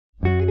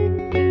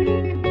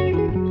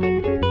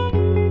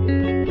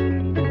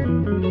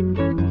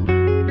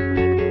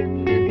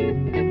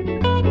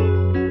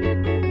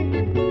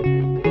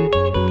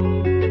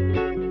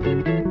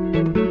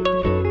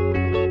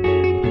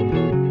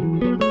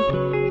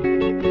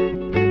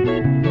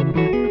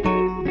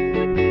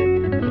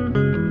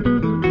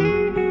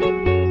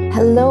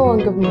Hello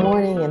and good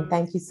morning, and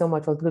thank you so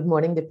much. Well, good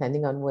morning,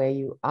 depending on where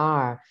you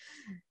are.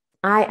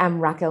 I am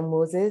Racquel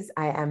Moses.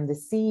 I am the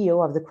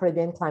CEO of the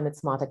Caribbean Climate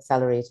Smart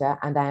Accelerator,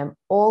 and I am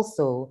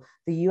also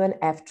the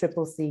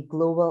UNFCCC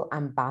Global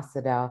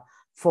Ambassador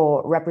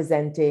for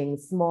representing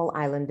small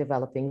island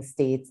developing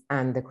states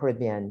and the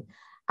Caribbean.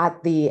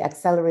 At the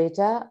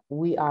Accelerator,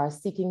 we are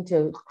seeking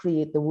to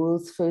create the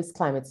world's first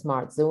climate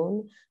smart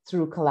zone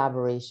through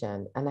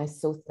collaboration. And I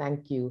so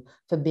thank you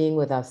for being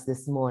with us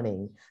this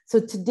morning. So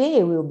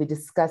today we'll be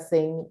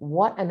discussing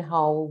what and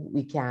how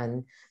we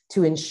can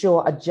to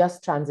ensure a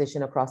just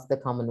transition across the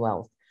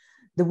Commonwealth.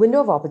 The window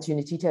of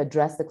opportunity to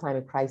address the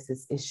climate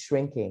crisis is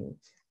shrinking.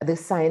 The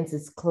science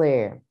is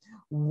clear.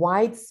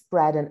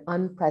 Widespread and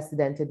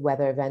unprecedented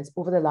weather events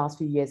over the last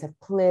few years have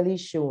clearly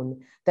shown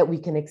that we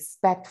can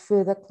expect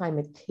further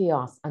climate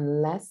chaos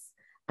unless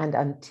and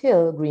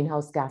until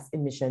greenhouse gas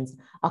emissions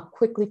are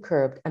quickly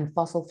curbed and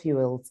fossil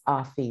fuels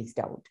are phased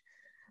out.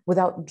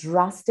 Without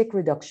drastic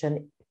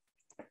reduction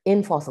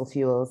in fossil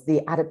fuels,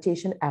 the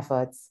adaptation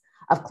efforts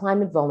of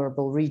climate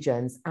vulnerable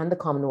regions and the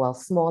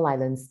Commonwealth Small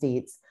Island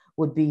States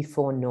would be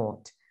for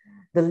naught.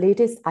 The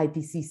latest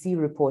IPCC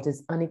report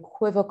is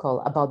unequivocal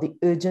about the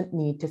urgent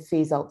need to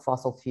phase out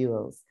fossil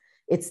fuels.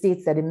 It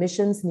states that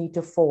emissions need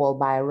to fall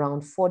by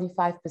around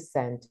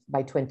 45%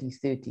 by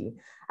 2030.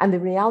 And the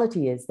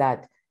reality is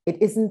that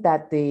it isn't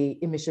that the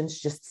emissions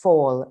just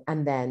fall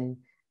and then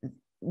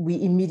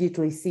we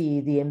immediately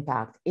see the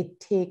impact. It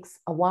takes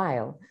a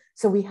while.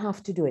 So we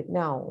have to do it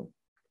now.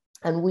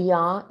 And we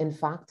are, in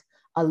fact,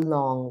 a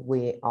long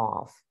way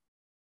off.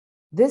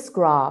 This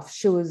graph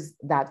shows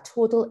that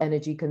total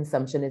energy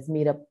consumption is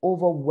made up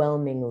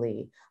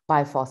overwhelmingly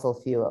by fossil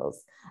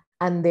fuels,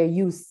 and their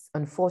use,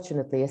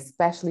 unfortunately,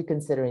 especially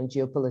considering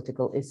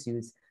geopolitical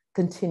issues,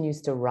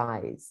 continues to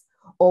rise.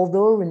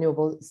 Although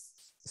renewable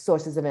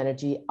sources of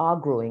energy are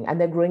growing,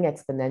 and they're growing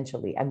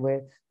exponentially, and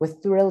we're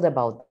thrilled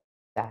about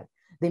that,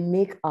 they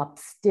make up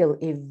still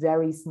a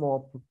very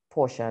small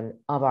portion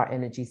of our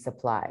energy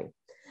supply.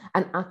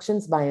 And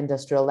actions by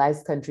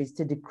industrialized countries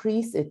to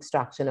decrease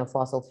extraction of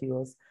fossil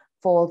fuels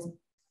falls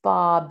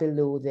far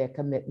below their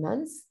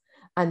commitments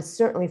and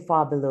certainly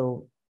far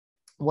below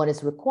what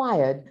is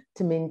required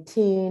to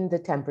maintain the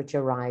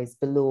temperature rise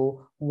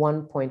below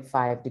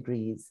 1.5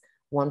 degrees,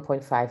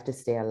 1.5 to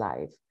stay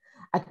alive.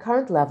 At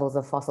current levels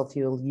of fossil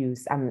fuel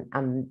use,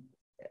 I'm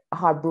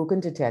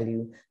heartbroken to tell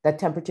you that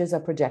temperatures are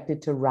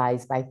projected to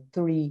rise by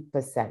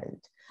 3%.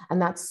 And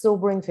that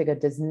sobering figure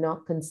does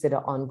not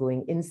consider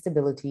ongoing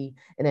instability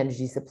in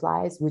energy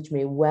supplies, which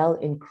may well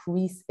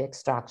increase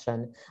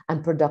extraction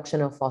and production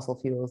of fossil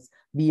fuels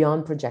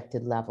beyond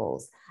projected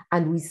levels.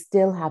 And we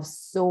still have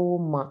so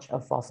much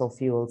of fossil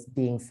fuels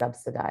being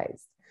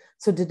subsidized.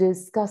 So to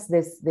discuss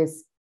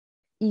this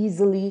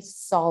easily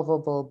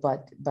solvable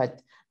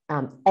but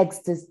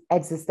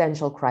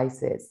existential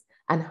crisis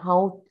and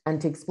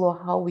to explore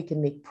how we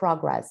can make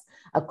progress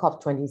at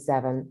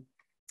COP27,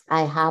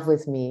 I have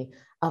with me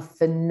a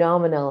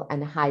phenomenal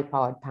and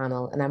high-powered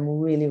panel, and I'm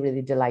really,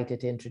 really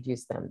delighted to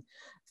introduce them.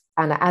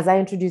 And as I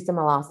introduce them,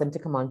 I'll ask them to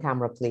come on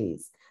camera,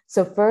 please.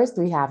 So first,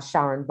 we have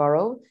Sharan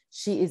Burrow.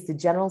 She is the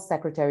General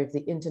Secretary of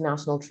the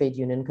International Trade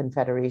Union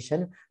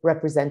Confederation,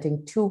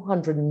 representing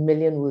 200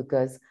 million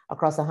workers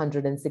across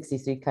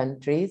 163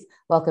 countries.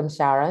 Welcome,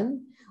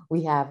 Sharan.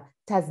 We have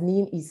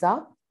Tasneem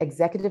Essop,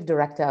 Executive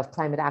Director of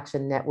Climate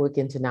Action Network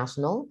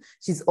International.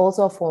 She's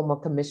also a former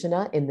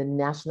commissioner in the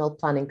National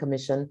Planning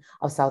Commission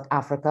of South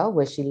Africa,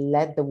 where she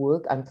led the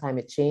work on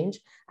climate change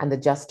and the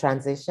just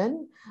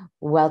transition.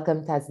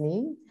 Welcome,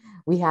 Tasneem.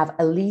 We have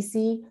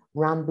Alisi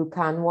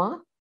Rabukawaqa.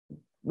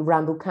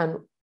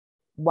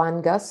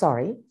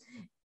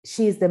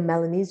 She is the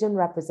Melanesian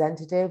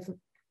representative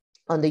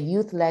on the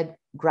youth-led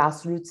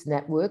grassroots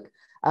network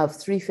of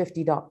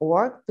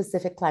 350.org,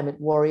 Pacific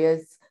Climate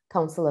Warriors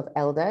Council of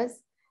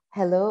Elders.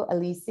 Hello,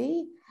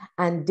 Alisi.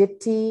 And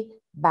Dipti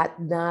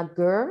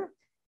Bhatnagar,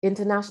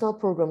 International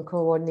Program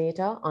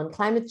Coordinator on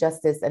Climate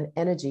Justice and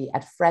Energy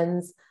at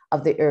Friends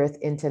of the Earth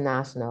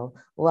International.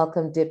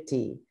 Welcome,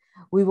 Dipti.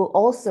 We will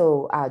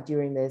also,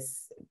 during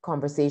this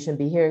conversation,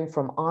 be hearing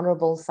from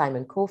Honorable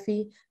Simon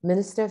Kofe,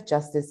 Minister of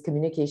Justice,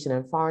 Communication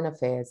and Foreign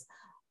Affairs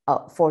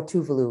for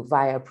Tuvalu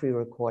via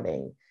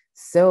pre-recording.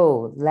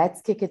 So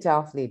let's kick it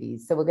off,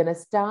 ladies. So we're going to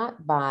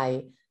start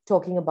by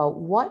talking about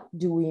what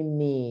do we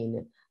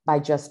mean by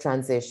just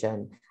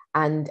transition.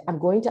 And I'm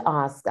going to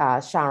ask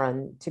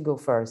Sharan to go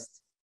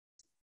first.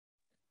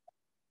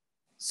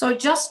 So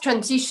just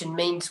transition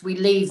means we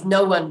leave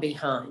no one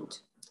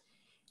behind.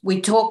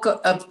 We talk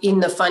of in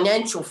the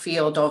financial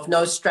field of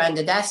no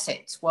stranded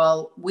assets.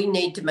 Well, we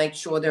need to make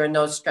sure there are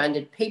no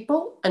stranded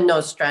people and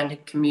no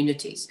stranded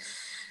communities.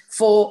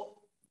 For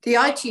the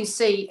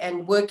ITC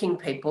and working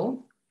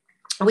people,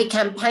 we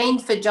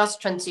campaigned for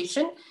just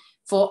transition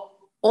for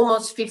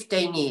almost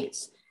 15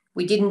 years.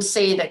 We didn't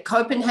see it at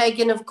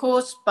Copenhagen, of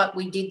course, but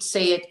we did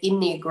see it in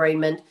the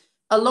agreement,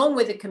 along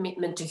with a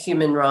commitment to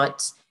human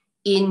rights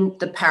in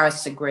the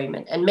Paris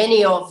Agreement. And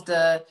many of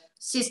the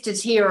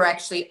sisters here are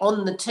actually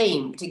on the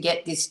team to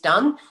get this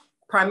done,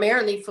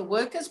 primarily for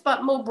workers,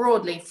 but more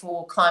broadly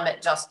for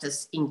climate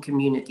justice in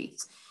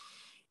communities.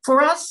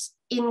 For us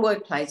in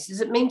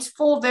workplaces, it means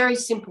 4 very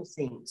simple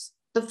things.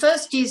 The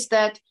first is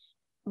that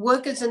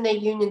workers and their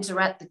unions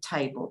are at the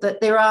table, that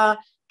there are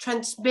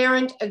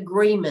transparent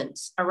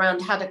agreements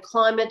around how to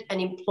climate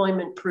and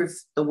employment-proof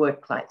the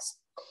workplace.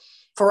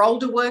 For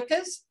older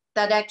workers,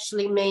 that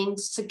actually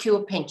means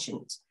secure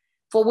pensions.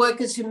 For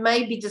workers who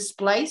may be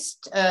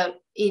displaced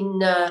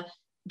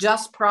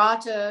just prior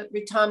to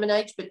retirement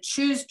age, but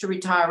choose to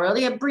retire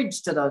early, a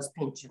bridge to those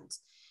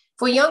pensions.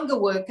 For younger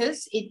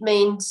workers, it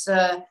means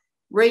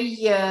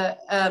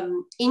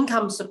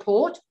income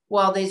support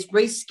while there's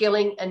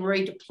reskilling and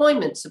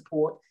redeployment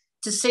support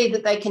to see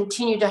that they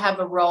continue to have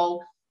a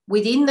role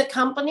within the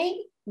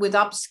company with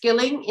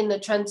upskilling in the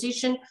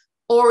transition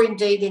or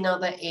indeed in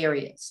other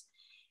areas.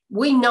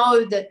 We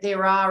know that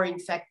there are, in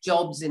fact,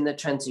 jobs in the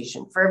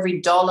transition. For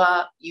every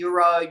dollar,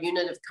 euro,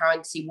 unit of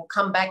currency, we'll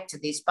come back to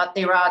this, but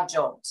there are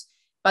jobs.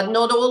 But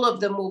not all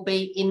of them will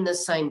be in the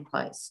same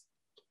place.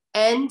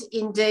 And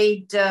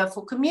indeed,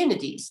 for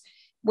communities,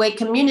 where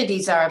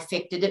communities are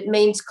affected, it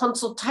means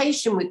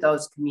consultation with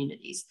those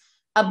communities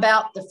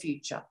about the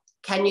future.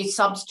 Can you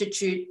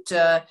substitute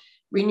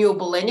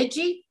renewable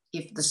energy?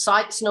 If the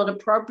site's not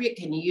appropriate,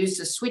 can you use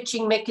the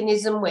switching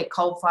mechanism where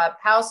coal-fired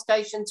power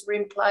stations are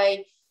in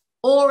play?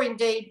 Or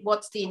indeed,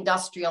 what's the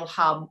industrial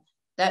hub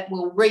that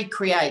will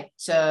recreate,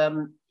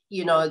 the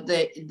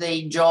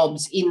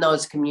jobs in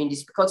those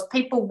communities? Because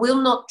people will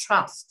not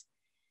trust,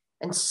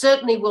 and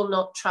certainly will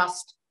not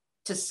trust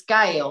to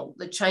scale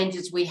the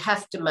changes we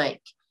have to make.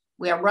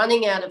 We are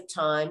running out of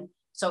time.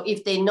 So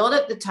if they're not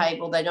at the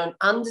table, they don't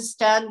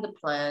understand the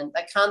plan,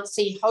 they can't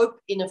see hope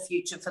in a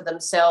future for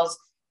themselves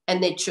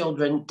and their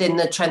children, then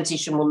the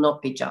transition will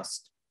not be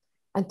just.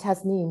 And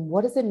Tasneem,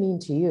 what does it mean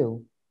to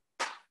you?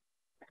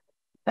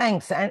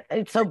 Thanks. And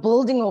so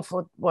building off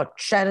what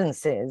Sharan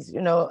says,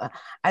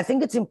 I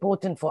think it's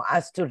important for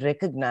us to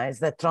recognize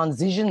that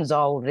transitions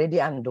are already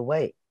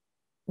underway,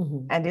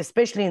 and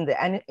especially in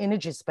the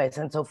energy space.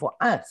 And so for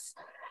us,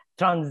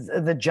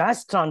 the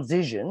just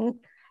transition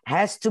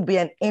has to be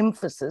an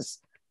emphasis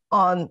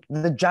on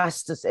the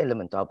justice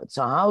element of it.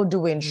 So how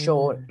do we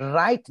ensure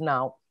right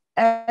now,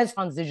 as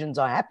transitions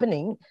are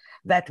happening,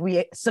 that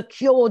we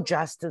secure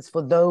justice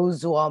for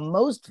those who are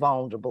most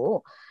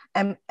vulnerable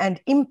and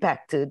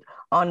impacted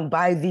on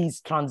by these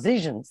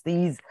transitions,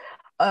 these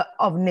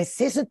of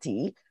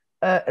necessity,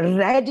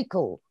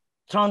 radical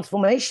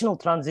transformational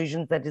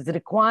transitions that is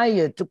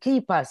required to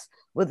keep us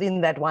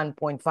within that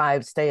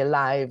 1.5 stay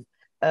alive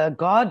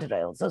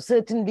guardrail. So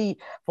certainly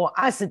for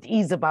us, it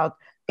is about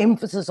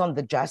emphasis on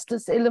the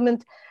justice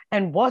element,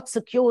 and what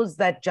secures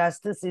that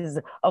justice is,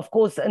 of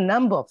course, a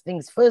number of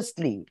things.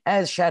 Firstly,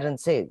 as Sharan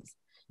says,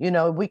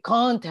 we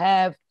can't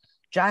have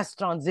just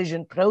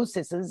transition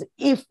processes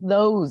if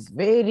those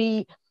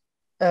very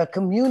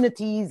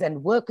communities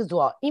and workers who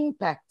are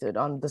impacted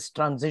on this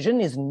transition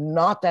is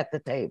not at the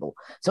table.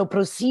 So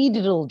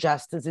procedural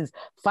justice is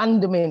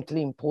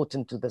fundamentally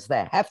important to this.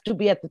 They have to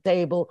be at the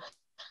table,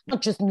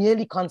 not just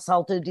merely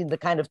consulted in the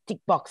kind of tick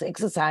box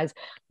exercise,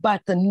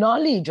 but the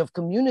knowledge of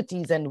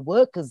communities and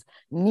workers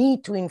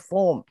need to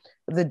inform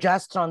the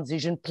just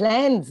transition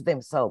plans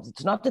themselves.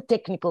 It's not a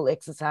technical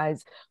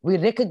exercise. We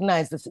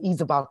recognize this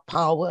is about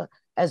power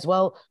as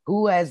well.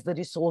 Who has the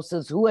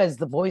resources, who has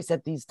the voice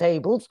at these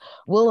tables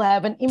will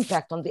have an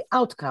impact on the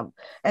outcome.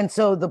 And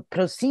so the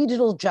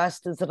procedural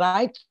justice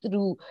right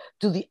through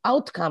to the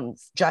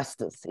outcomes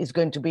justice is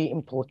going to be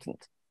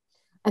important.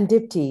 And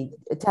Dipti,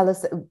 tell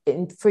us,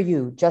 for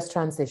you, just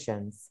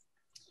transitions.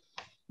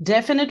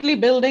 Definitely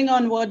building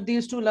on what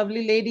these two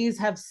lovely ladies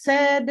have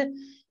said.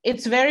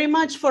 It's very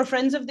much for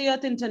Friends of the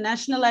Earth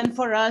International and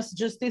for us,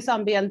 Justice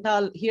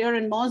Ambiental here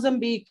in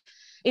Mozambique.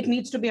 It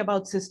needs to be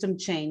about system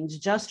change.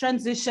 Just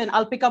transition.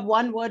 I'll pick up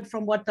one word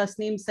from what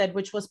Tasneem said,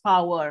 which was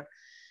power.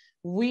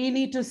 We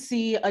need to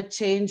see a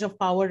change of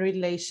power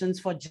relations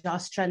for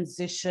just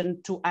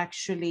transition to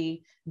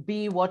actually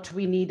be what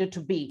we need it to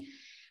be.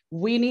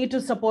 We need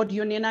to support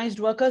unionized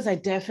workers. I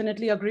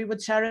definitely agree with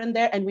Sharan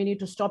there, and we need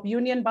to stop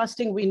union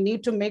busting. We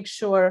need to make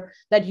sure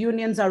that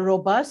unions are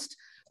robust.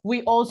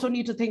 We also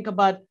need to think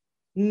about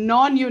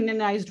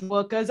non-unionized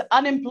workers,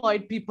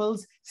 unemployed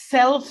people's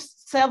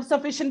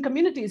self-sufficient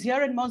communities.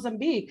 Here in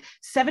Mozambique,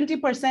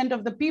 70%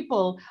 of the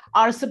people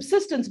are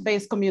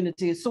subsistence-based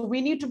communities. So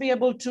we need to be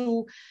able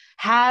to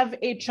have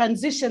a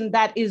transition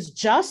that is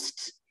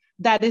just,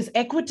 that is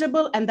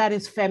equitable, and that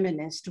is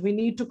feminist. We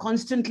need to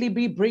constantly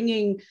be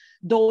bringing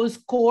those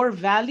core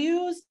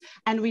values,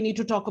 and we need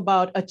to talk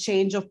about a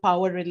change of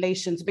power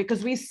relations,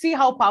 because we see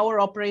how power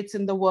operates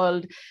in the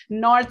world,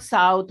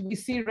 north-south, we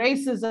see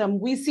racism,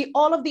 we see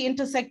all of the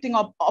intersecting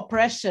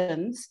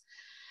oppressions,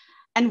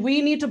 and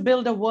we need to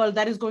build a world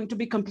that is going to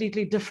be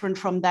completely different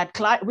from that.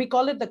 We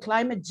call it the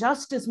climate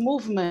justice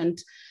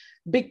movement,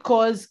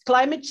 because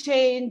climate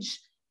change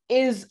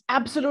is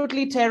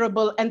absolutely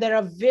terrible. And there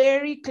are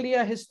very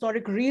clear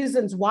historic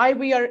reasons why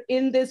we are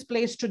in this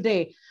place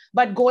today.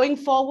 But going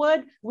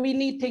forward, we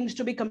need things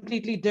to be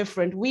completely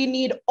different. We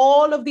need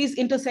all of these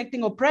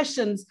intersecting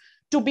oppressions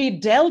to be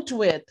dealt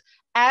with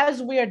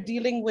as we are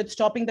dealing with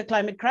stopping the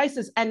climate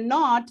crisis, and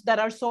not that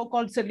our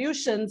so-called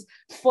solutions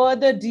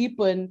further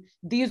deepen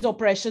these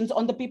oppressions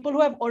on the people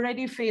who have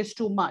already faced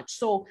too much.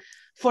 So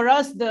for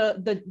us,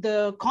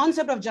 the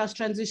concept of just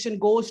transition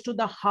goes to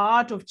the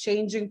heart of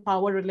changing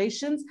power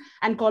relations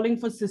and calling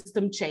for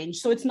system change.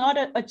 So it's not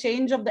a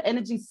change of the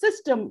energy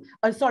system.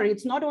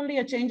 It's not only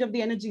a change of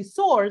the energy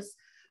source.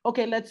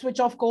 Okay, let's switch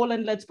off coal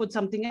and let's put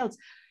something else.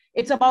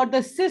 It's about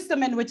the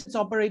system in which it's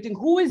operating,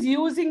 who is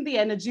using the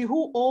energy,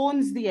 who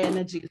owns the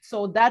energy.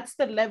 So that's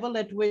the level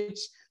at which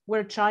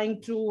we're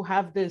trying to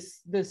have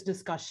this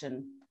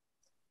discussion.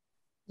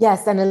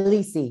 Yes, and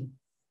Alisi.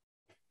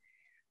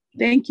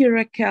 Thank you,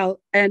 Racquel,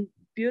 and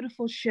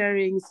beautiful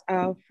sharings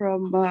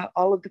from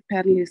all of the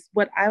panelists.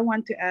 What I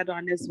want to add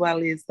on as well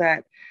is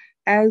that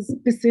as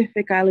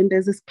Pacific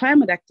Islanders, as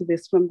climate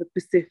activists from the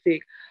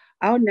Pacific,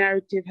 our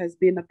narrative has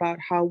been about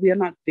how we are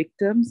not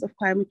victims of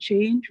climate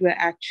change. We're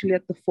actually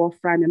at the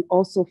forefront and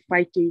also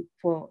fighting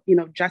for,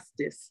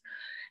 justice.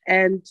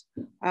 And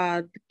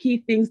the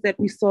key things that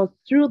we saw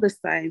through the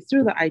science,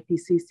 through the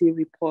IPCC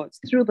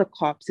reports, through the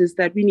COPs, is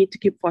that we need to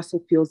keep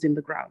fossil fuels in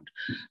the ground.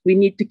 We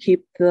need to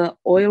keep the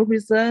oil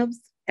reserves,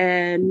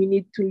 and we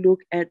need to look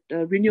at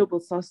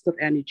renewable sources of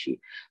energy.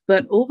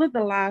 But over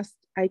the last,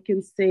 I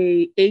can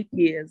say, 8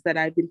 years that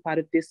I've been part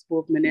of this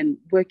movement and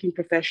working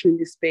professionally in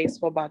this space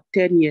for about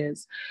 10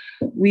 years,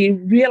 we've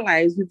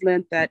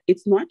learned that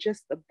it's not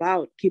just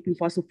about keeping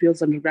fossil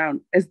fuels underground,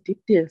 as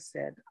Dipti has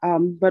said,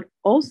 but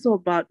also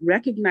about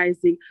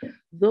recognizing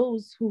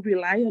those who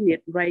rely on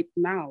it right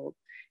now.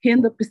 Here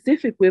in the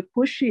Pacific, we're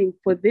pushing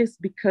for this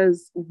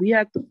because we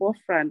are at the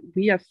forefront.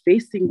 We are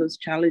facing those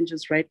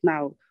challenges right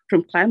now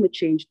from climate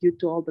change due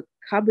to all the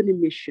carbon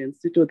emissions,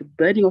 due to the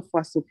burning of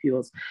fossil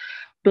fuels.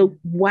 But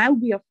while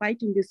we are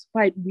fighting this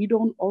fight, we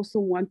don't also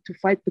want to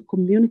fight the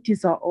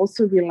communities are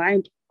also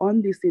reliant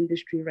on this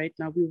industry right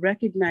now. We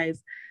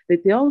recognize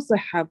that they also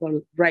have a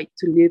right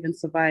to live and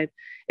survive.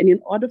 And in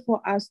order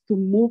for us to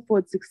move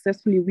forward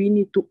successfully, we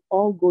need to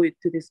all go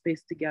into this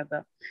space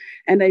together.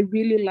 And I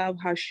really love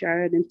how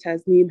Sharan and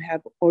Tasneem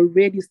have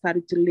already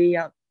started to lay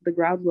out the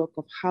groundwork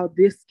of how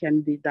this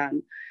can be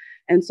done.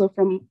 And so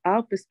from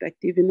our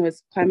perspective,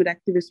 as climate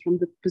activists from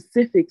the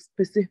Pacific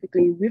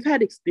specifically, we've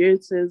had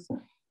experiences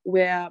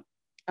where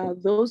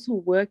those who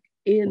work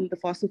in the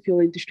fossil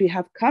fuel industry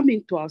have come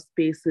into our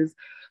spaces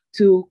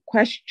to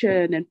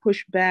question and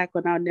push back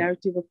on our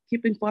narrative of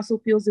keeping fossil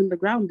fuels in the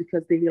ground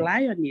because they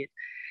rely on it.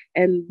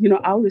 And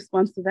our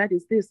response to that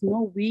is this: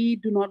 no, we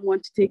do not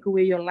want to take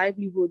away your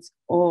livelihoods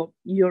or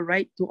your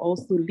right to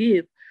also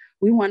live.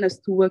 We want us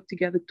to work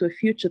together to a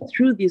future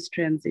through these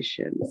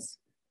transitions.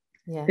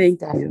 Yes, Thank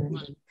definitely.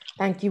 you.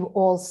 Thank you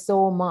all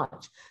so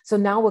much. So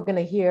now we're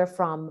going to hear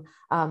from,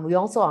 we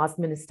also asked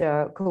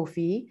Minister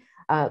Kofe,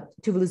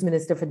 Tuvalu's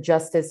Minister for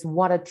Justice,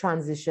 what a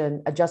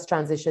just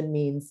transition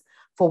means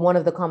for one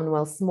of the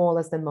Commonwealth's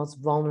smallest and most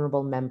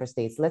vulnerable member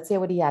states. Let's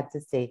hear what he had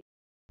to say.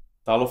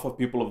 Talofa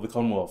people of the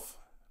Commonwealth,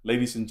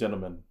 ladies and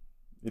gentlemen,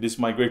 it is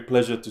my great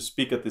pleasure to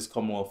speak at this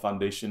Commonwealth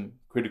Foundation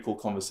critical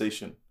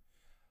conversation.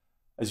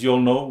 As you all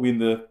know, we in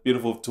the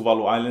beautiful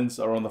Tuvalu Islands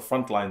are on the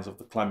front lines of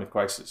the climate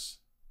crisis.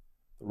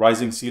 The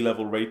rising sea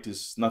level rate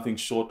is nothing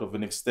short of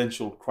an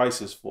existential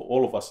crisis for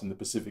all of us in the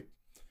Pacific,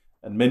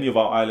 and many of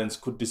our islands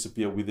could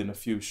disappear within a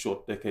few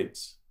short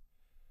decades.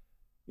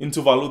 In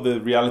Tuvalu,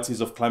 the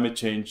realities of climate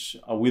change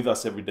are with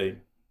us every day,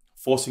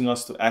 forcing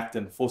us to act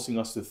and forcing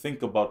us to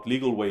think about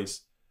legal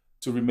ways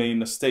to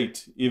remain a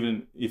state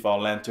even if our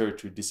land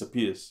territory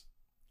disappears.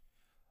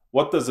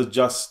 What does a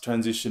just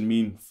transition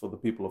mean for the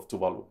people of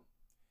Tuvalu?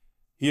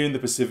 Here in the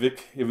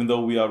Pacific, even though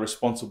we are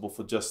responsible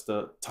for just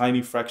a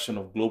tiny fraction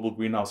of global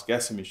greenhouse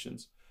gas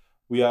emissions,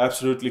 we are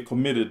absolutely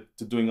committed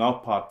to doing our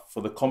part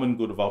for the common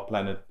good of our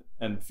planet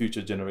and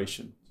future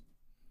generations.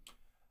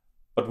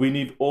 But we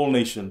need all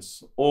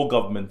nations, all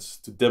governments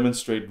to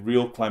demonstrate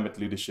real climate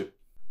leadership.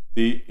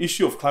 The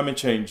issue of climate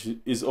change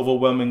is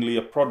overwhelmingly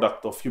a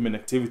product of human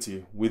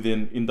activity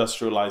within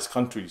industrialized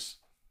countries.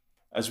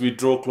 As we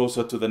draw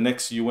closer to the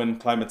next UN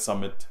Climate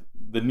Summit,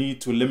 the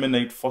need to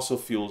eliminate fossil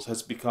fuels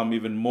has become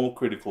even more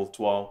critical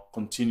to our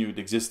continued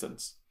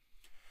existence.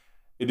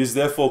 It is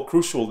therefore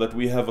crucial that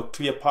we have a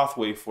clear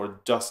pathway for a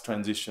just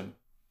transition.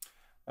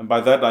 And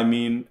by that I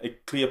mean a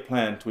clear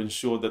plan to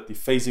ensure that the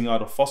phasing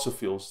out of fossil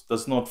fuels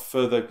does not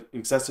further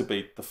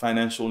exacerbate the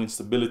financial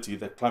instability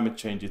that climate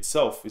change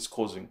itself is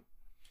causing.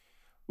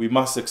 We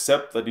must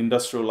accept that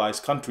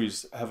industrialized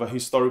countries have a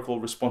historical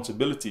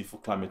responsibility for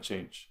climate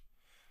change.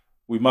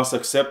 We must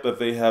accept that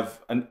they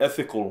have an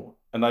ethical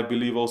and I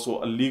believe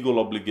also a legal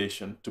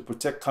obligation to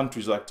protect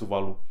countries like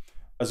Tuvalu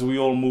as we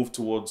all move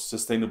towards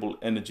sustainable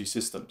energy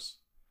systems.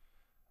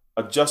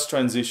 A just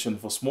transition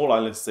for small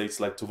island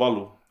states like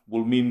Tuvalu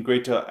will mean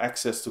greater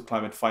access to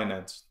climate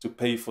finance to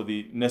pay for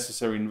the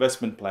necessary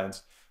investment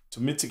plans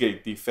to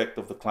mitigate the effect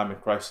of the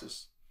climate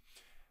crisis.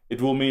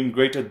 It will mean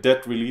greater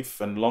debt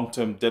relief and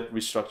long-term debt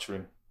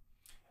restructuring.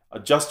 A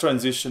just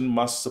transition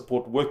must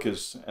support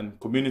workers and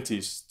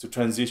communities to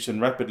transition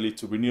rapidly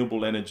to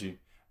renewable energy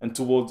and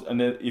towards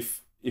an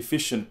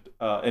efficient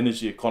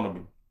energy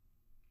economy.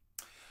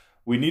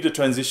 We need a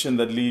transition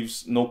that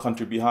leaves no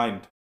country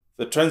behind.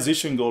 The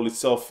transition goal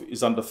itself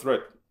is under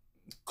threat.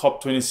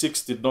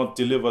 COP26 did not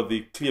deliver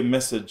the clear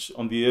message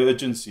on the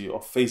urgency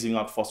of phasing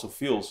out fossil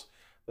fuels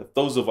that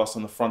those of us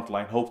on the front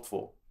line hoped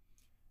for.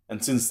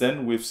 And since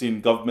then, we've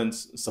seen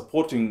governments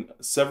supporting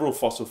several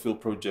fossil fuel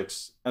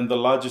projects and the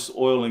largest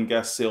oil and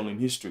gas sale in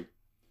history.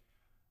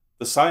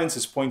 The science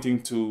is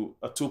pointing to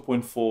a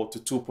 2.4 to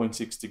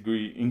 2.6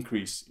 degree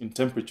increase in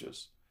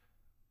temperatures.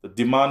 The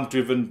demand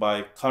driven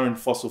by current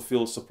fossil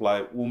fuel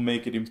supply will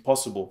make it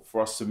impossible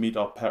for us to meet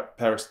our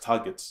Paris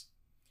targets.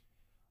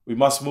 We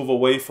must move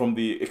away from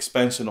the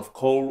expansion of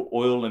coal,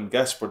 oil, and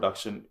gas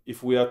production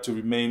if we are to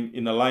remain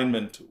in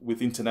alignment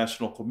with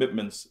international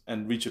commitments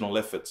and regional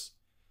efforts.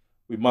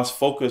 We must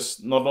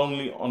focus not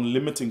only on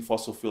limiting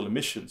fossil fuel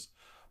emissions,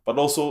 but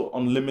also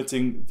on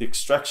limiting the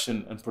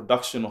extraction and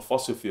production of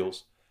fossil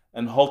fuels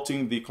and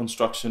halting the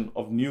construction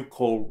of new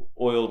coal,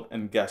 oil,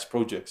 and gas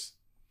projects.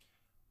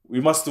 We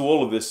must do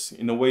all of this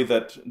in a way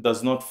that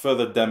does not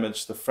further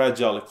damage the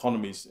fragile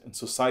economies and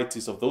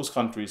societies of those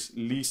countries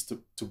least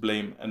to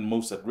blame and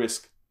most at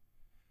risk.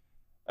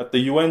 At the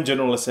UN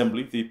General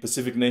Assembly, the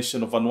Pacific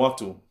nation of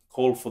Vanuatu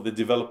called for the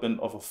development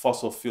of a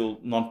fossil fuel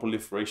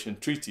non-proliferation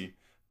treaty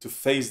to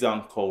phase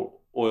down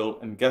coal, oil,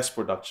 and gas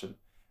production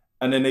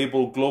and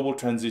enable global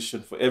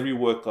transition for every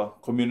worker,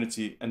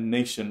 community, and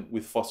nation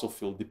with fossil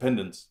fuel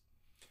dependence.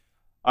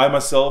 I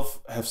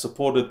myself have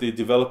supported the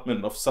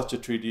development of such a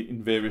treaty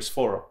in various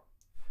fora.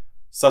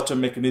 Such a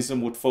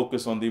mechanism would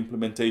focus on the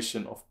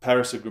implementation of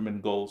Paris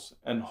Agreement goals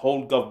and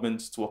hold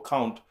governments to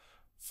account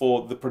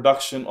for the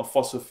production of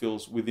fossil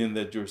fuels within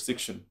their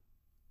jurisdiction.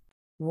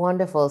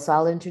 Wonderful. So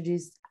I'll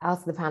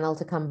ask the panel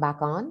to come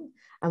back on,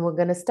 and we're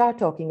going to start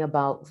talking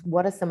about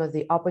what are some of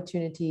the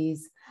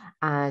opportunities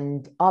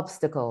and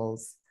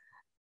obstacles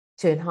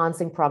to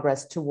enhancing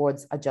progress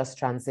towards a just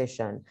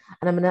transition.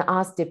 And I'm going to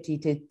ask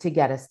Dipti to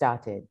get us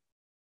started.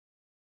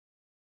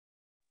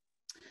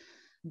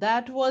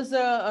 That was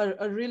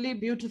a really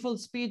beautiful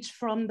speech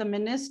from the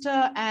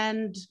minister,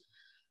 and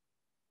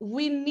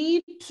we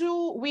need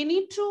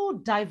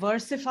to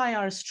diversify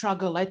our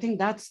struggle. I think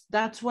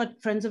that's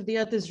what Friends of the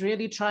Earth is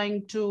really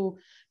trying to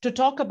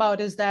talk about,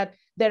 is that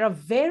there are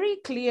very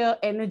clear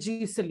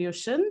energy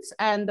solutions,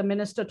 and the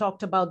minister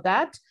talked about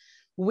that.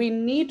 We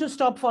need to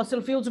stop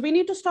fossil fuels. We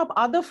need to stop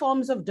other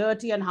forms of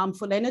dirty and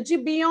harmful energy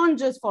beyond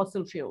just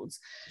fossil fuels.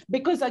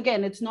 Because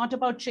again, it's not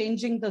about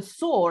changing the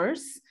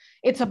source,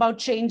 it's about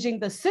changing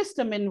the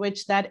system in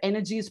which that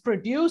energy is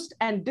produced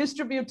and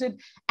distributed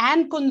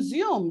and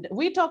consumed.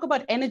 We talk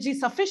about energy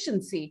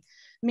sufficiency.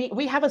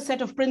 We have a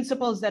set of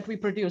principles that we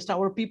produced,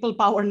 our People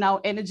Power Now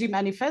Energy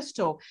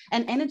Manifesto,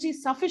 and energy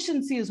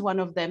sufficiency is one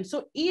of them.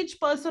 So each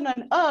person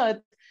on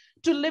earth,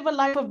 to live a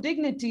life of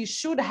dignity,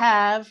 should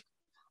have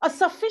a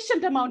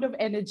sufficient amount of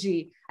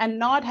energy and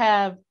not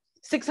have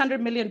 600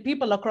 million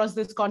people across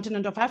this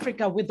continent of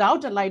Africa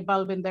without a light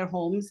bulb in their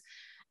homes,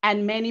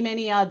 and many,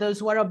 many others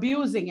who are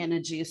abusing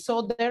energy.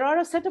 So there are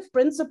a set of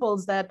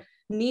principles that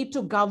need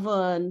to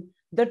govern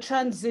the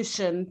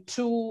transition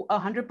to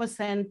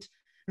 100%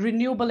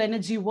 renewable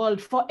energy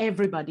world for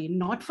everybody,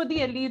 not for the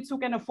elites who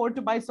can afford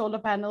to buy solar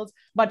panels,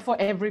 but for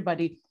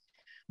everybody.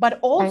 But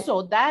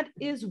also that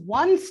is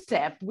one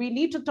step. We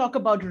need to talk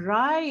about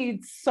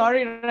rights.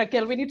 Sorry,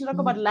 Racquel, we need to talk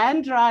about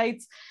land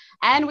rights,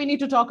 and we need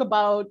to talk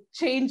about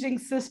changing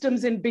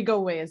systems in bigger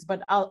ways.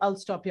 But I'll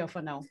stop here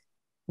for now.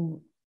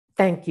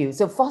 Thank you.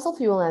 So fossil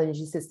fuel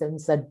energy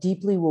systems are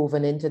deeply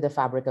woven into the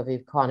fabric of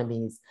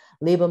economies,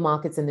 labor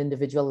markets, and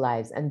individual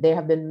lives. And there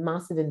have been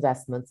massive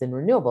investments in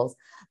renewables.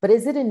 But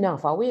is it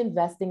enough? Are we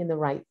investing in the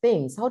right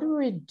things? How do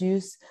we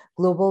reduce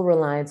global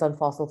reliance on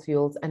fossil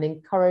fuels and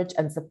encourage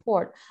and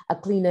support a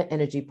cleaner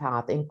energy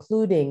path,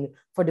 including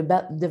for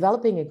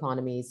developing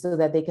economies, so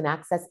that they can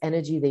access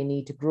energy they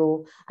need to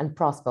grow and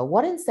prosper?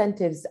 What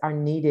incentives are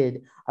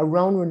needed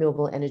around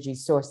renewable energy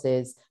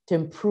sources to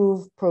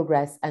improve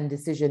progress and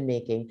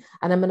decision-making?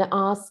 And I'm going to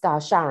ask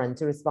Sharan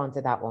to respond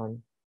to that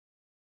one.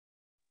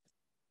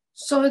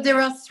 So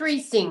there are three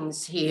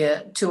things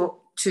here to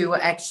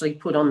actually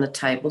put on the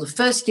table. The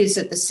first is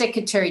that the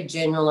Secretary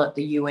General at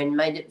the UN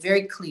made it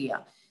very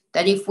clear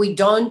that if we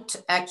don't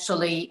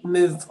actually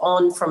move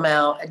on from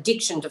our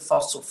addiction to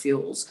fossil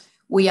fuels,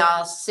 we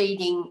are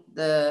ceding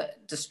the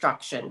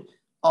destruction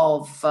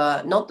of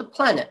not the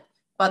planet,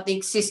 but the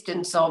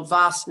existence of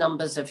vast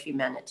numbers of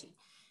humanity.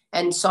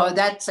 And so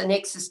that's an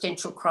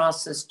existential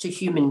crisis to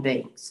human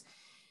beings.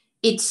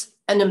 It's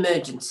an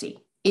emergency.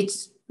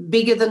 It's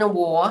bigger than a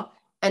war.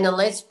 And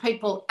unless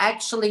people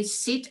actually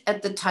sit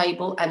at the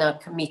table and are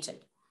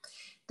committed.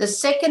 The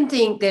second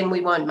thing, then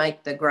we won't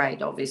make the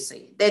grade,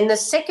 obviously. Then the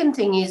second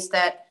thing is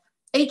that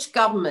each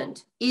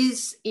government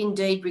is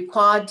indeed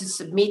required to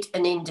submit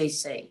an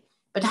NDC,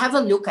 but have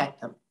a look at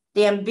them.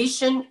 The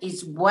ambition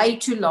is way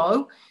too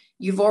low.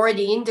 You've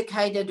already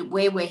indicated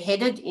where we're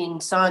headed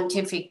in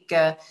scientific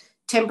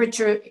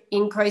temperature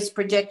increase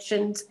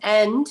projections,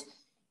 and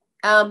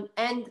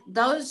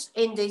those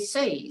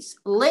NDCs,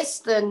 less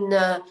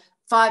than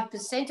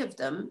 5% of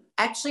them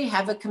actually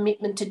have a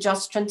commitment to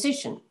just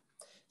transition.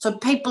 So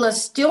people are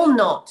still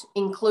not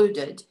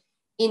included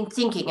in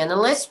thinking. And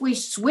unless we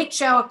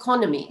switch our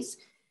economies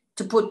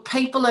to put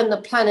people and the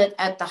planet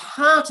at the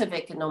heart of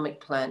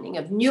economic planning,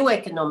 of new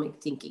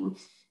economic thinking,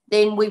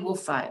 then we will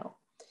fail.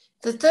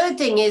 The third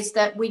thing is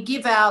that we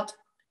give out,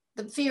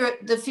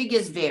 the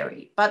figures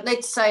vary, but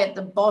let's say at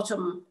the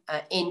bottom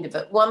end of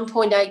it,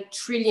 $1.8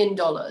 trillion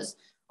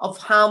of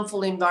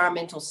harmful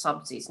environmental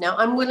subsidies. Now,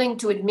 I'm willing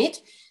to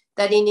admit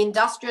that in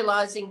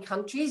industrializing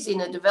countries,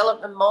 in a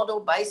development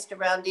model based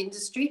around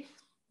industry,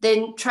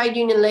 then trade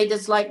union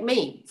leaders like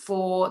me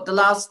for the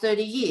last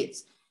 30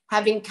 years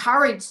have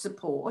encouraged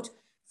support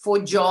for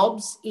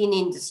jobs in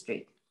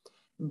industry.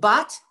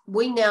 But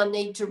we now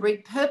need to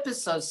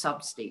repurpose those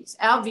subsidies.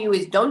 Our view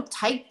is don't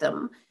take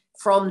them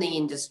from the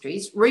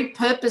industries,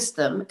 repurpose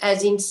them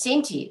as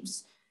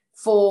incentives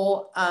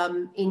for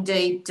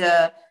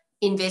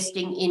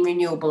investing in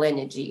renewable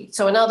energy.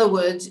 So in other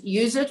words,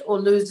 use it or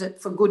lose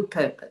it for good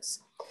purpose.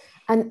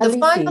 And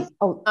Alisi,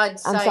 I'm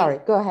sorry,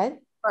 go ahead.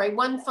 Sorry,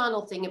 one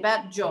final thing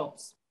about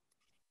jobs.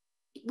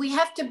 We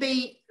have to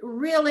be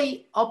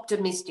really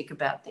optimistic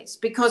about this,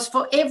 because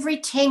for every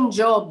 10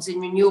 jobs in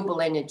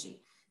renewable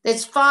energy,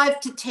 there's 5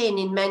 to 10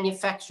 in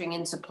manufacturing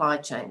and supply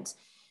chains.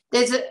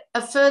 There's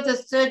a further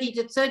 30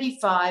 to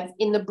 35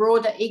 in the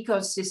broader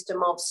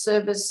ecosystem of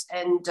service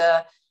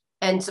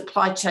and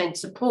supply chain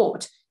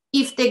support,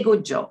 if they're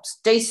good jobs,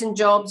 decent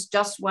jobs,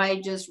 just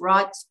wages,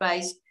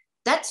 rights-based.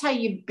 That's how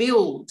you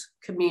build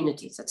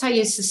communities. That's how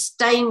you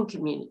sustain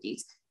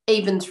communities,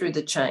 even through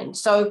the change.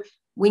 So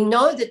we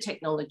know the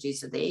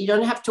technologies are there. You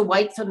don't have to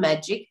wait for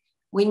magic.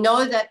 We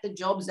know that the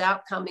jobs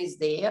outcome is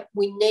there.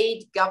 We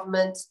need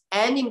governments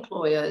and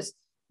employers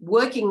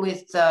working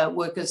with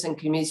workers and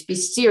communities to be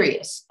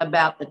serious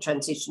about the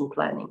transition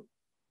planning.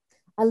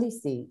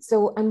 Alisi,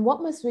 so, and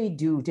what must we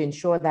do to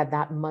ensure that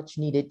that much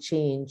needed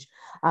change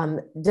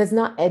does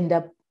not end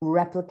up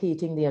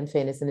replicating the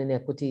unfairness and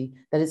inequity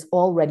that is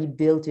already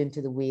built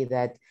into the way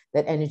that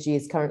energy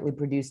is currently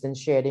produced and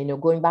shared? You know,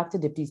 going back to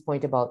Dipti's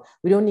point about,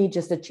 we don't need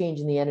just a change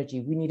in the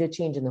energy, we need a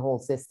change in the whole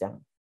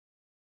system.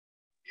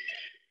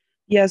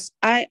 Yes,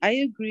 I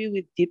agree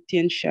with Dipti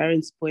and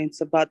Sharon's points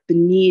about the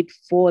need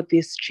for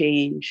this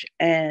change.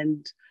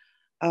 And,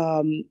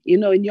 you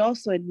know, and you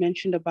also had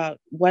mentioned about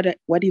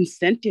what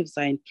incentives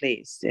are in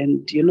place.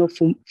 And, you know,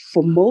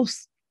 for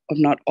most, if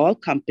not all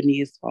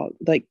companies,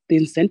 like the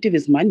incentive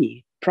is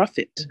money,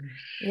 profit.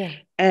 Mm-hmm. Yeah.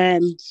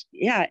 And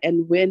yeah,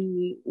 and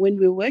when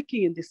we're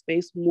working in this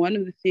space, one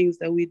of the things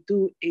that we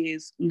do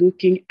is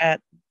looking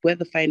at where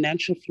the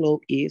financial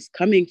flow is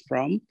coming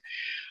from.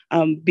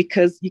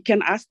 Because you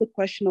can ask the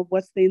question of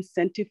what's the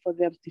incentive for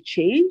them to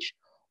change,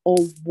 or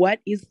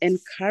what is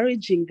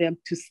encouraging them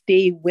to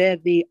stay where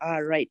they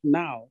are right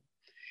now.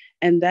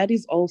 And that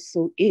is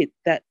also it,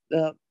 that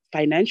the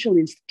financial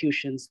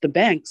institutions, the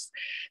banks,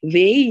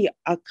 they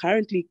are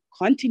currently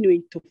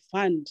continuing to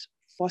fund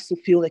fossil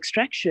fuel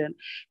extraction.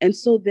 And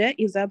so there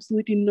is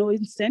absolutely no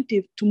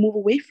incentive to move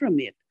away from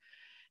it.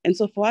 And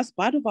so for us,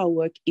 part of our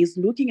work is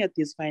looking at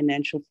these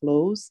financial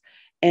flows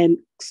and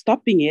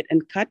stopping it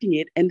and cutting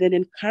it, and then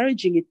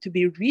encouraging it to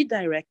be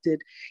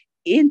redirected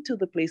into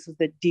the places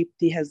that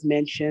Dipti has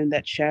mentioned,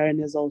 that Sharan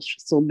has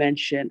also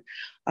mentioned,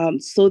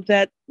 so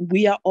that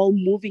we are all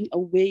moving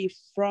away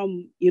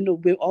from, you know,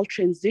 we're all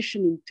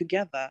transitioning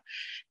together.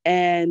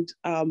 And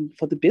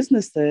for the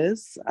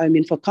businesses, I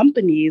mean, for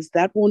companies,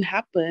 that won't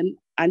happen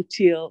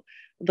until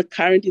the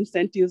current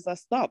incentives are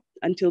stopped,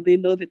 until they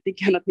know that they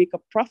cannot make a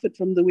profit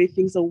from the way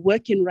things are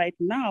working right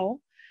now.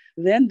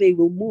 Then they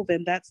will move.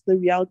 And that's the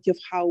reality of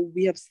how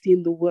we have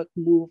seen the work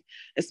move,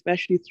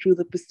 especially through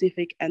the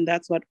Pacific. And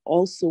that's what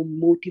also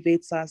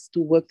motivates us to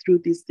work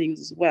through these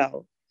things as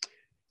well.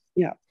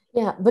 Yeah.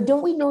 Yeah, but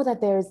don't we know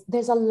that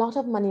there's a lot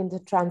of money in the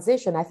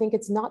transition? I think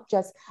it's not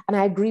just, and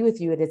I agree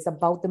with you, it's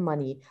about the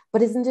money,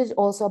 but isn't it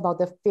also about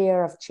the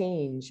fear of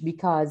change?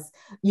 Because,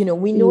 you know,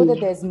 we know that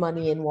there's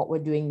money in what we're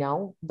doing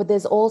now, but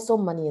there's also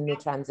money in the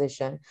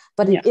transition.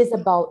 But it is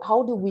about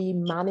how do we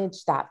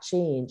manage that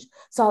change?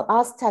 So I'll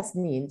ask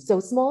Tasneem.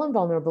 So small and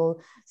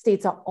vulnerable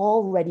states are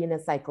already in a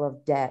cycle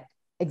of debt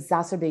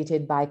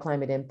exacerbated by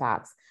climate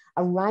impacts.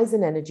 A rise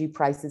in energy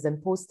prices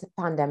and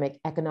post-pandemic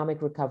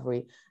economic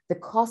recovery, the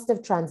cost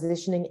of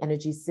transitioning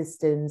energy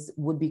systems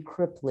would be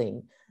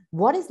crippling.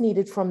 What is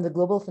needed from the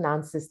global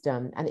finance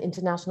system and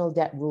international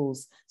debt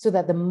rules so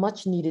that the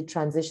much needed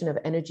transition of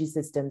energy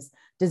systems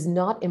does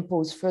not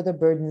impose further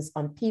burdens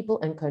on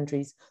people and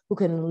countries who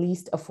can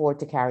least afford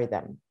to carry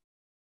them?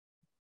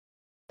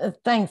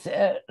 Thanks,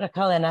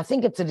 Racquel. And I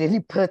think it's a really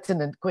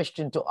pertinent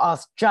question to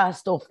ask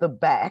just off the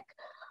back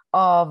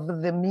of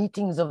the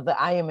meetings of the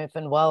IMF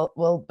and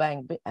World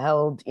Bank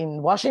held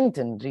in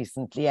Washington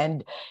recently.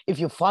 And if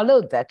you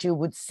followed that, you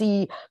would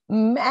see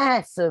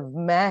massive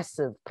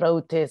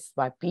protests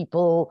by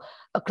people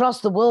across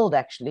the world,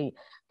 actually,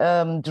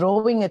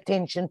 drawing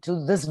attention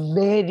to this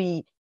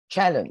very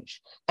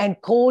challenge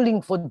and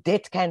calling for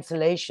debt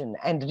cancellation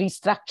and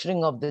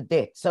restructuring of the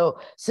debt. So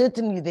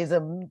certainly there's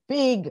a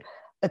big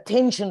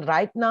attention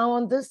right now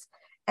on this.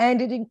 And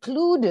it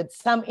included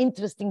some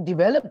interesting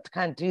developed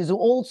countries who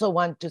also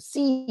want to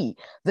see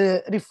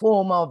the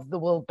reform of the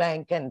World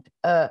Bank and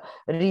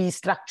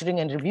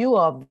restructuring and review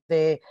of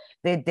their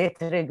debt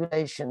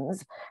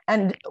regulations.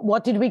 And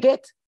what did we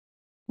get?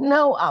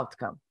 No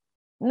outcome.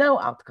 No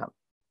outcome.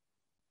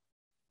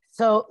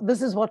 So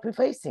this is what we're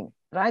facing,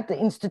 right? The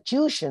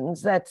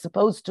institutions that's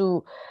supposed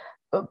to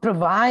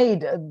provide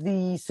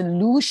the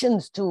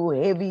solutions to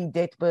heavy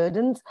debt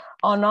burdens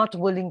are not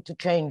willing to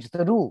change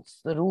the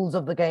rules. The rules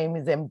of the game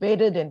is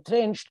embedded,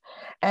 entrenched,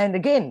 and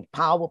again,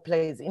 power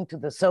plays into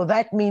this. So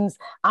that means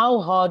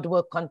our hard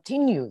work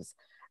continues.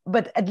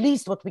 But at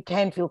least what we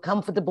can feel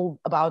comfortable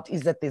about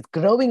is that there's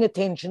growing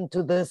attention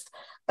to this,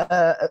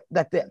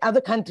 that the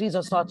other countries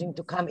are starting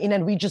to come in,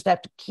 and we just have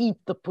to keep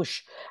the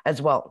push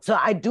as well. So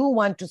I do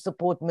want to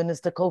support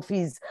Minister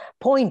Kofe's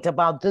point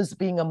about this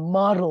being a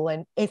moral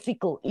and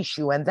ethical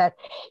issue, and that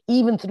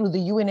even through the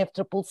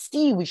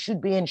UNFCCC, we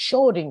should be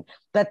ensuring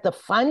that the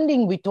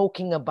funding we're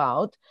talking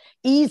about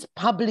is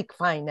public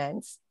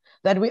finance,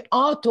 that we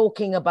are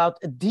talking about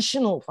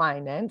additional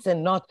finance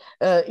and not,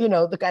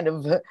 the kind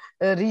of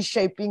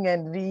reshaping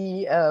and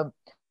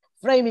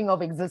reframing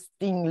of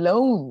existing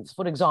loans.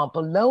 For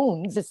example,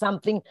 loans is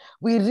something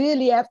we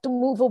really have to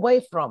move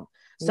away from.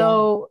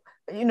 So,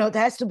 it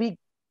has to be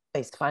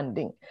based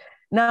funding.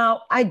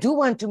 Now, I do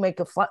want to make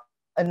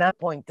another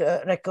point,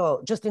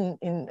 Racquel, just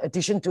in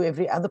addition to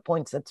every other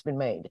point that's been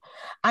made.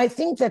 I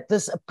think that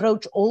this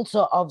approach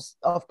also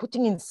of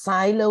putting in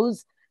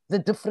silos the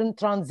different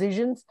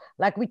transitions,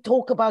 like we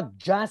talk about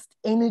just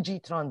energy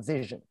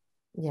transition.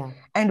 Yeah.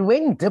 And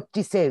when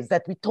Dipti says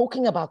that we're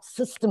talking about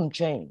system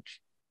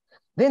change,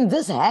 then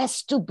this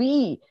has to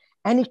be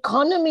an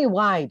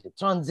economy-wide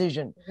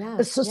transition,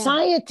 a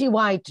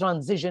society-wide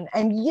transition.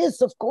 And yes,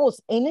 of course,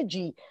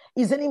 energy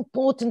is an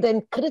important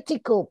and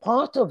critical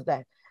part of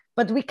that.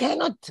 But we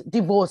cannot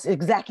divorce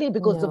exactly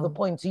because of the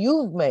points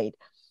you've made.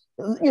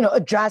 A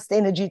just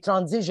energy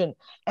transition.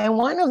 And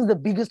one of the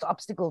biggest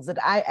obstacles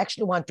that I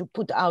actually want to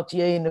put out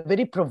here in a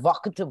very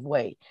provocative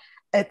way,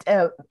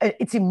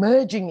 it's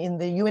emerging in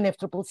the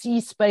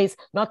UNFCCC space,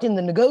 not in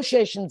the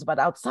negotiations, but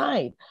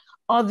outside,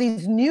 are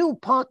these new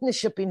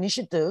partnership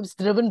initiatives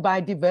driven by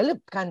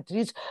developed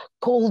countries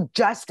called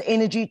just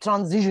energy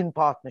transition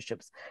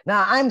partnerships.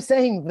 Now, I'm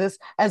saying this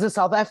as a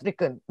South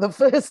African. The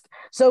first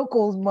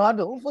so-called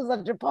model for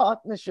such a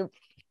partnership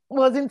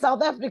was in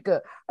South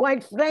Africa.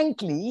 Quite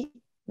frankly,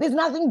 there's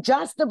nothing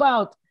just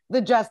about the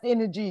Just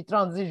Energy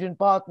Transition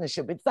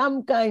Partnership. It's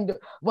some kind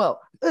of,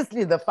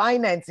 firstly, the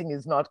financing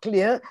is not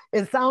clear.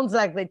 It sounds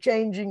like they're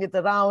changing it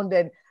around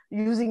and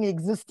using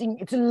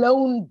it's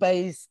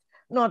loan-based,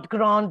 not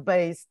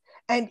grant-based.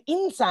 And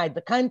inside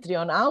the country,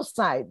 on our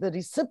side, the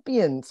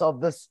recipients of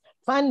this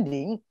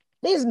funding,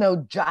 there's no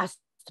just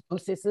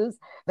processes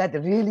that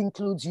really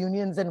includes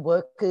unions and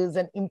workers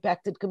and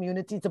impacted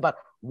communities about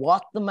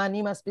what the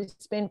money must be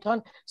spent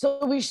on.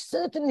 So we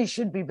certainly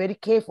should be very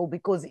careful,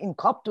 because in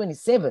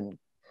COP27,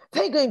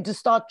 they're going to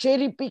start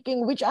cherry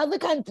picking which other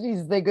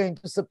countries they're going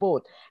to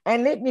support.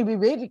 And let me be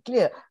very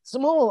clear,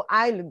 small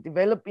island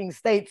developing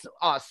states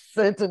are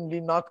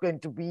certainly not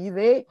going to be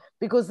there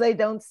because they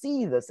don't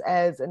see this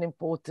as an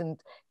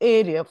important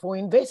area for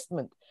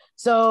investment.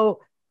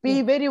 So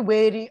be very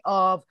wary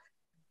of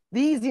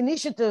these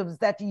initiatives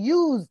that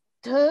use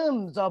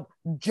terms of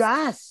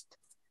just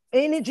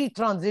energy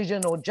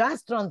transition or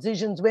just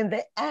transitions when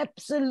they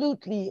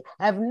absolutely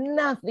have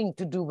nothing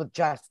to do with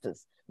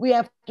justice. We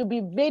have to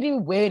be very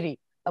wary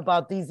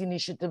about these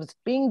initiatives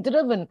being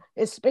driven,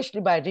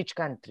 especially by rich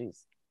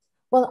countries.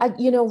 Well,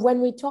 when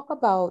we talk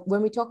about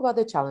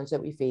the challenge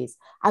that we face,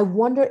 I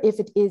wonder if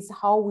it is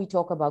how we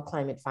talk about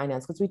climate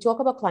finance, because we talk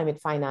about climate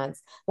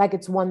finance like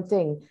it's one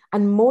thing.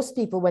 And most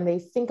people, when they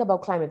think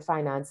about climate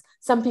finance,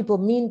 some people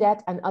mean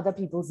debt and other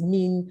people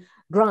mean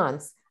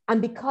grants. And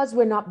because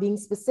we're not being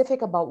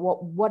specific about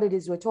what it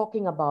is we're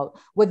talking about,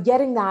 we're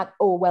getting that,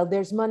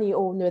 there's money,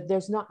 no,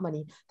 there's not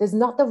money. There's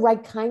not the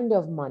right kind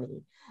of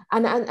money.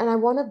 And I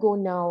want to go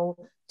now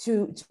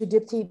to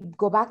Dipti,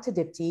 go back to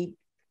Dipti.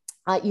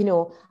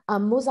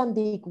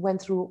 Mozambique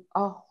went through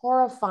a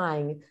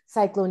horrifying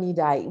cyclone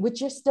Idai, which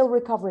you're still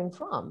recovering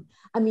from.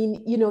 I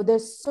mean,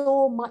 there's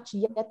so much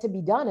yet to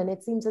be done, and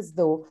it seems as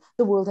though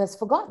the world has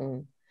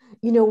forgotten.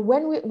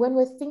 When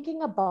we're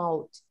thinking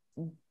about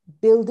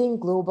building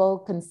global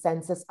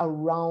consensus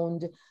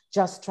around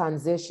just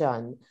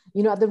transition,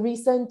 at the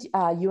recent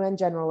UN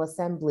General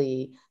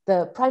Assembly,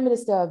 the Prime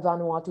Minister of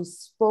Vanuatu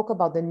spoke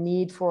about the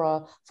need for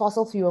a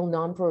fossil fuel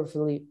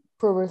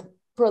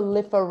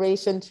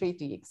non-proliferation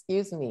treaty,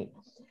 excuse me.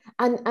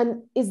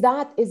 And is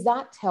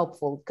that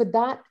helpful? Could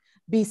that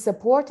be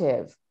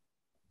supportive?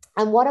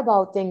 And what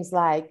about things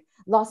like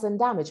loss and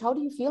damage? How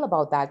do you feel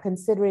about that,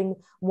 considering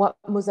what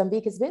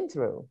Mozambique has been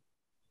through?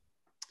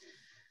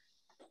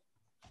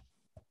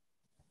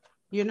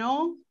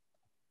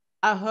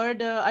 I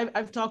heard,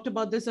 I've talked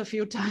about this a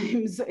few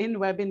times in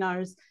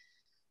webinars.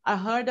 I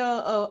heard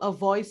a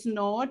voice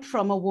note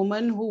from a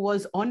woman who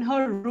was on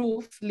her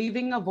roof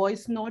leaving a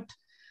voice note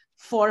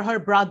for her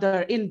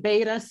brother in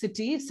Beira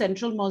City,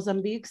 central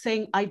Mozambique,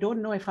 saying, I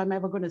don't know if I'm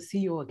ever going to see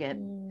you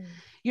again.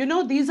 You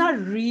know, these are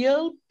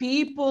real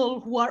people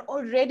who are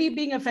already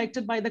being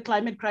affected by the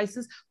climate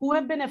crisis, who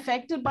have been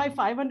affected by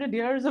 500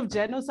 years of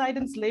genocide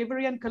and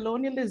slavery and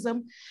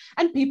colonialism.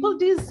 And people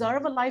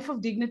deserve a life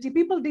of dignity.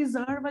 People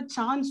deserve a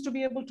chance to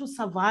be able to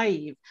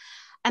survive.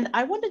 And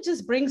I want to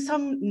just bring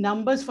some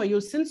numbers for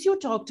you. Since you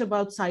talked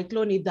about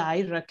Cyclone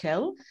Idai,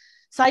 Racquel,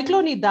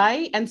 Cyclone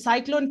Idai and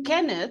Cyclone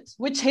Kenneth,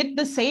 which hit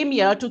the same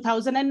year,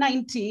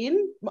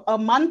 2019, a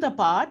month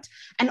apart,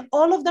 and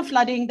all of the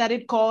flooding that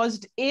it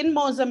caused in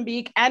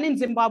Mozambique and in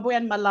Zimbabwe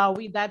and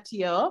Malawi that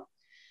year,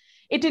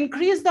 it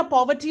increased the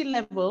poverty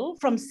level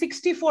from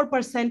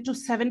 64% to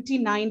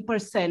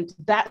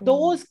 79%.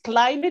 Those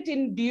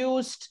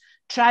climate-induced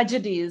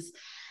tragedies.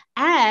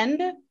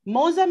 And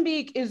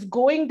Mozambique is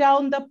going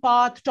down the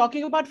path,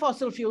 talking about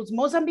fossil fuels,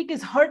 Mozambique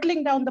is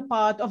hurtling down the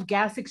path of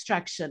gas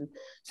extraction.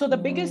 So the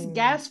biggest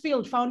gas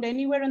field found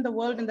anywhere in the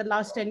world in the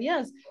last 10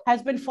 years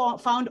has been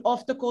found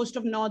off the coast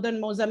of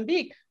northern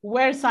Mozambique,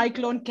 where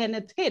Cyclone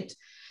Kenneth hit.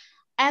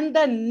 And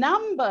the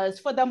numbers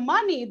for the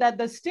money that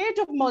the state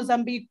of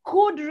Mozambique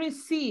could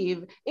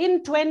receive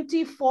in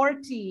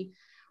 2040,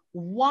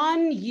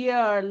 1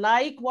 year,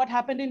 like what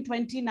happened in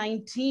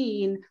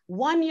 2019,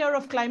 1 year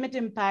of climate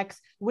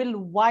impacts will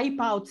wipe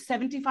out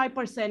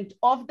 75%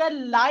 of the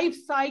life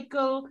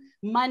cycle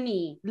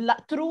money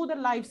through the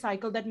life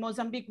cycle that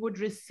Mozambique would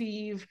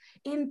receive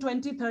in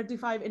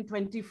 2035 and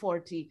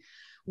 2040.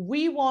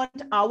 We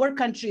want our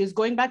countries,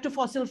 going back to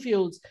fossil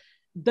fuels,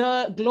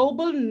 the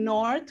global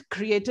north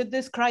created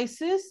this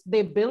crisis.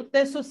 They built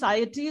their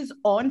societies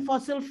on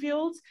fossil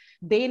fuels.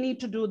 They need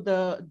to do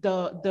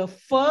the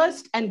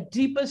first and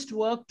deepest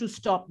work to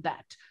stop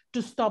that,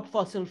 to stop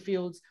fossil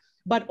fuels,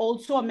 but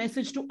also a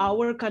message to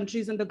our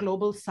countries in the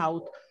global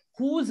south.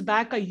 Whose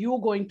back are you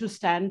going to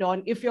stand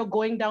on if you're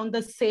going down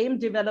the same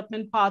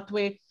development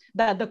pathway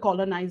that the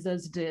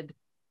colonizers did?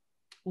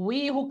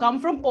 We who come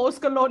from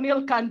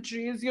post-colonial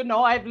countries, you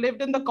know, I've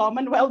lived in the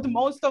Commonwealth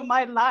most of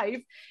my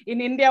life, in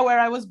India where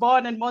I was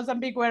born and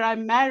Mozambique where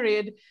I'm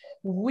married.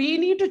 We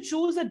need to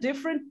choose a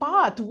different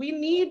path. We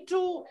need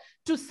to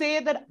say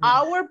that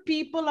our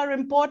people are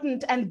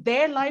important and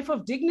their life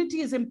of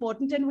dignity is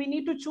important, and we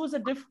need to choose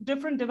a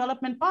different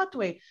development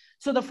pathway.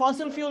 So the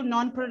Fossil Fuel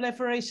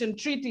Non-Proliferation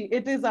Treaty,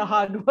 it is a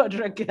hard word,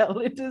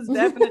 Racquel. It is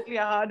definitely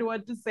a hard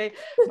word to say,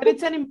 but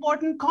it's an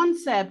important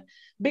concept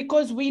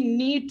because we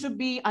need to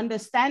be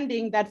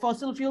understanding that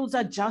fossil fuels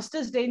are just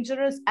as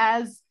dangerous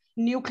as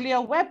nuclear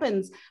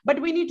weapons,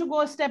 but we need to go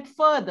a step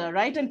further,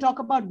 right? And talk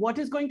about what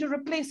is going to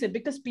replace it,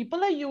 because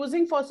people are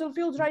using fossil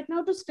fuels right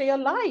now to stay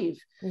alive.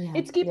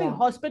 It's keeping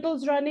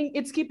hospitals running,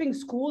 it's keeping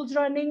schools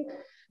running.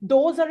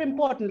 Those are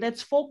important.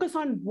 Let's focus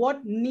on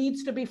what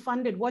needs to be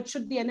funded, what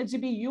should the energy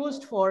be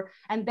used for,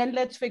 and then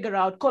let's figure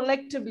out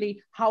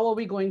collectively, how are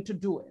we going to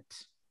do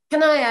it?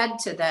 Can I add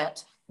to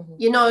that?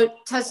 You know,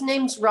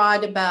 Tasneem's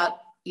right about,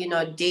 you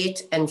know,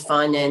 debt and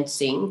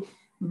financing,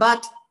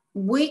 but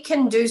we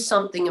can do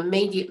something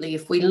immediately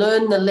if we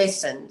learn the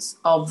lessons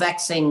of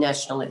vaccine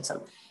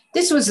nationalism.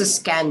 This was a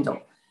scandal.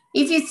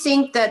 If you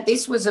think that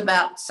this was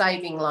about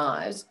saving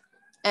lives,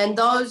 and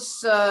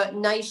those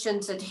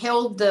nations that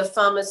held the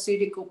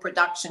pharmaceutical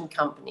production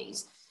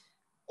companies,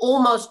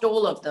 almost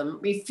all of them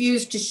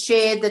refused to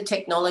share the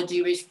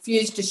technology,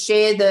 refused to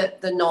share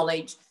the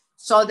knowledge,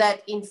 so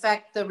that in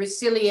fact the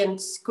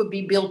resilience could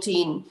be built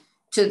in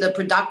to the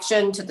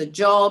production, to the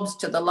jobs,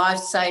 to the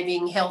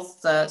life-saving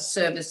health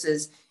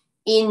services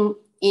in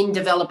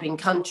developing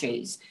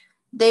countries.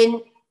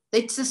 Then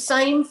it's the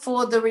same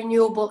for the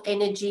renewable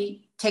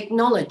energy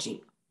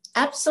technology.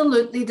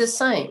 Absolutely the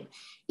same.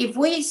 If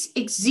we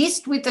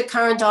exist with the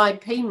current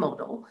IP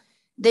model,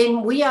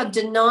 then we are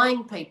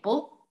denying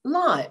people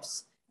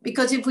lives.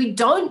 Because if we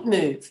don't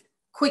move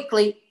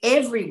quickly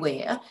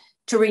everywhere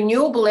to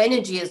renewable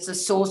energy as the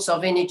source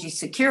of energy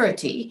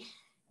security,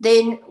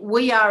 then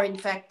we are in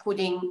fact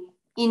putting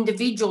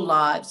individual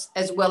lives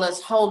as well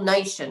as whole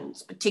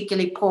nations,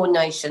 particularly poor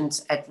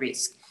nations, at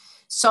risk.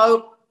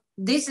 So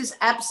this is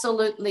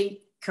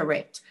absolutely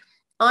correct.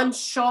 I'm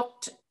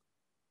shocked.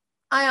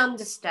 I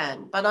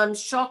understand, but I'm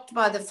shocked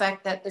by the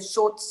fact that the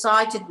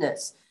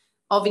short-sightedness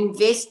of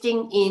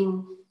investing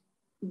in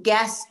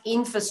gas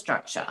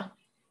infrastructure,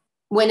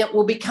 when it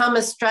will become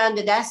a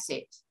stranded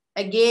asset,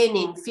 again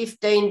in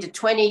 15 to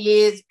 20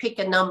 years, pick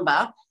a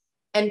number,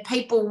 and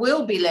people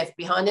will be left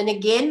behind. And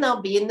again,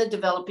 they'll be in the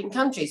developing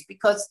countries,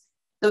 because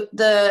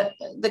the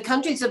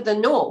countries of the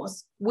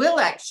north will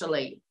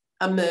actually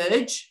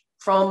emerge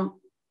from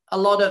a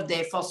lot of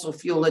their fossil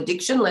fuel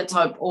addiction, let's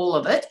hope all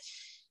of it,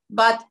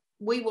 but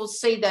we will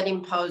see that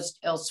imposed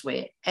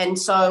elsewhere. And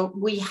so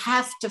we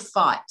have to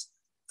fight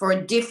for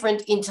a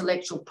different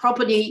intellectual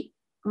property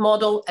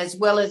model, as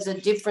well as a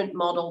different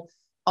model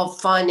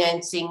of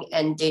financing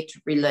and debt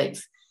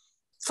relief.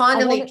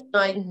 Finally, can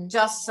I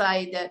just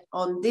say that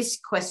on this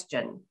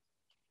question,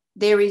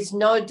 there is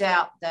no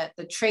doubt that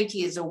the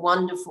treaty is a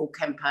wonderful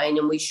campaign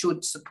and we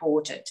should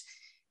support it.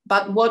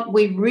 But what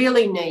we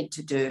really need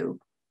to do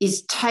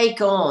is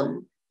take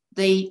on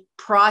the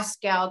price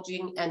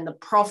gouging and the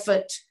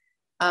profit,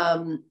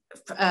 the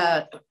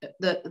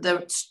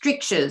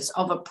strictures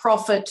of a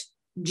profit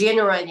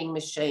generating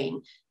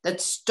machine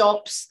that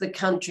stops the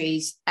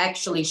countries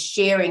actually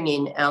sharing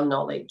in our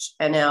knowledge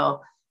and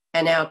our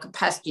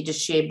capacity to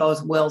share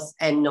both wealth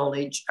and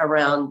knowledge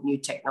around new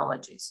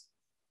technologies.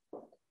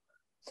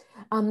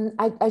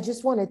 I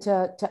just wanted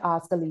to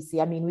ask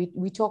Alisi. I mean,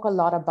 we talk a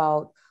lot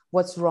about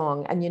what's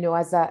wrong, and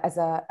as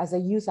a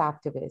youth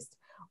activist,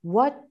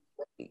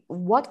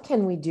 what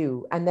can we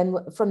do? And then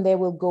from there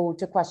we'll go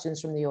to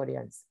questions from the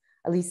audience.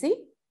 Alisi,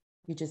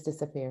 you just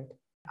disappeared.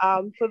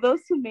 For those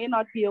who may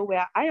not be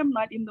aware, I am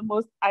not in the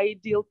most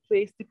ideal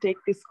place to take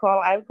this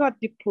call. I've got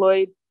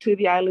deployed to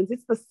the islands.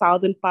 It's the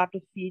southern part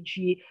of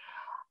Fiji.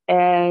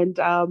 And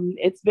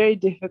it's very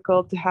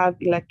difficult to have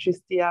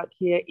electricity out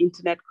here.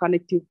 Internet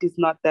connectivity is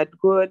not that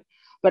good.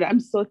 But I'm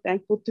so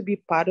thankful to be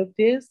part of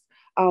this.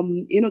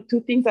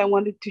 Two things I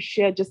wanted to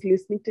share just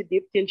listening to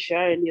Dipti and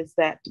Sharan is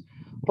that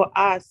for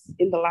us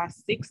in the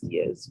last 6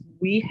 years,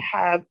 we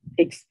have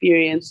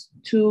experienced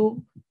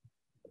 2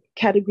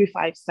 Category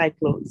 5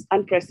 cyclones,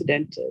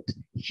 unprecedented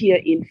here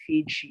in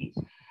Fiji.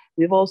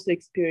 We've also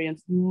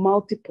experienced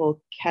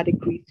multiple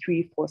Category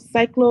 3-4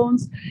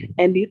 cyclones,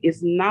 and it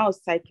is now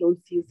cyclone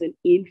season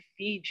in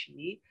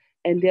Fiji,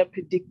 and they're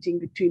predicting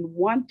between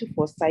 1 to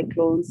 4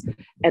 cyclones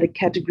at a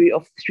category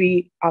of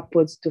 3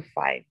 upwards to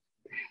 5.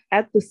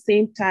 At the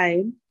same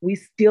time, we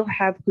still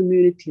have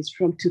communities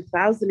from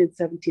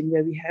 2017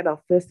 where we had our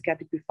first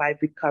Category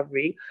 5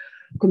 recovery,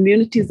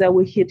 communities that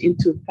were hit in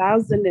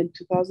 2000 and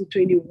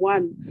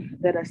 2021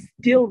 that are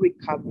still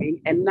recovering,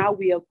 and now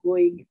we are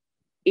going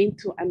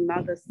into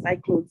another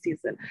cyclone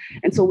season.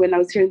 And so when I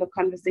was hearing the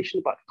conversation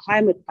about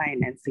climate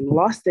financing,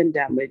 loss and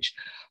damage,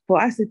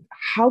 for us, it's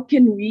how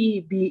can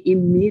we be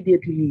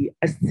immediately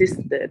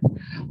assisted?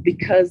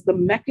 Because the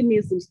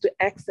mechanisms to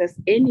access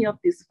any of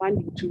this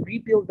funding to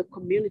rebuild the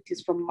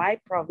communities from my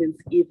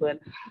province even,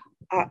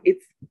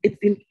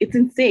 it's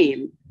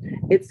insane.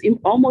 It's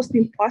almost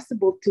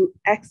impossible to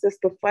access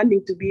the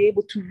funding to be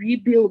able to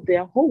rebuild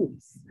their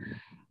homes.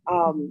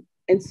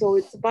 And so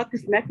it's about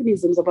these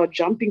mechanisms, about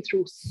jumping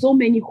through so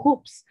many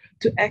hoops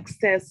to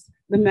access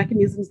the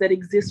mechanisms that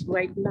exist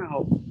right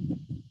now.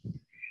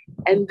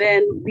 And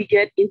then we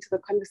get into the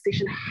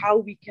conversation how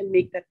we can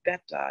make that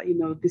better.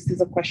 This is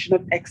a question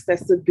of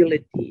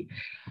accessibility,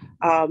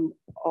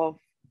 of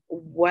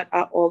what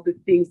are all the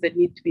things that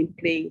need to be in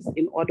place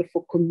in order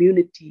for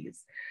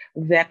communities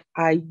that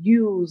are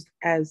used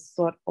as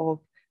sort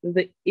of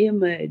the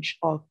image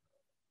of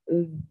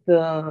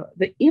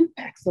the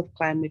impacts of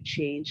climate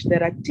change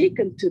that are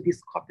taken to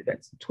these COP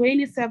events.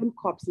 27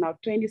 COPs now,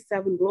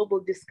 27 global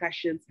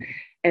discussions.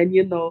 And,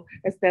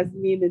 as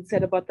Tasneem had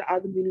said about the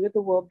other meeting with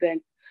the World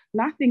Bank,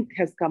 nothing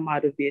has come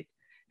out of it.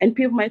 And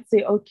people might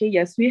say, okay,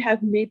 yes, we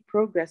have made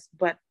progress,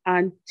 but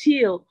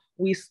until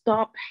we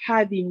stop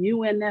having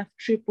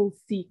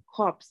UNFCCC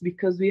COPs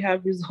because we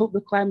have resolved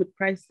the climate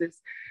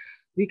crisis,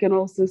 we can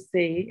also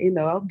say,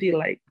 I'll be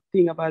like,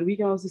 think about it, we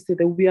can also say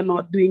that we are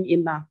not doing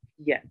enough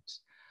yet.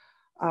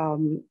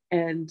 And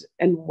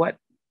what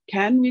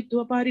can we do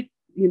about it?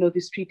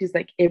 These treaties,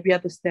 like every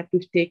other step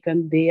we've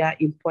taken, they are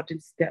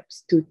important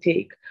steps to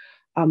take.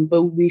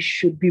 But we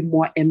should be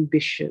more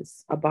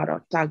ambitious about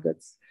our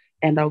targets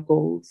and our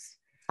goals.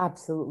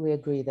 Absolutely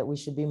agree that we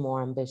should be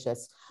more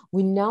ambitious.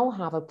 We now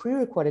have a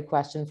pre-recorded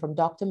question from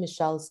Dr.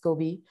 Michelle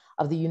Scobie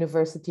of the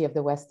University of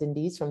the West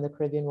Indies from the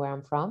Caribbean, where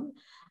I'm from.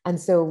 And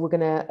so we're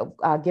going to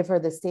give her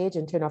the stage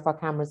and turn off our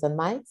cameras and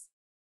mics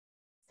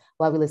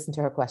while we listen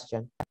to her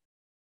question.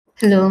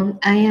 Hello,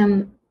 I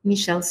am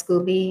Michelle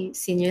Scobie,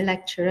 Senior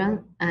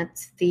Lecturer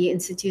at the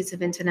Institute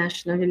of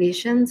International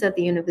Relations at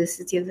the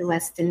University of the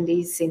West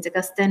Indies, St.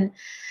 Augustine.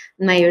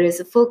 My areas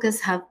of focus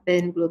have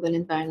been global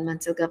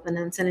environmental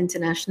governance and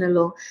international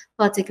law,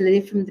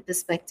 particularly from the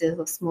perspective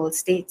of small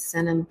states.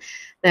 And I'm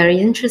very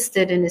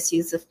interested in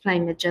issues of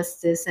climate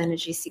justice,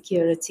 energy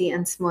security,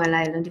 and small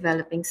island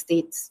developing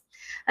states.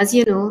 As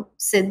you know,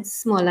 SIDS,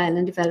 small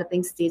island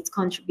developing states,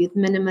 contribute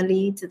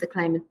minimally to the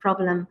climate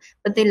problem,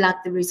 but they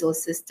lack the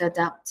resources to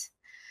adapt.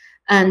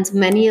 And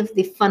many of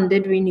the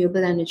funded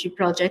renewable energy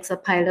projects are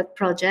pilot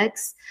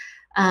projects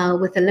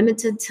with a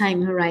limited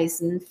time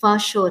horizon, far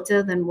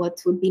shorter than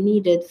what would be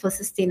needed for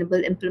sustainable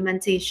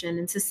implementation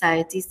in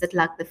societies that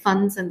lack the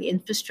funds and the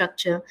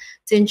infrastructure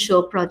to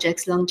ensure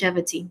projects'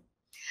 longevity.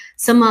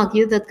 Some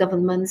argue that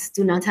governments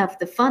do not have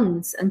the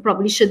funds and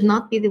probably should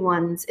not be the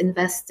ones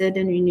invested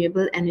in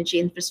renewable energy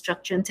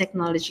infrastructure and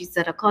technologies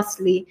that are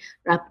costly,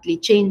 rapidly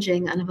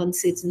changing, and have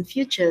uncertain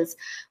futures,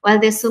 while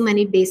there's so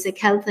many basic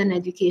health and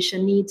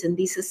education needs in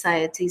these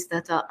societies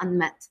that are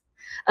unmet.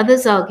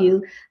 Others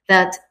argue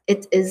that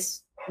it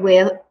is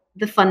where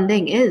the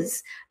funding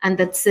is, and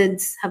that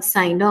SIDS have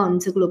signed on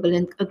to global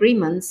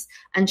agreements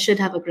and should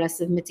have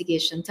aggressive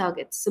mitigation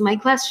targets. So my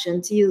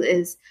question to you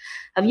is,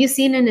 have you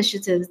seen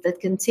initiatives that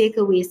can take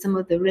away some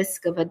of the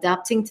risk of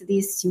adapting to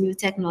these new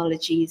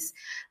technologies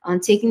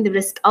and taking the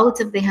risk out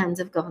of the hands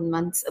of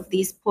governments of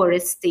these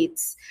poorest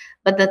states,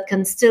 but that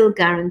can still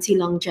guarantee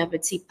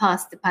longevity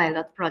past the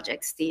pilot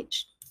project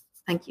stage?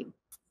 Thank you.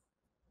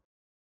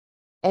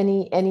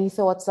 Any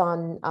thoughts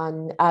on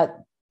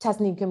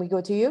Tasneem, can we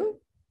go to you?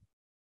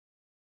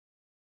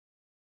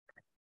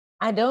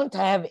 I don't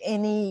have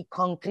any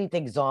concrete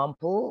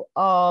example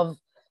of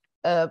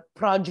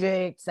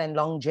projects and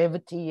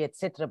longevity,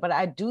 etc. But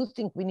I do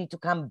think we need to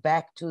come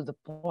back to the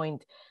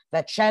point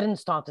that Sharan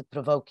started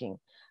provoking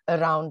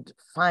around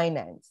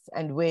finance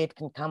and where it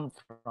can come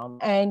from.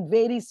 And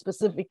very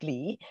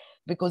specifically,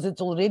 because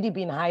it's already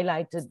been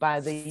highlighted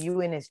by the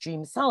UNSG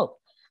himself.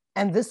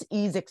 And this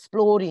is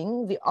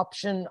exploring the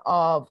option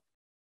of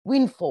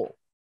windfall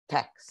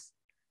tax,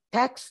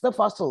 tax the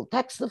fossil,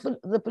 tax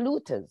the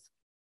polluters,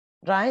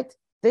 right?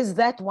 There's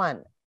that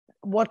one.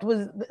 What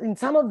was in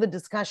some of the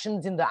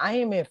discussions in the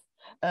IMF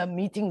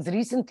meetings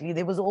recently,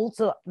 there was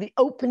also the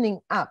opening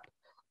up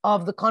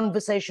of the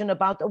conversation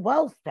about a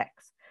wealth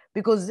tax.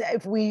 Because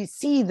if we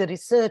see the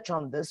research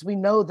on this, we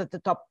know that the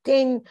top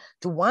 10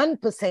 to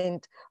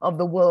 1% of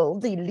the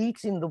world, the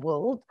elites in the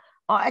world,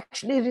 are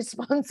actually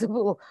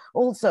responsible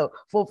also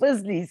for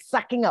firstly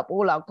sucking up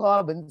all our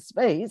carbon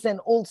space and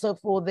also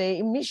for their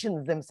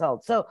emissions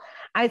themselves. So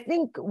I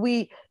think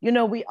we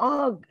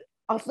are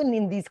often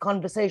in these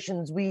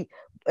conversations,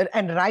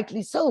 and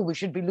rightly so, we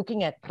should be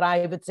looking at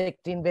private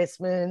sector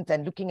investment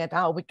and looking at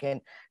how we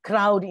can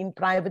crowd in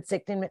private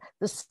sector.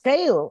 The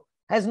scale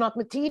has not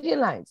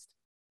materialized.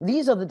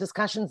 These are the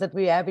discussions that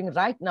we're having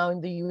right now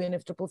in the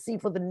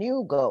UNFCCC for the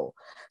new goal.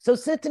 So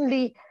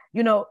certainly,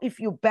 if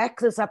you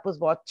back this up with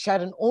what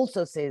Sharan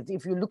also says,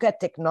 if you look at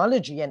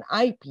technology and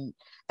IP,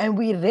 and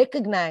we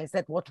recognize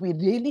that what we're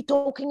really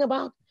talking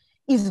about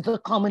is the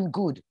common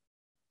good,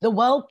 the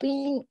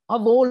well-being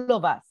of all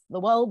of us, the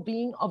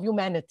well-being of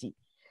humanity,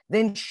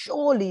 then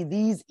surely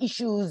these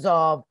issues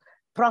of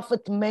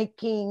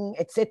profit-making,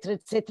 et cetera,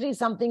 is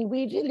something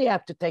we really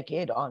have to take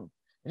head on,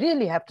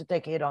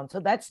 So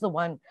that's the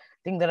one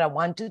thing that I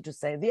wanted to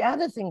say. The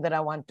other thing that I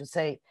want to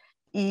say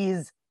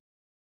is,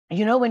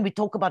 when we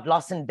talk about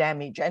loss and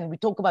damage and we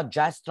talk about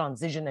just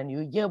transition, and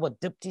you hear what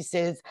Dipti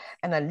says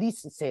and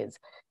Alisi says,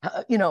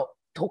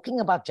 talking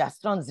about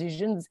just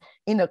transitions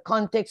in a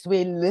context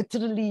where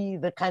literally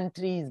the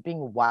country is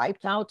being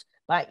wiped out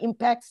by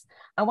impacts.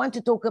 I want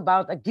to talk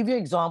about, I'll give you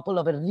an example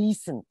of a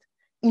recent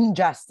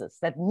injustice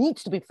that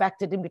needs to be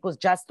factored in, because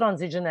just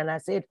transition, and I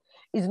said,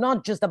 is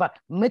not just about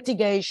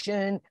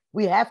mitigation.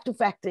 We have to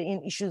factor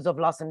in issues of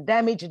loss and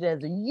damage. It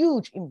has a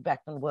huge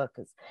impact on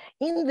workers.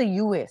 In the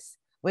US,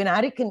 when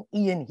Hurricane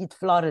Ian hit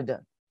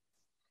Florida,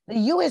 the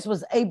US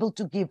was able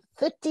to give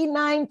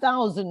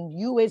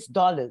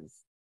 $39,000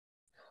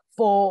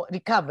 for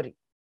recovery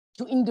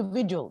to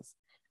individuals,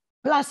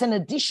 plus an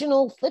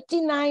additional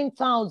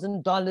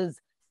 $39,000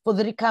 for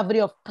the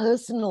recovery of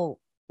personal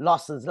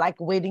losses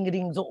like wedding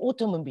rings or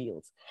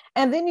automobiles.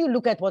 And then you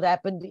look at what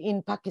happened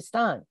in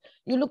Pakistan.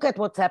 You look at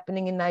what's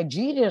happening in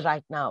Nigeria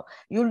right now.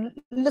 You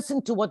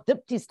listen to what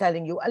Dipti is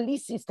telling you,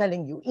 Alisi is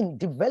telling you. In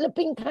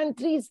developing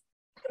countries,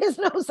 there's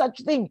no such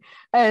thing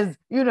as,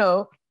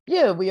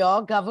 here we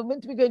are,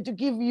 government, we're going to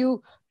give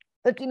you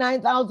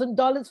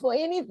 $39,000 for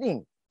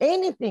anything.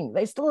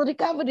 They're still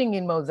recovering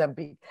in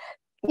Mozambique.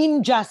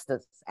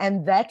 Injustice.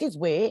 And that is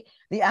where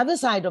the other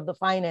side of the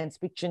finance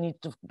picture needs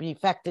to be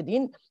factored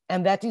in.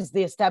 And that is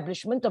the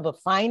establishment of a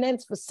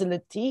finance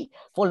facility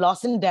for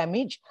loss and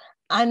damage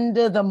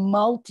under the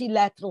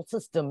multilateral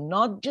system,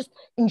 not just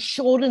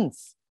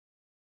insurance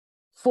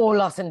for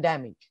loss and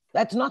damage.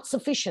 That's not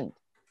sufficient,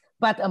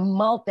 but a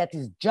multi that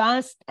is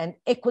just and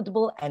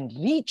equitable and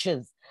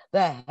reaches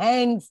the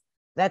hands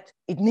that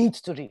it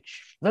needs to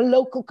reach, the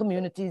local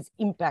communities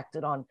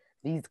impacted on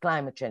these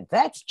climate change.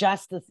 That's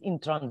justice in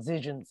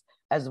transitions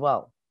as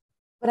well.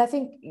 But I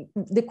think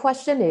the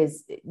question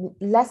is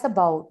less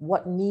about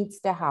what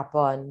needs to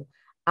happen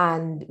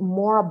and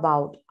more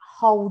about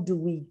how do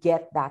we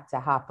get that to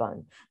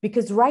happen?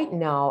 Because right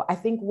now, I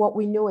think what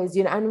we know is,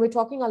 and we're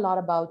talking a lot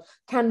about,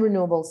 can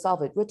renewables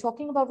solve it? We're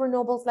talking about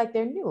renewables like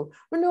they're new.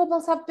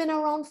 Renewables have been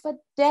around for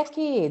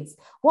decades.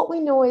 What we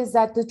know is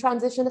that the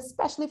transition,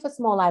 especially for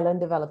small island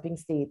developing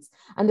states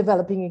and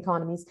developing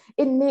economies,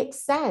 it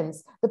makes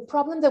sense. The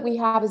problem that we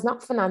have is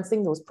not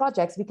financing those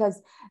projects, because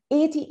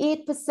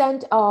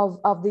 88%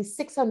 of the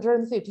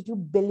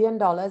 $632 billion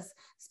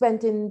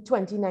spent in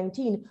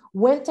 2019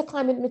 went to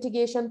climate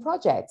mitigation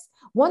projects.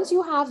 Once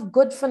you have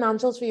good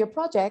financials for your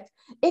project,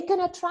 it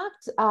can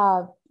attract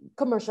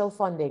commercial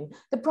funding.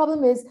 The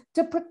problem is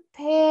to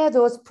prepare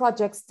those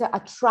projects to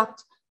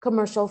attract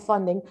commercial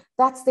funding.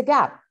 That's the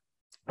gap.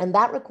 And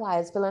that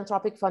requires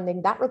philanthropic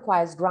funding, that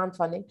requires grant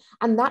funding,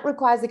 and that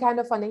requires the kind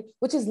of funding,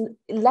 which is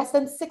less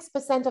than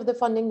 6% of the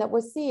funding that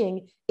we're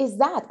seeing is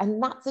that.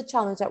 And that's the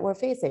challenge that we're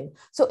facing.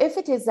 So if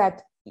it is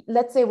that,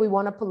 let's say we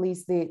want to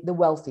police the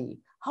wealthy,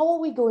 how are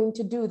we going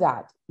to do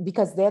that?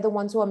 Because they're the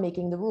ones who are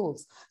making the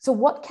rules. So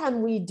what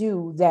can we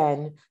do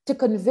then to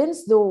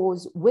convince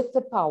those with the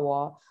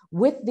power,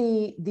 with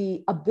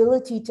the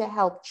ability to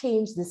help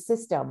change the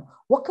system?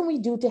 What can we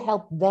do to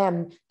help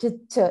them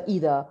to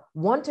either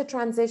want to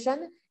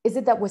transition, Is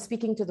it that we're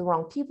speaking to the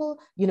wrong people?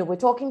 You know, we're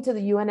talking to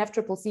the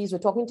UNFCCCs, we're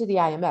talking to the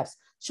IMFs.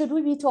 Should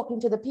we be talking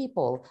to the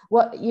people?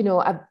 What, you know,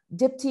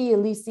 Dipti,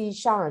 Alisi,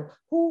 Sharan,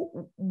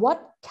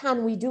 what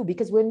can we do?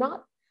 Because we're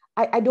not,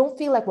 I don't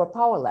feel like we're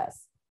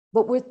powerless,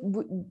 but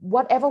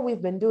whatever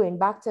we've been doing,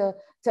 back to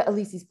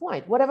Alisi's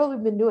point, whatever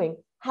we've been doing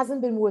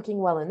hasn't been working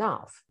well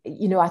enough.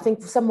 You know, I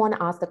think someone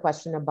asked a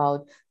question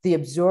about the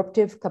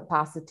absorptive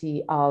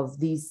capacity of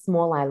these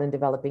small island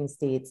developing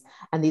states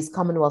and these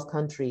Commonwealth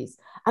countries.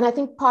 And I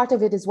think part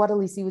of it is what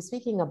Alisi was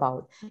speaking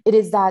about. It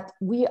is that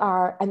we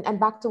are, and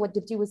back to what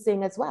Dipti was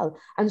saying as well,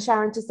 and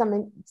Sharan, to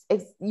some,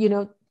 you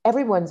know,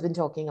 everyone's been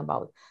talking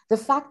about, the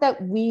fact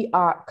that we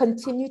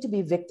continue to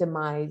be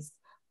victimized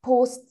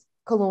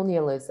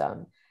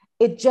post-colonialism.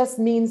 It just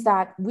means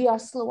that we are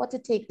slower to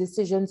take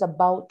decisions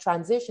about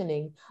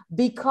transitioning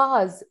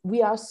because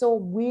we are so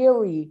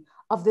weary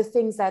of the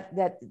things that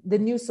the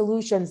new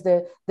solutions,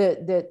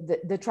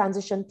 the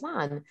transition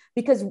plan,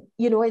 because,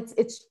 you know,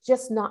 it's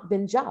just not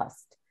been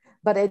just.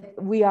 But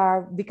we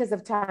are, because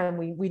of time,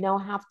 we now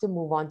have to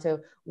move on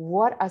to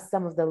what are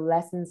some of the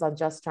lessons on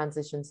just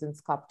transition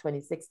since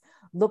COP26,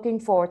 looking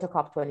forward to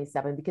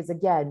COP27, because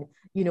again,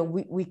 you know,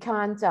 we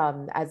can't,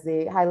 as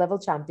the high-level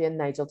champion,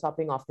 Nigel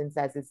Topping often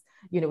says, is,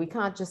 you know, we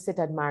can't just sit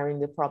admiring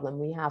the problem.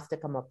 We have to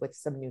come up with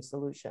some new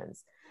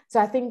solutions. So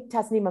I think,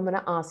 Tasneem, I'm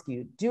gonna ask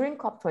you, during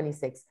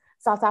COP26,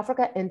 South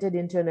Africa entered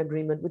into an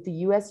agreement with the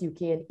US,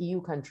 UK, and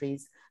EU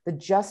countries, the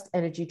Just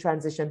Energy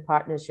Transition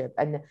Partnership.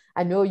 And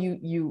I know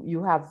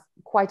you have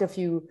quite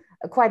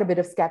a bit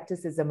of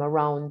skepticism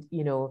around,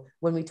 you know,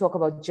 when we talk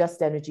about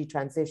just energy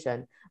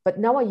transition. But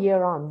now, a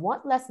year on,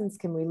 what lessons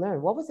can we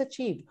learn? What was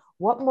achieved?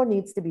 What more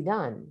needs to be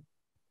done?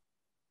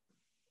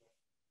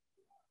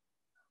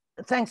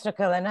 Thanks,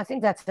 Racquel. And I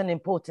think that's an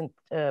important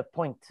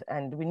point.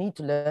 And we need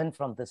to learn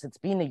from this. It's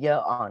been a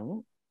year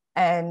on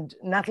and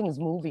nothing is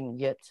moving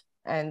yet.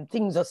 And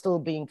things are still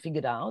being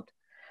figured out.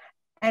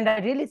 And I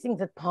really think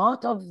that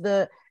part of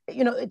the,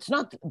 you know, it's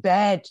not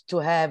bad to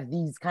have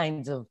these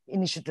kinds of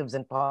initiatives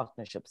and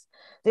partnerships.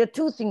 There are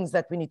two things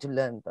that we need to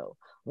learn, though.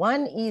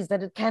 One is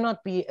that it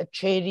cannot be a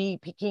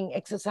cherry-picking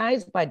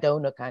exercise by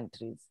donor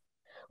countries.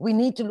 We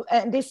need to,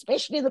 and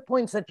especially the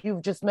points that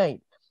you've just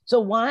made. So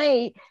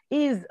why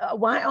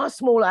are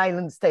small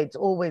island states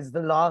always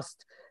the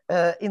last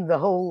in the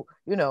whole,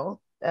 you know,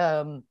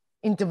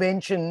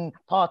 intervention,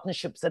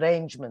 partnerships,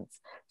 arrangements?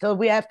 So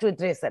we have to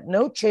address that.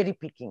 No cherry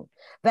picking.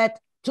 That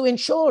to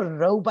ensure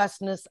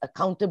robustness,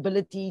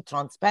 accountability,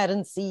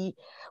 transparency,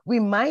 we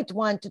might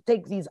want to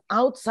take these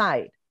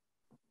outside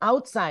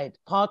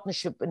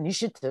partnership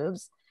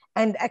initiatives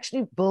and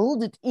actually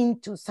build it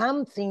into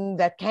something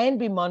that can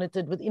be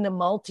monitored within a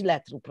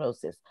multilateral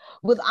process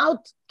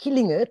without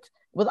killing it,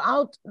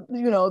 without,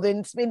 you know,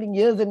 then spending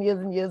years and years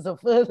and years of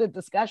further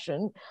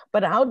discussion.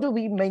 But how do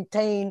we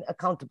maintain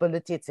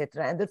accountability,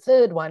 etc.? And the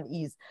third one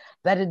is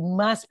that it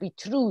must be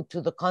true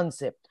to the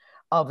concept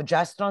of a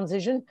just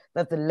transition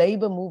that the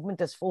labor movement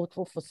has fought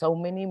for so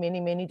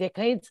many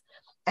decades.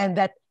 And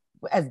that,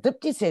 as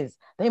Dipti says,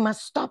 they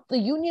must stop the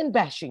union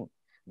bashing.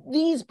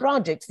 These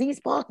projects, these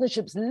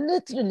partnerships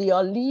literally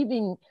are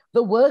leaving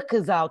the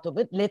workers out of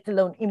it, let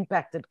alone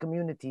impacted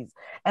communities.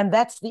 And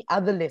that's the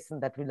other lesson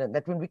that we learned,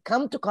 that when we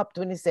come to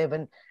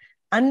COP27,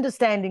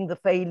 understanding the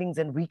failings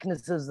and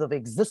weaknesses of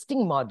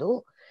existing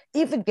model,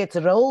 if it gets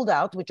rolled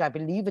out, which I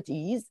believe it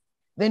is,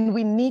 then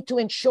we need to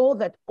ensure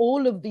that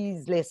all of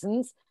these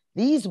lessons,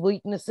 these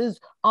weaknesses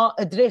are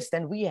addressed,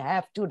 and we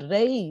have to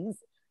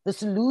raise the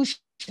solution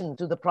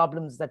to the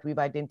problems that we've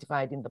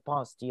identified in the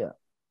past year.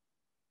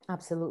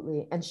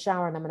 Absolutely. And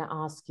Sharan, I'm going to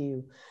ask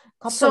you,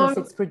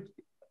 COP26...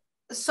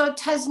 So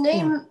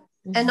Tasneem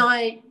and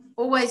I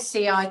always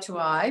see eye to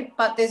eye,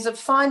 but there's a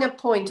finer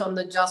point on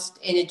the just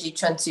energy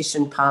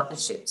transition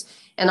partnerships.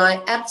 And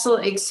I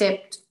absolutely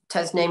accept,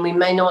 Tasneem, we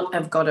may not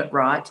have got it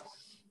right,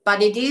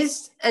 but it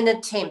is an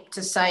attempt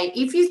to say,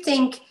 if you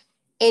think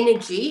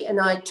energy, and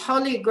I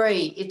totally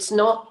agree, it's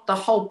not the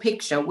whole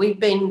picture. We've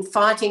been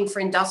fighting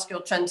for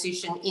industrial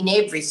transition in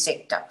every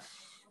sector.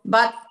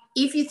 But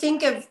if you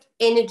think of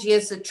energy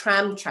as the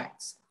tram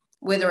tracks,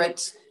 whether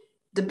it's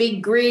the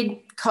big grid,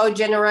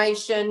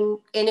 cogeneration,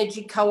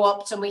 energy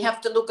co-ops, and we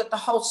have to look at the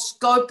whole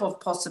scope of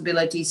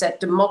possibilities that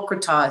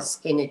democratize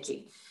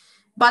energy.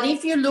 But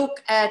if you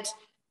look at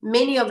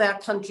many of our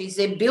countries,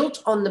 they're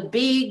built on the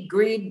big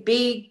grid,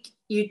 big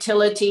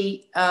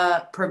utility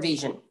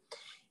provision.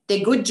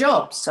 They're good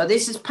jobs, so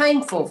this is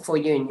painful for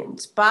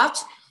unions.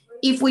 But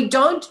if we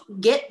don't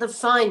get the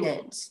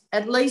finance,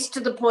 at least to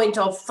the point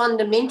of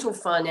fundamental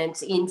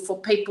finance in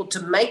for people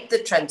to make the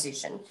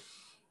transition,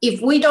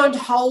 if we don't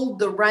hold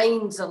the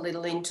reins a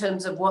little in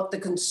terms of what the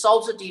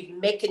consultative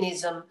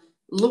mechanism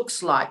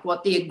looks like,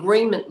 what the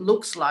agreement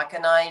looks like,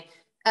 and I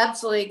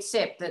absolutely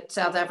accept that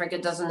South Africa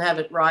doesn't have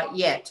it right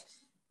yet,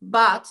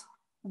 but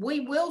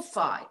we will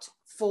fight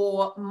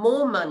for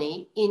more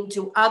money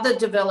into other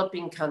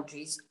developing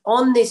countries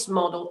on this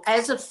model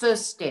as a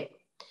first step.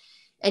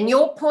 And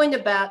your point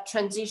about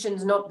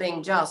transitions not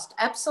being just,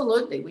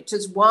 absolutely, which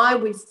is why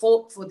we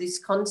fought for this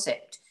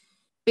concept.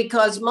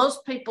 because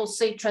most people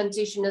see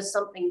transition as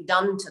something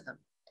done to them.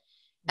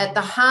 At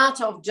the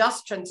heart of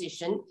just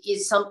transition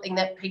is something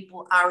that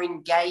people are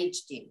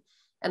engaged in.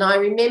 And I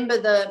remember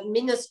the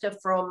minister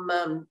from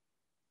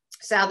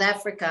South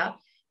Africa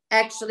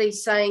actually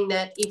saying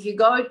that if you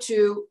go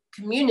to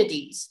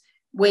communities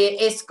where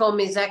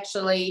Eskom is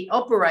actually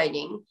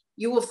operating,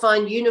 you will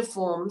find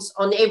uniforms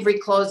on every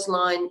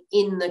clothesline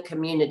in the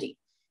community.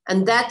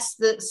 And that's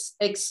the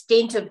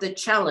extent of the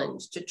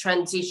challenge to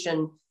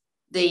transition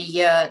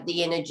the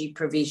energy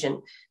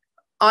provision.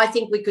 I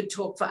think we could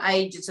talk for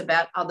ages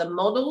about other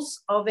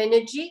models of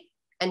energy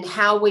and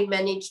how we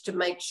manage to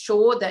make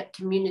sure that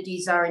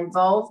communities are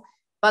involved.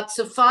 But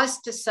suffice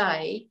to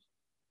say,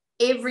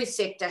 every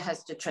sector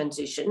has to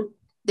transition.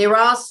 There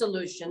are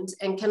solutions.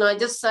 And can I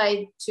just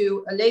say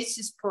to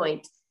Alisi's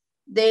point,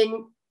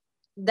 then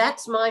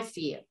that's my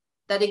fear,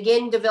 that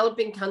again,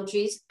 developing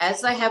countries,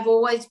 as they have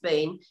always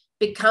been,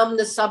 become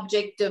the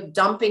subject of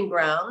dumping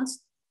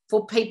grounds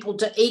for people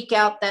to eke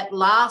out that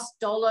last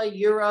dollar,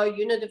 euro,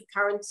 unit of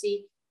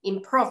currency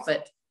in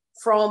profit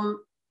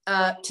from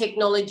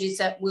technologies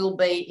that will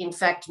be, in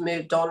fact,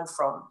 moved on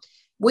from.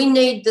 We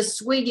need the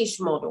Swedish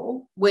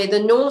model, where the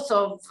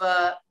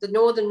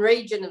northern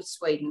region of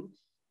Sweden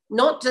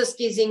not just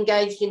is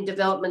engaged in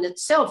development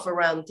itself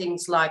around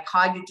things like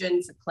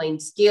hydrogen for clean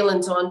steel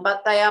and so on,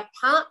 but they are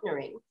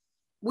partnering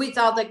with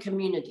other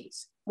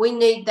communities. We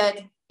need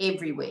that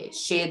everywhere.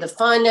 Share the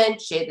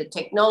finance, share the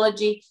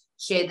technology,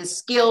 share the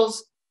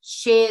skills,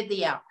 share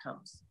the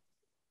outcomes.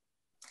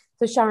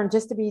 So Sharan,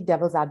 just to be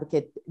devil's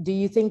advocate, do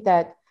you think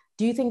that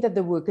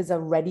the workers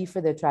are ready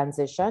for the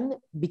transition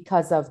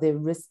because of the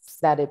risks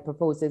that it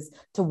proposes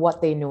to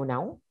what they know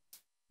now?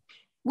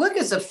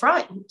 Workers are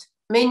frightened.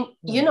 I mean,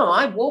 you know,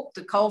 I walk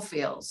the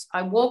coalfields.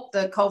 I walk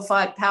the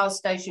coal-fired power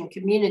station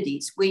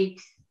communities. We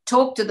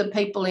talk to the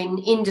people in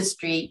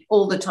industry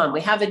all the time.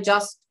 We have a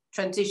Just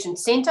Transition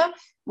Centre,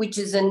 which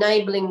is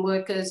enabling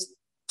workers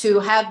to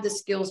have the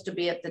skills to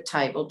be at the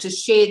table, to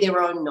share their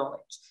own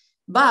knowledge.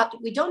 But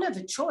we don't have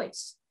a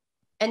choice.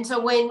 And so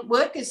when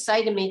workers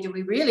say to me, do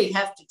we really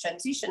have to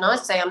transition? I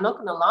say, I'm not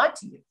going to lie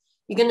to you.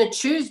 You're going to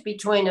choose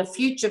between a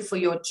future for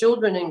your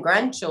children and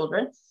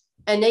grandchildren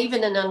and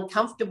even an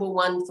uncomfortable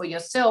one for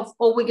yourself,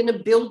 or we're going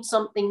to build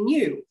something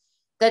new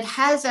that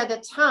has at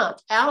its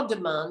heart our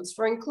demands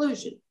for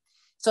inclusion.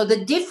 So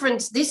the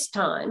difference this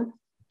time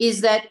is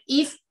that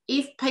if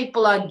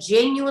people are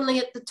genuinely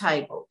at the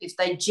table, if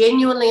they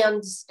genuinely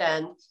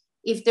understand,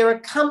 if they're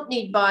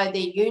accompanied by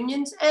their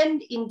unions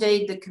and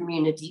indeed the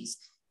communities,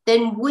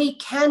 then we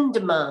can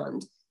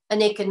demand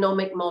an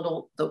economic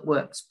model that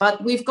works.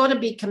 But we've got to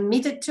be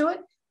committed to it,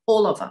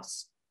 all of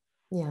us.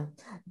 Yeah.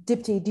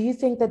 Dipti, do you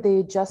think that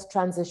the Just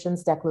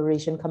Transitions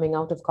Declaration coming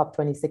out of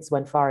COP26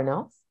 went far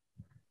enough?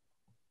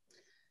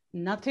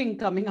 Nothing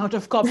coming out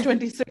of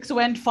COP26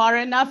 went far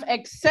enough,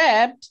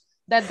 except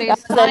that they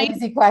That's an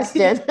easy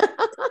question.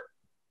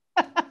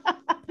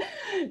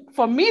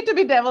 For me to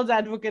be devil's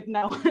advocate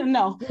now,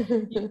 no.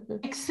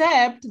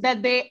 Except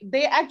that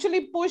they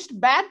actually pushed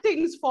bad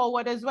things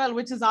forward as well,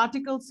 which is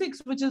Article 6,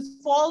 which is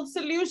false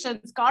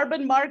solutions,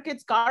 carbon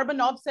markets, carbon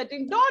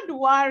offsetting. Don't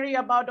worry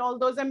about all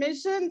those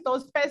emissions,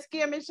 those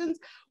pesky emissions.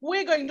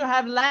 We're going to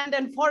have land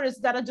and forests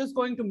that are just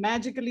going to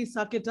magically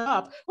suck it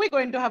up. We're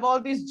going to have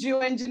all these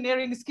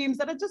geoengineering schemes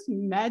that are just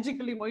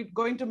magically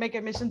going to make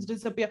emissions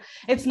disappear.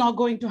 It's not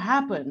going to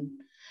happen.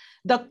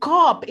 The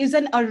COP is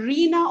an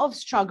arena of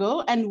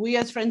struggle, and we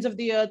as Friends of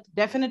the Earth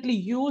definitely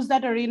use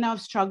that arena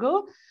of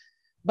struggle,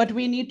 but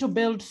we need to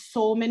build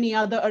so many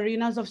other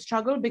arenas of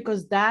struggle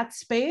because that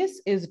space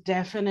is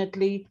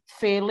definitely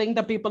failing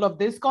the people of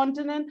this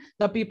continent,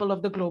 the people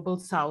of the global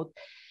South.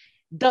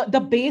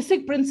 The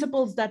basic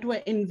principles that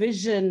were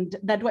envisioned,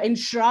 that were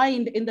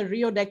enshrined in the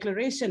Rio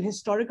Declaration,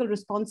 historical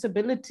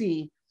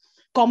responsibility,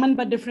 common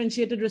but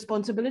differentiated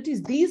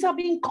responsibilities, these are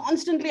being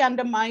constantly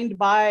undermined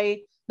by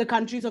the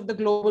countries of the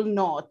global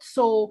north.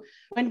 So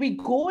when we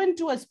go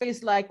into a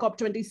space like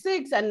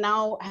COP26 and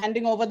now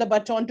handing over the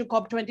baton to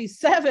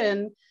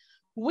COP27,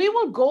 we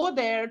will go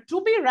there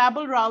to be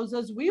rabble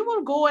rousers. We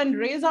will go and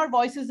raise our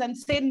voices and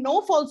say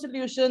no false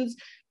solutions,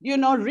 you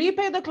know,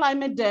 repay the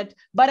climate debt.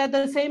 But at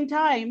the same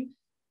time,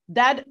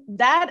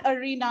 that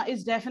arena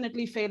is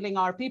definitely failing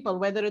our people,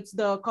 whether it's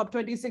the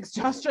COP26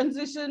 Just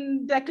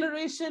Transition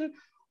Declaration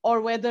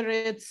or whether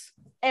it's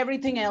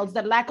everything else,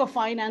 the lack of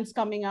finance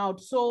coming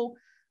out. So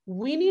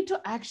we need to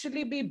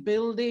actually be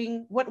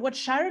building what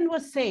Sharan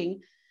was saying.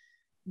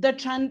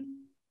 The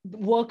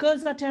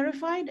workers are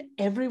terrified.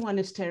 Everyone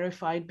is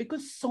terrified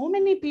because so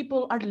many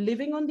people are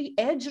living on the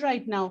edge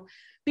right now.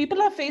 People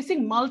are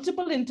facing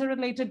multiple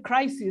interrelated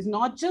crises,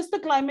 not just the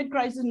climate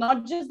crisis,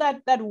 not just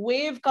that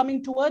wave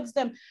coming towards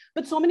them,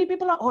 but so many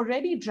people are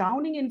already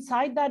drowning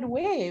inside that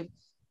wave.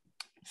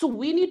 So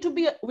we need to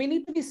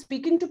be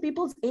speaking to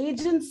people's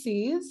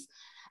agencies.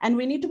 And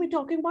we need to be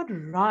talking about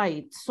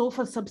rights. So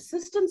for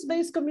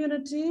subsistence-based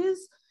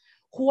communities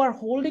who are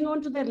holding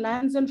on to their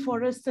lands and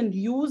forests and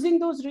using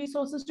those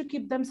resources to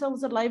keep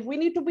themselves alive, we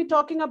need to be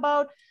talking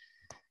about,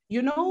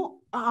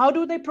 how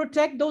do they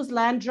protect those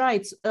land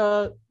rights?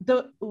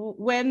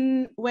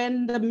 When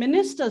the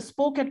minister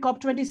spoke at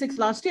COP26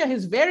 last year,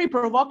 his very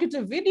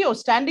provocative video,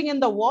 standing in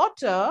the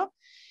water,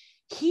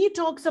 he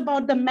talks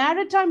about the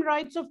maritime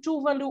rights of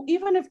Tuvalu.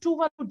 Even if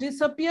Tuvalu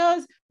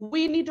disappears,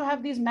 we need to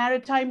have these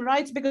maritime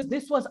rights because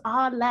this was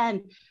our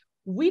land.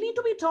 We need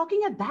to be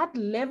talking at that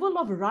level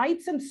of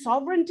rights and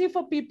sovereignty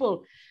for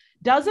people.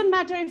 Doesn't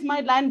matter if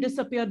my land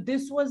disappeared,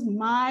 this was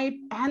my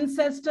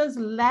ancestors'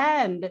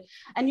 land.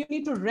 And you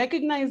need to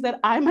recognize that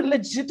I'm a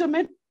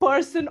legitimate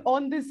person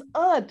on this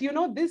earth.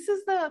 This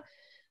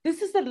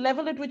is the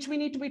level at which we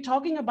need to be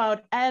talking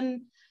about,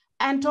 and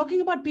talking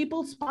about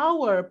people's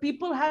power,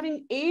 people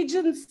having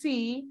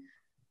agency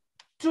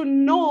to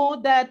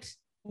know that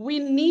we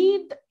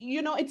need,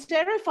 it's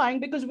terrifying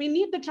because we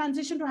need the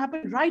transition to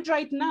happen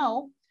right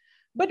now.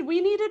 But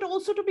we need it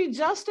also to be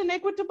just and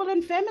equitable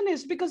and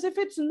feminist, because if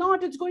it's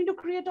not, it's going to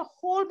create a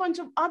whole bunch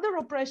of other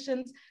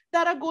oppressions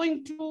that are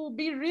going to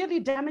be really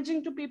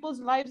damaging to people's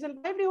lives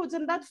and livelihoods,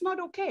 and that's not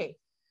okay.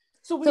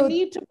 So we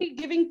need to be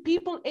giving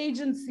people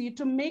agency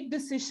to make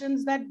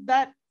decisions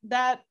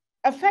that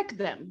affect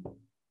them.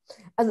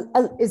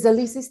 Is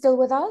Alisi still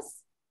with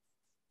us?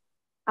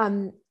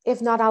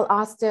 If not, I'll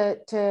ask to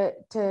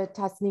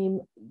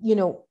Tasneem,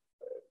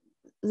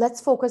 let's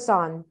focus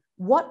on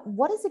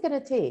what is it going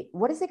to take?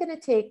 What is it going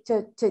to take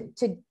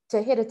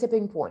to hit a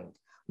tipping point?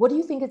 What do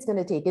you think it's going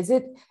to take? Is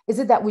it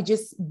that we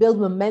just build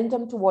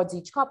momentum towards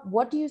each COP?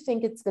 What do you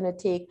think it's going to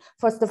take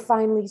for us to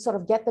finally sort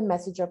of get the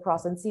message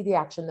across and see the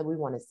action that we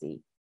want to see?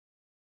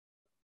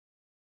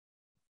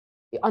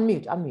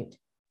 Unmute.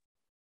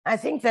 I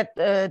think that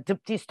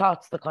Dipti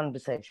starts the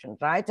conversation,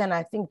 right? And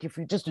I think if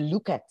you just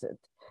look at it,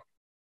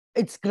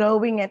 it's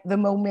growing at the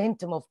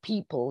momentum of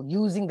people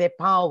using their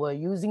power,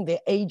 using their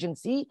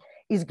agency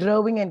is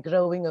growing and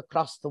growing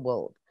across the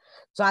world.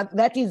 So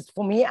that is,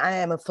 for me, I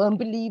am a firm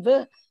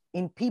believer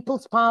in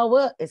people's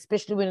power,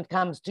 especially when it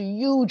comes to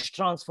huge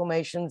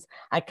transformations.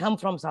 I come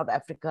from South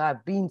Africa,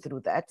 I've been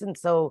through that. And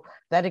so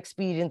that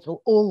experience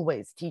will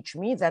always teach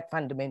me that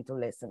fundamental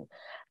lesson.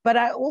 But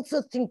I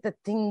also think that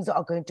things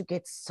are going to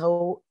get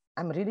so,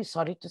 I'm really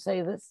sorry to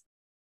say this,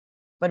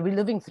 but we're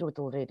living through it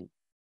already.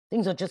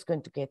 Things are just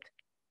going to get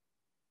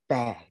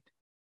bad.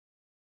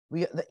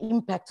 The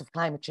impacts of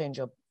climate change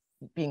are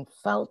being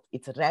felt,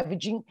 it's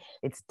ravaging,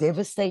 it's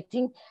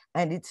devastating,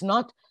 and it's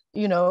not,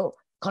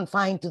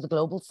 confined to the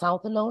global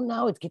south alone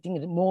now. It's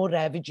getting more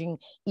ravaging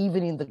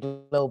even in the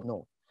global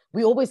north.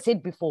 We always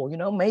said before,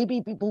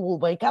 maybe people will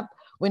wake up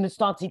when it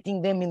starts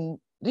hitting them in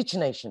rich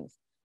nations,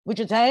 which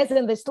it has,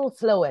 and they're still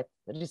slow at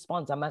the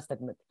response, I must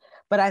admit.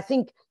 But I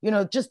think,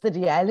 just the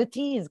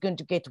reality is going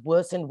to get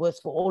worse and worse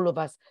for all of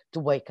us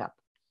to wake up.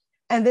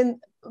 And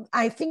then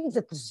I think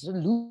that the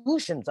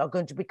solutions are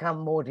going to become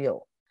more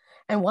real.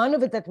 And one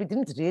of it that we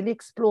didn't really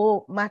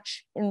explore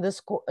much in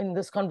this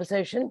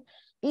conversation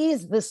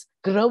is this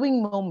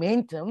growing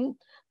momentum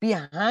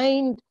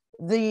behind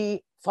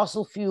the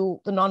fossil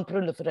fuel, the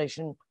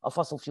non-proliferation of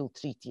fossil fuel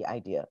treaty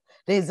idea.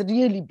 There's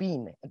really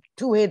been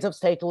 2 heads of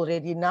state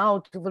already.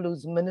 Now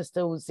Tuvalu's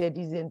minister who said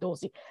he's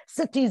endorsing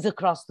cities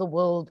across the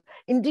world,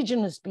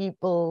 indigenous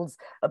peoples,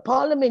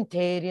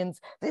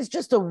 parliamentarians. There's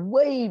just a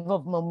wave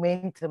of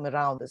momentum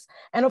around this.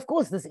 And of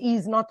course, this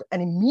is not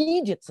an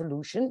immediate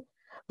solution,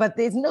 but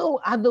there's no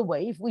other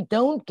way. If we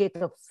don't get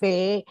a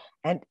fair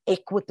and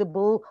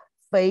equitable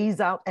phase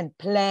out and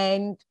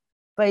planned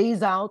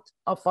phase out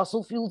of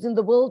fossil fuels in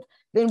the world,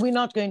 then we're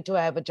not going to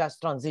have a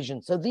just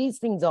transition. So these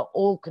things are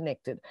all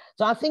connected.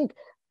 So I think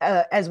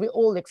as we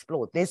all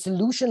explored, there's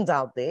solutions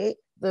out there,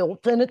 the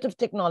alternative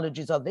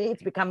technologies are there,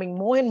 it's becoming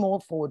more and more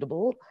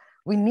affordable.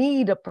 We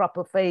need a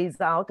proper phase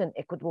out, an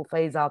equitable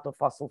phase out of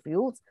fossil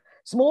fuels.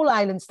 Small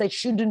island states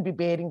shouldn't be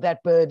bearing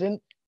that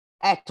burden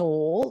at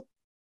all.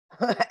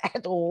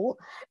 At all,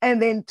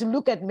 and then to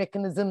look at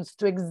mechanisms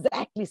to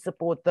exactly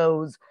support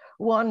those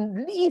who are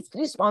least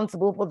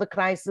responsible for the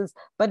crisis,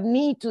 but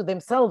need to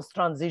themselves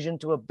transition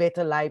to a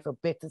better life, a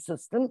better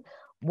system.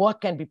 What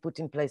can be put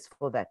in place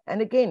for that?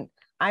 And again,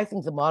 I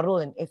think the moral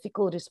and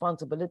ethical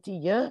responsibility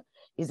here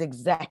is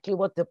exactly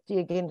what Dipti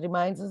again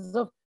reminds us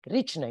of.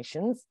 Rich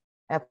nations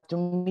have to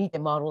meet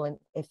their moral and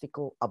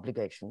ethical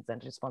obligations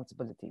and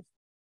responsibilities.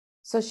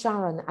 So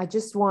Sharan,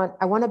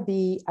 I want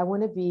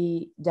to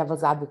be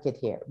devil's advocate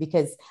here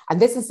because, and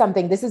this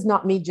is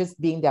not me just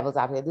being devil's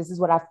advocate. This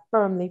is what I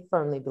firmly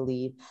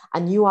believe.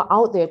 And you are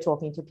out there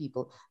talking to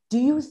people. Do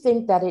you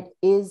think that it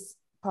is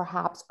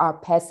perhaps our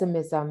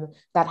pessimism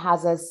that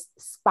has us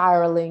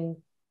spiraling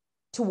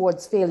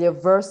towards failure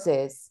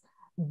versus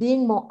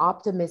being more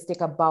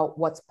optimistic about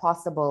what's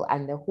possible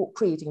and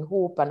creating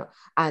hope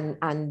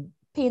and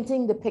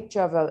painting the picture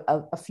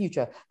of a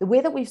future? The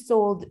way that we've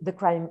sold the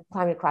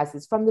climate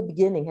crisis from the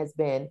beginning has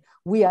been,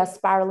 we are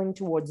spiraling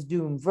towards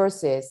doom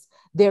versus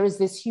there is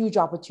this huge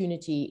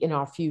opportunity in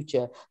our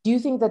future. Do you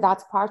think that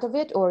that's part of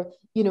it? Or,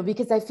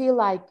 because I feel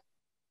like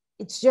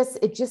it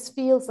just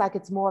feels like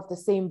it's more of the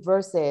same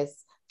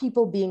versus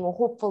people being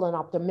hopeful and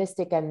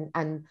optimistic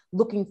and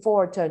looking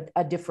forward to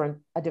a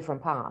different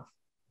path.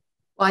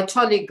 I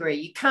totally agree.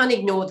 You can't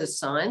ignore the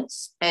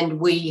science, and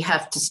we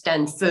have to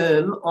stand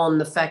firm on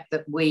the fact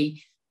that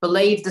we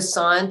believe the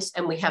science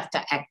and we have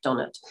to act on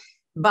it.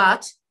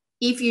 But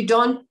if you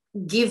don't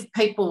give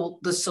people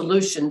the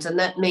solutions, and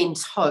that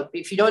means hope,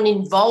 if you don't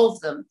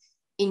involve them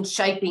in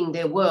shaping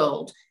their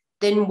world,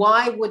 then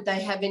why would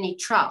they have any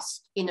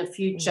trust in a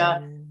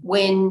future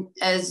when,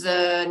 as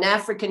an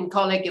African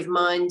colleague of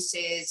mine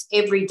says,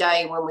 every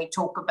day when we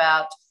talk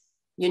about,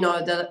 you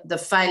know, the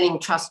failing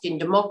trust in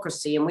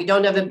democracy, and we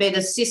don't have a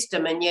better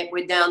system, and yet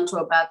we're down to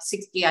about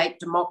 68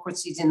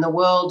 democracies in the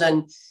world,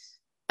 and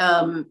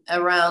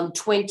around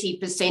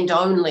 20%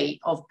 only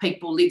of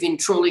people live in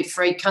truly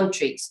free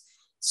countries.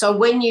 So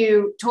when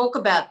you talk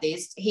about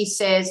this, he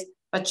says,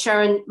 but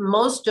Sharan,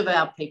 most of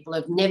our people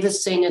have never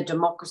seen a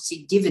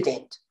democracy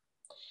dividend.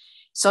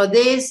 So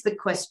there's the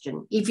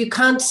question. If you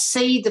can't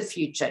see the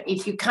future,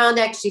 if you can't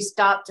actually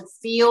start to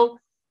feel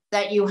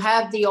that you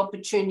have the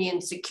opportunity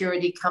and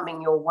security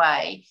coming your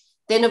way,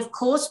 then of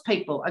course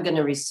people are going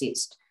to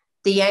resist.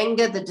 The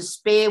anger, the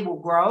despair will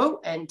grow,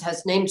 and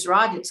Tasneem's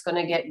right, it's going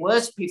to get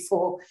worse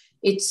before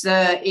it's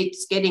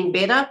getting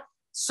better.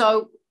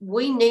 So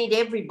we need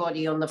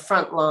everybody on the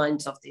front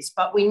lines of this,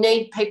 but we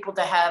need people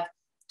to have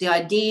the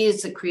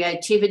ideas, the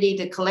creativity,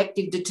 the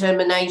collective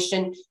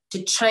determination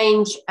to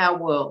change our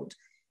world.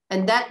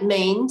 And that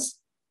means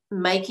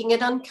making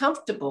it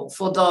uncomfortable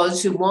for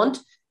those who want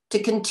to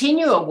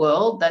continue a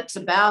world that's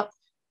about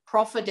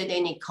profit at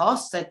any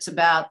cost, that's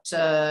about,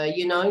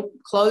 you know,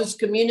 closed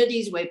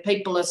communities where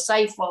people are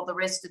safe while the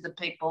rest of the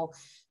people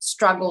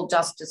struggle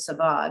just to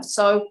survive.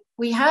 So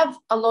we have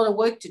a lot of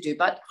work to do,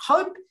 but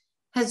hope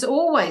has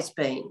always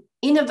been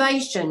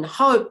innovation,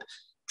 hope,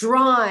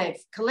 drive,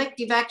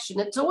 collective action.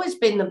 It's always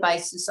been the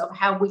basis of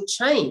how we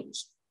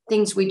change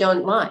things we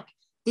don't like.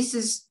 This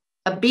is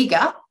a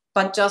bigger,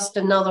 but just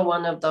another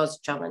one of those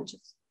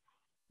challenges.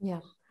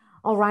 Yeah.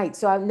 All right.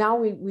 So now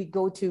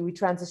we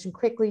transition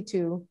quickly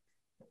to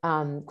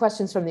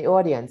questions from the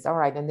audience. All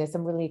right. And there's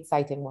some really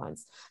exciting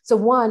ones. So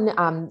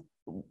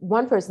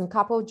one person,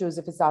 Capo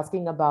Joseph, is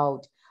asking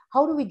about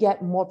how do we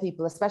get more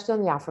people, especially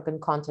on the African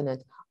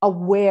continent,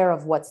 aware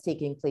of what's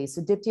taking place?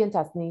 So Dipti and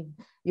Tasneem,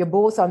 you're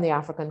both on the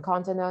African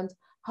continent.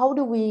 How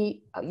do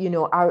we, you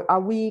know, are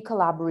we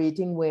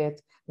collaborating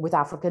with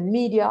African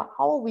media?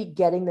 How are we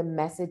getting the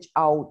message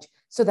out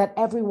so that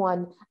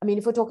everyone, I mean,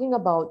 if we're talking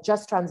about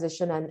just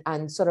transition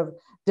and sort of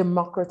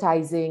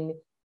democratizing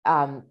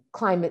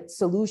climate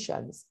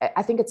solutions,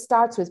 I think it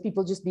starts with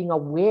people just being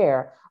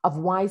aware of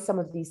why some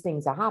of these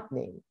things are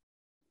happening.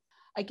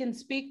 I can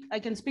speak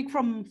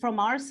from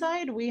our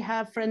side. We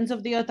have Friends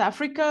of the Earth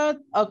Africa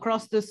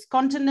across this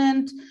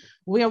continent.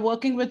 We are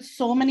working with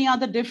so many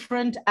other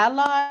different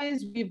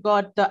allies. We've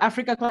got the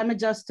Africa Climate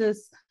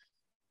Justice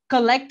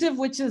Collective,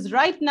 which is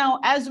right now,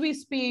 as we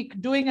speak,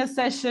 doing a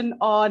session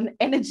on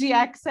energy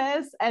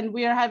access. And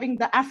we are having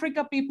the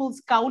Africa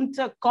People's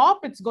Counter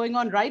COP. It's going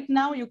on right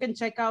now. You can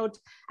check out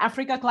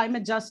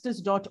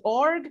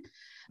africaclimatejustice.org.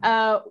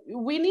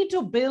 We need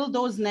to build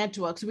those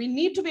networks. We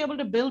need to be able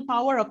to build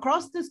power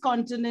across this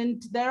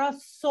continent. There are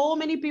so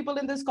many people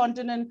in this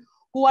continent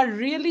who are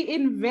really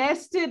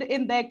invested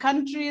in their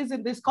countries,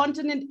 in this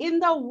continent, in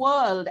the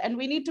world. And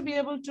we need to be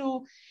able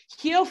to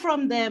hear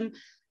from them.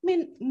 I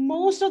mean,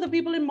 most of the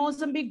people in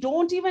Mozambique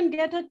don't even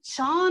get a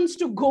chance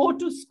to go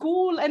to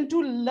school and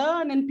to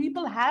learn. And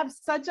people have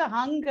such a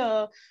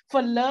hunger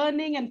for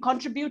learning and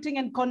contributing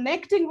and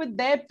connecting with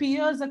their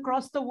peers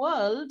across the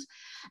world.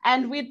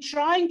 And we're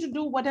trying to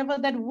do whatever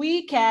that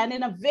we can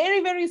in a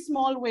very, very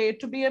small way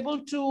to be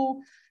able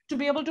to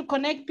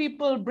connect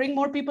people, bring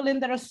more people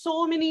in. There are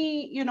so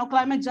many, you know,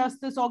 climate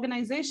justice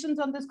organizations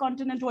on this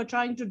continent who are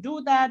trying to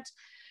do that.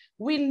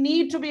 We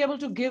need to be able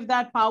to give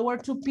that power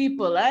to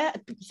people.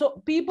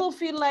 So people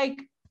feel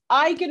like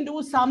I can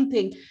do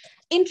something.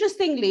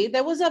 Interestingly,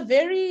 there was a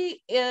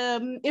very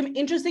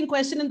interesting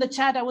question in the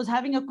chat. I was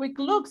having a quick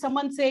look.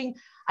 Someone saying,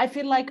 I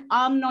feel like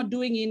I'm not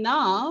doing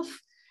enough.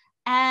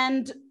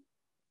 And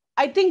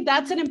I think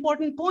that's an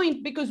important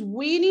point, because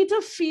we need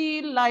to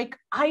feel like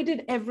I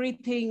did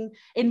everything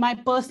in my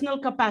personal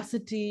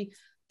capacity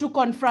to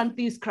confront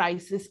these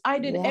crises. I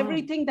did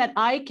everything that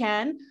I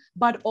can,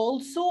 but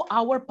also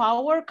our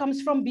power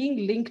comes from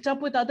being linked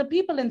up with other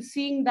people and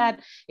seeing that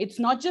it's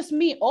not just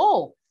me.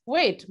 Oh,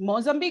 wait,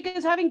 Mozambique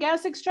is having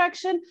gas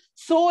extraction.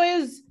 So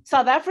is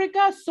South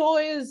Africa. So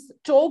is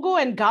Togo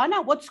and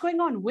Ghana. What's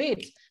going on?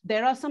 Wait,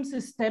 there are some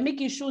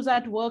systemic issues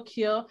at work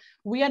here.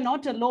 We are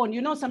not alone.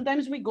 You know,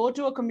 sometimes we go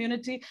to a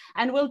community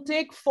and we'll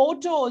take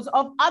photos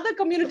of other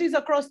communities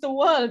across the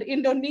world,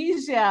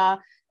 Indonesia,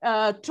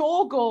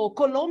 Togo,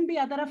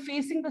 Colombia, that are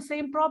facing the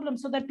same problem,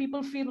 so that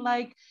people feel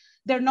like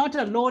they're not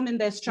alone in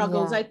their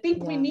struggles. I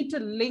think we need to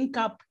link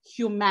up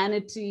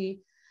humanity,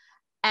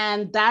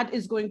 and that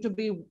is going to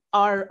be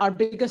our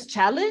biggest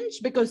challenge,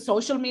 because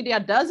social media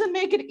doesn't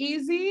make it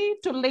easy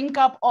to link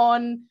up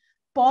on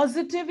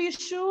positive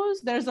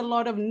issues. There's a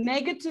lot of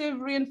negative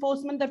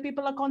reinforcement that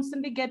people are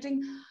constantly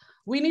getting.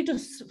 We need to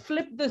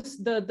flip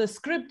the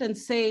script and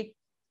say,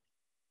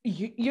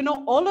 you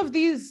know, all of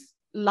these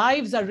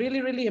lives are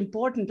really, really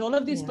important. All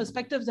of these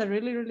perspectives are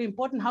really, really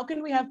important. How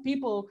can we have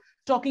people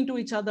talking to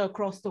each other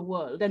across the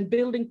world and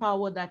building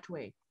power that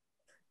way?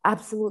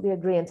 Absolutely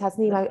agree. And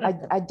Tasneem,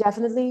 I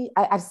definitely,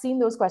 I've seen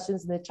those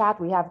questions in the chat.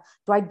 We have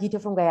Dwight Gita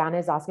from Guyana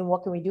is asking,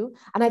 what can we do?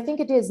 And I think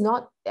it is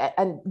not,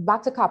 and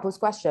back to Kapo's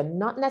question,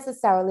 not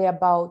necessarily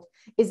about,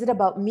 is it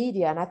about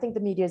media? And I think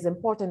the media is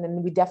important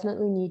and we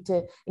definitely need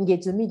to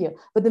engage the media,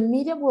 but the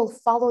media will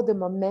follow the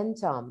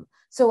momentum.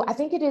 So I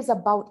think it is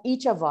about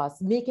each of us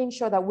making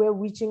sure that we're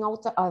reaching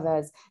out to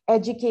others,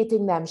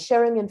 educating them,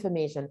 sharing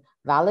information,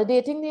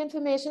 validating the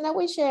information that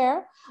we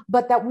share,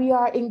 but that we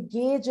are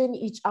engaging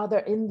each other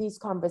in these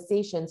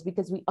conversations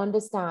because we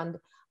understand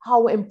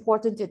how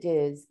important it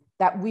is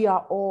that we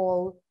are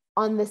all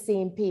on the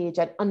same page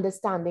and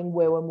understanding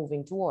where we're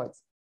moving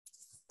towards.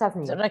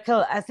 Tasneem. So,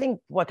 Racquel, I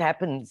think what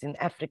happens in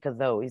Africa,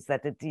 though, is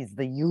that it is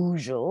the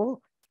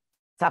usual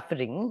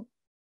suffering,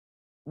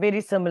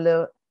 very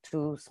similar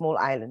to small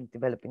island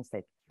developing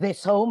states. There's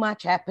so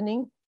much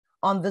happening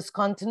on this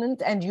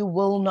continent, and you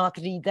will not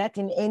read that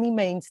in any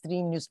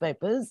mainstream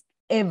newspapers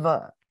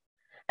ever.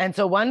 And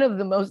so one of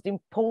the most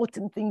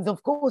important things,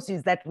 of course,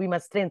 is that we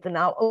must strengthen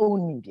our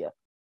own media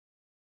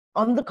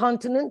on the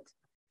continent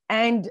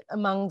and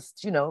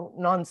amongst,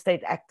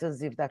 non-state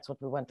actors, if that's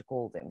what we want to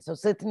call them. So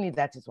certainly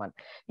that is one.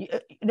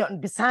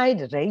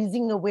 Besides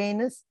raising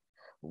awareness,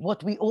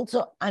 what we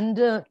also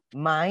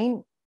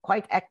undermine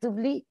quite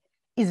actively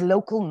is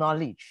local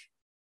knowledge.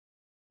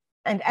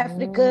 And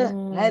Africa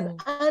has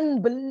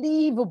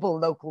unbelievable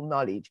local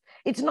knowledge.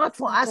 It's not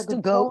for us to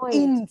go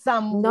in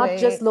some way. Not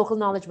just local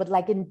knowledge, but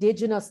like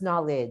indigenous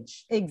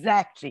knowledge.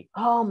 Exactly.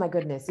 Oh my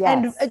goodness, yes.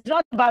 And it's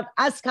not about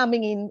us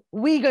coming in,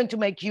 we're going to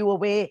make you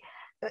aware.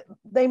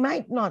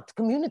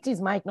 Communities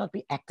might not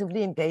be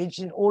actively engaged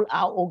in all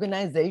our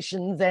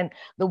organizations and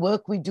the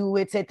work we do,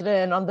 etc.,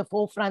 and on the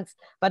forefronts.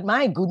 But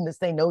my goodness,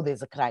 they know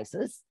there's a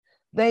crisis.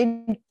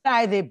 They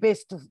try their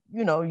best to,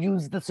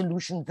 use the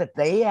solutions that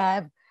they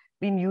have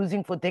been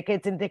using for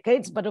decades and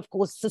decades, but of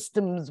course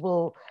systems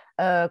will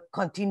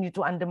continue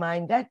to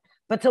undermine that.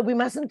 But so we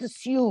mustn't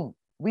assume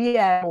we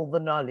have all the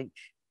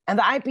knowledge. And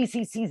the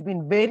IPCC has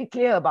been very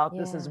clear about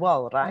this as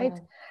well, right?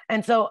 Yeah.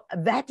 And so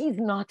that is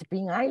not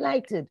being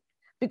highlighted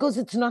because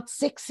it's not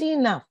sexy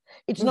enough.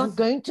 It's not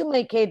going to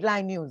make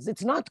headline news.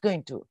 It's not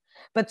going to.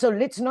 But so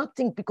let's not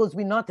think because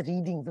we're not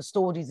reading the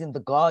stories in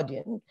The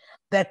Guardian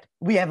that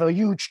we have a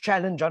huge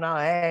challenge on our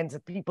hands,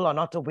 that people are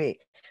not aware.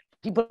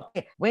 People,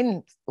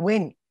 when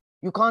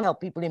you can't help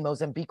people in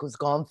Mozambique who's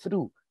gone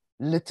through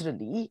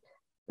literally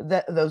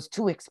those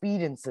two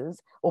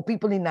experiences, or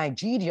people in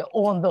Nigeria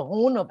or on the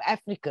Horn of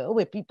Africa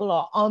where people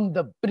are on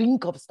the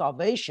brink of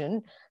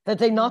starvation, that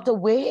they're not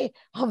aware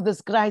of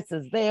this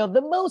crisis. They are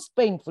the most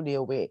painfully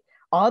aware.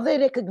 Are they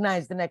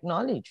recognized and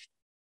acknowledged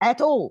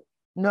at all?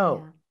 No.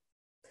 Yeah.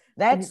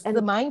 That's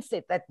the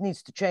mindset that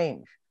needs to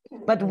change.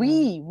 But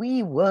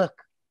we work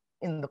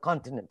in the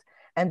continent.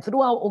 And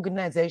through our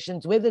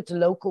organizations, whether it's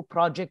local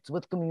projects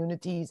with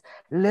communities,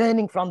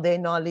 learning from their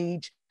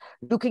knowledge,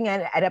 looking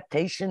at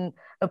adaptation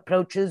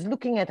approaches,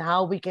 looking at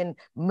how we can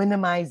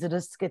minimize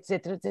risk,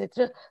 etc.,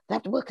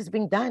 that work is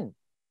being done.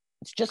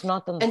 It's just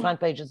not on the front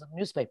pages of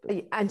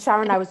newspapers. And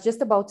Sharan, I was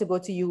just about to go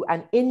to you.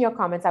 And in your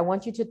comments, I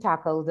want you to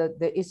tackle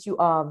the issue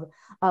of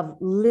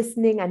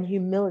listening and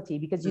humility,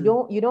 because you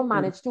don't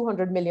manage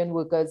 200 million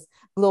workers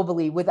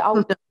globally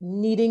without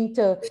needing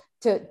to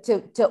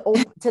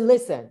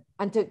listen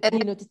and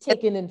to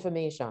take in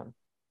information.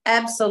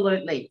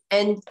 Absolutely.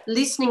 And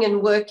listening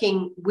and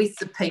working with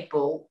the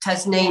people,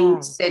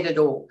 Tasneem said it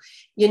all.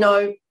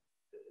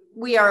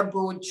 We are a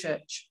broad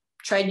church.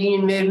 Trade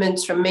union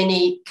movements from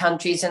many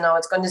countries, and I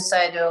was going to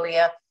say it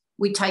earlier,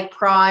 we take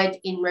pride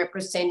in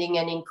representing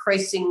and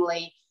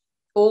increasingly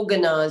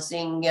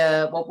organising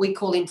what we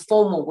call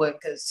informal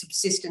workers,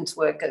 subsistence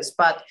workers,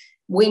 but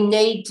we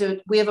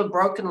have a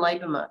broken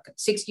labour market.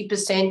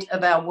 60%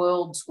 of our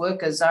world's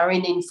workers are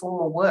in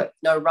informal work,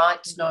 no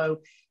rights, no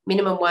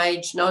minimum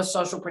wage, no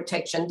social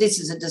protection. This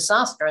is a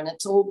disaster, and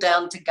it's all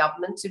down to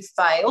governments who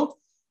failed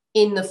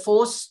in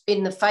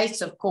the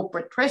face of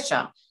corporate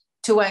pressure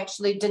to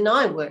actually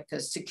deny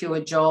workers secure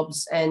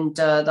jobs and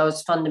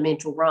those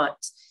fundamental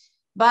rights.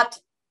 But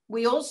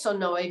we also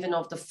know even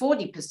of the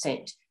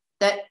 40%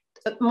 that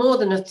more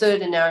than a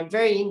third are now in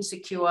very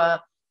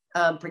insecure,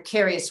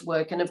 precarious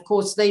work. And of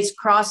course, these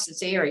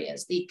crisis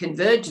areas, the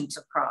convergence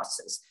of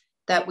crisis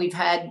that we've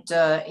had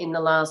in the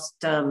last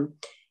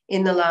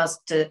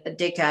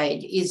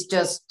decade is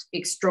just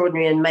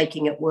extraordinary and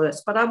making it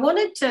worse. But I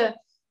wanted to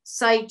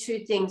say two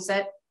things.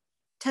 That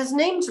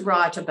Tasneem's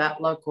right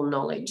about local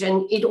knowledge,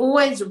 and it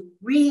always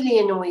really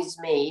annoys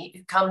me,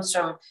 who comes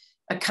from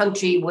a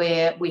country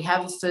where we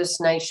have First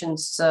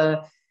Nations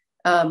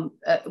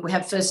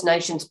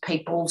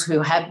peoples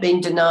who have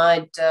been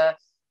denied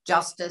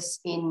justice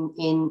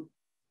in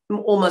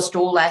almost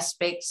all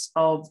aspects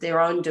of their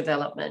own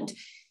development.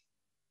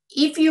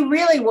 If you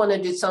really want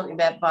to do something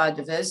about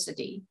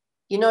biodiversity,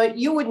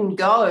 you wouldn't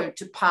go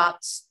to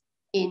parts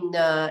in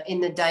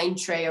the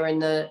Daintree or in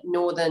the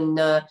northern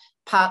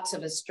parts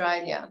of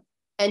Australia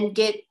and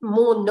get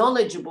more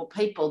knowledgeable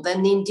people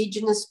than the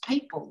Indigenous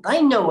people.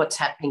 They know what's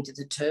happening to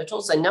the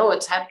turtles. They know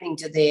what's happening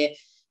to the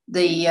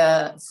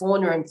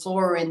fauna and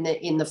flora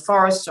in the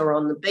forests or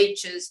on the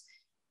beaches.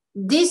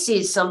 This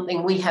is something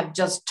we have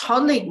just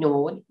totally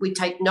ignored. We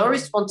take no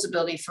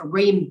responsibility for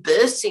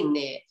reimbursing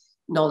their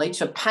knowledge,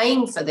 for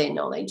paying for their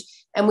knowledge,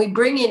 and we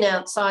bring in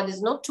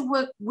outsiders not to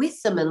work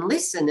with them and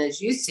listen, as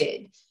you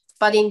said,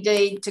 but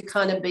indeed to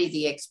kind of be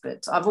the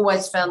experts. I've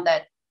always found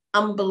that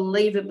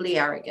unbelievably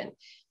arrogant.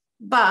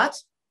 But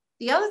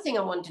the other thing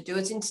I wanted to do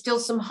is instill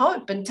some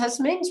hope, and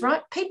Tasneem's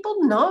right. People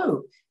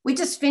know. We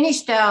just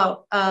finished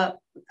our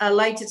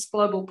latest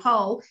global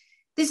poll.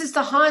 This is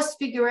the highest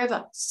figure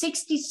ever.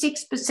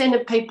 66%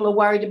 of people are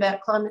worried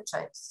about climate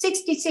change.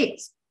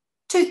 66.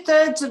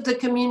 2/3 of the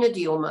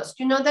community almost.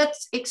 You know,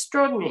 that's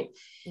extraordinary.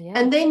 Yeah.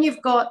 And then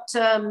you've got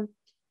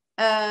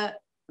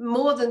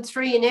more than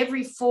 3 in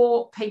every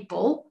 4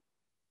 people,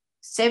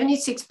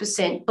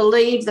 76%,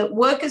 believe that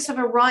workers have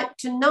a right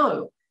to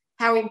know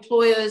how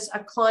employers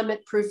are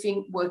climate-proofing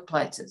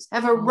workplaces,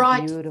 have a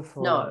right to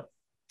know.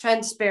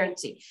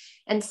 Transparency.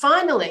 And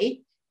finally,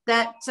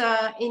 that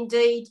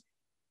indeed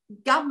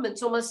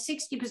governments, almost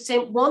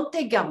 60%, want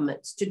their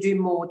governments to do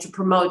more to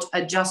promote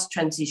a just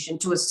transition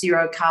to a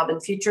zero carbon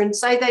future, and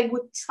say they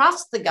would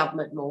trust the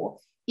government more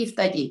if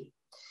they did.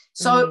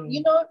 So,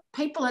 you know,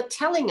 people are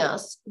telling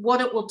us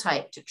what it will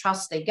take to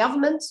trust their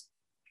governments,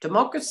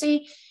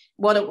 democracy,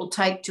 what it will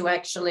take to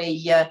actually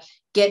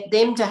get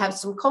them to have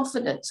some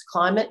confidence,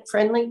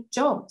 climate-friendly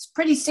jobs.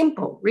 Pretty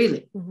simple,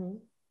 really.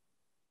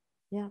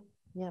 Yeah.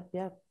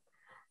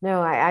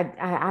 No, I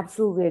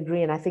absolutely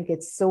agree. And I think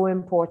it's so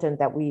important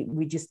that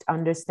we just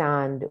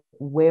understand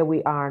where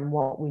we are and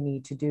what we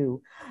need to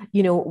do.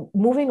 You know,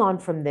 moving on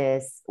from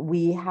this,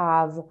 we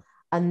have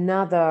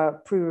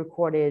another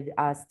pre-recorded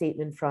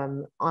statement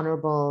from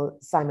Honorable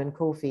Simon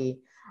Kofe.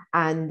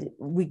 And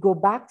we go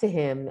back to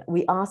him.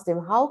 We asked him,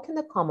 how can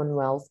the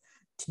Commonwealth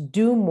to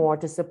do more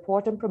to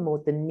support and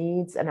promote the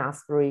needs and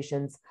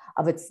aspirations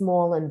of its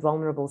small and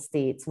vulnerable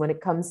states when it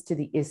comes to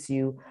the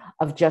issue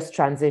of just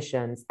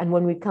transitions? And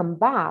when we come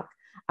back,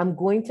 I'm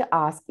going to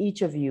ask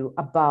each of you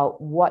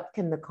about what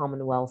can the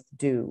Commonwealth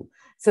do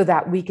so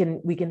that we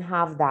can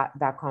have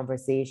that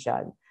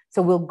conversation.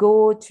 So we'll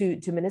go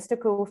to Minister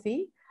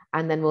Kofe,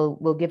 and then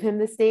we'll give him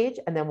the stage,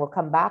 and then we'll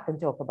come back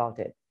and talk about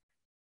it.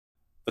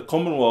 The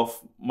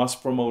Commonwealth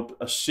must promote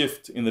a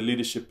shift in the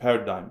leadership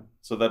paradigm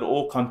so that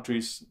all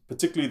countries,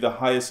 particularly the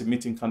highest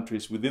emitting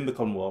countries within the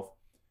Commonwealth,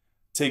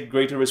 take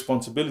greater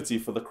responsibility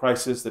for the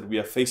crisis that we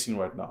are facing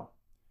right now.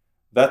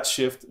 That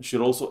shift should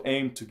also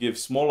aim to give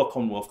smaller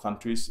Commonwealth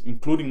countries,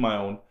 including my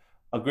own,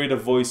 a greater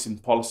voice in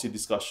policy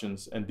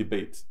discussions and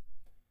debate.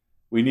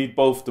 We need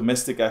both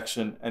domestic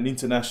action and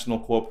international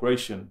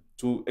cooperation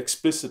to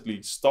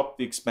explicitly stop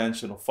the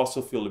expansion of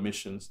fossil fuel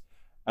emissions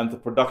and the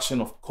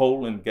production of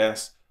coal and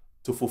gas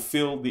to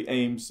fulfill the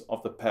aims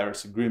of the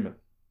Paris Agreement.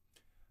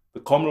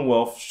 The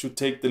Commonwealth should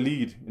take the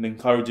lead in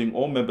encouraging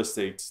all member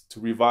states to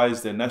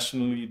revise their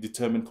nationally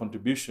determined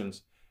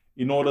contributions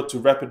in order to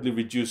rapidly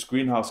reduce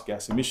greenhouse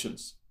gas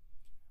emissions.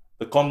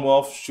 The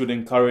Commonwealth should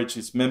encourage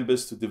its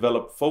members to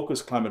develop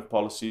focused climate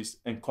policies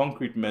and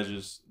concrete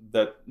measures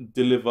that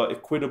deliver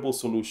equitable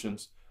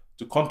solutions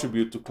to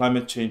contribute to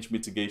climate change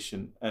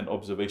mitigation and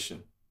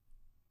observation.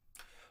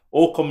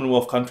 All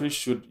Commonwealth countries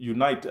should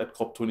unite at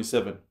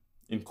COP27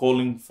 in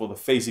calling for the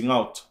phasing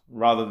out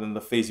rather than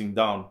the phasing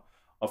down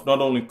of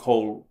not only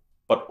coal,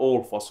 but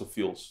all fossil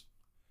fuels.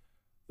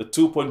 The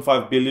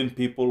 2.5 billion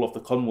people of the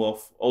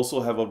Commonwealth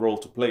also have a role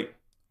to play.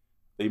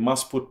 They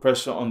must put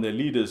pressure on their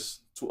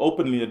leaders to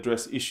openly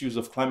address issues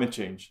of climate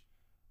change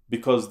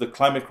because the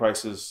climate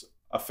crisis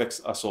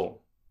affects us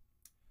all.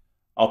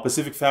 Our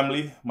Pacific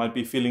family might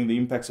be feeling the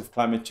impacts of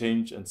climate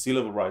change and sea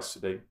level rise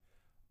today,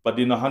 but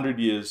in 100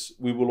 years,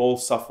 we will all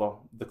suffer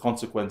the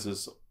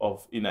consequences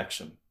of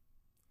inaction.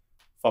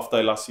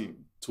 Alisi,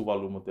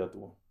 Tuvalu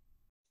Moteatua.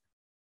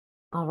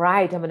 All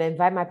right, I'm going to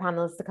invite my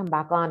panelists to come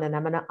back on, and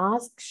I'm going to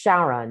ask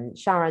Sharan.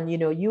 Sharan, you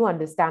know, you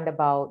understand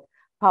about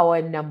power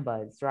in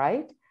numbers,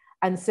 right?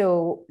 And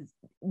so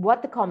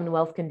what the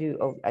Commonwealth can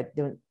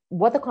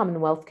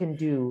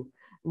do,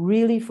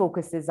 really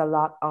focuses a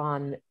lot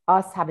on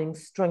us having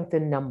strength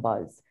in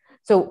numbers.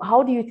 So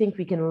how do you think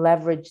we can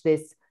leverage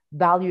this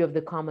value of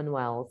the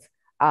Commonwealth,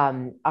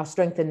 our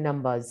strength in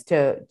numbers,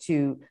 to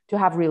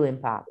have real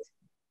impact?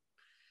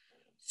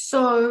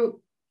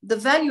 So the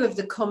value of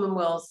the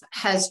Commonwealth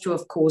has to,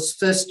 of course,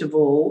 first of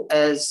all,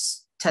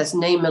 as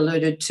Tasneem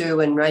alluded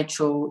to, and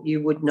Racquel,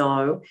 you would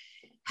know,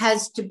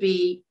 has to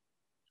be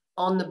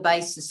on the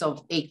basis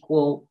of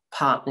equal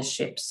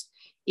partnerships.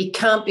 It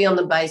can't be on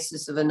the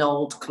basis of an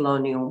old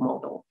colonial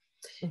model.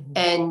 Mm-hmm.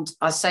 And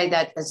I say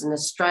that as an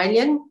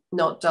Australian,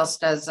 not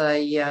just as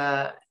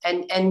a,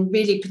 and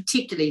really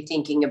particularly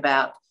thinking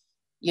about,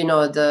 you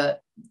know, the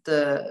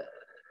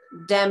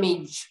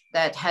damage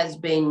that has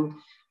been,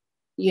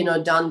 you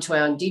know, done to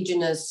our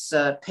Indigenous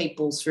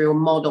peoples through a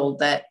model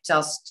that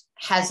just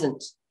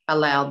hasn't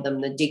allowed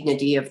them the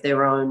dignity of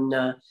their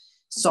own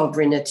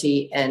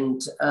sovereignty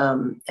and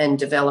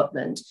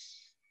development.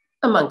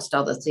 amongst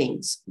other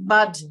things.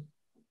 But,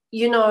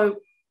 you know,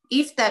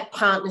 if that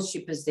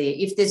partnership is there,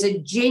 if there's a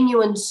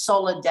genuine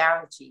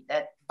solidarity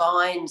that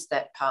binds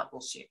that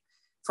partnership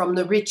from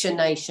the richer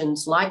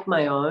nations like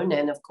my own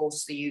and, of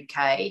course, the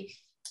UK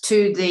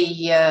to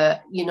the,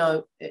 you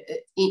know,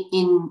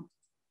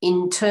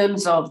 in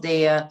terms of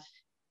their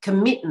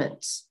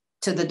commitments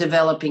to the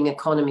developing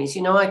economies.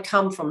 You know, I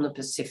come from the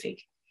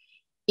Pacific.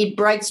 It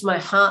breaks my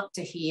heart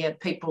to hear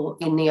people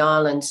in the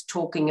islands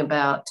talking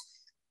about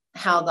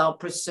how they'll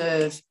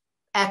preserve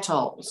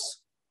atolls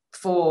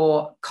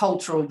for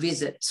cultural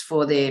visits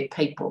for their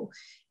people.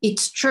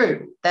 It's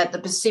true that the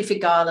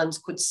Pacific Islands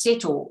could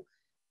settle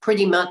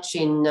pretty much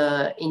in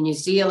New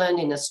Zealand,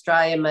 in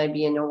Australia,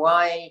 maybe in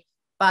Hawaii,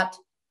 but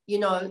you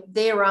know,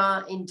 there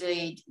are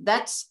indeed,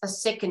 that's a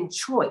second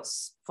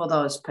choice for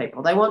those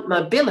people. They want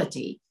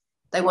mobility,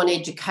 they want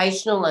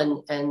educational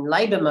and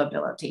labour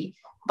mobility,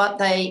 but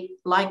they,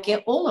 like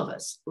all of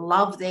us,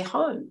 love their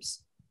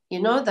homes.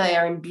 You know, they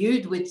are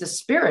imbued with the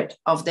spirit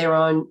of their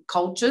own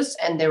cultures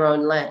and their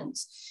own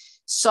lands.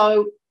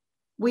 So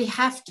we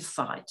have to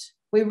fight.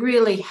 We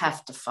really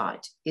have to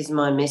fight, is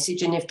my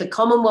message. And if the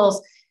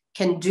Commonwealth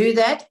can do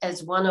that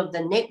as one of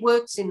the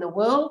networks in the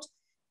world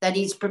that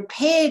is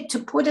prepared to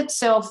put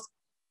itself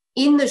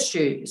in the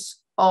shoes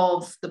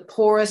of the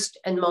poorest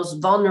and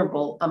most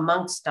vulnerable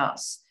amongst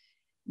us,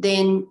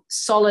 then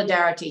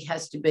solidarity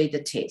has to be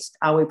the test.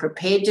 Are we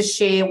prepared to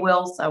share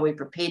wealth? Are we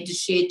prepared to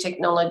share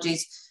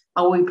technologies?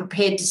 Are we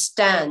prepared to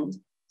stand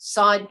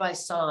side by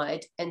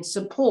side and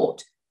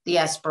support the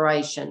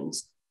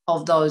aspirations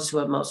of those who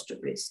are most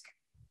at risk?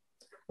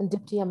 And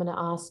Dipti, I'm going to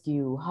ask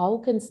you, how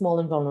can small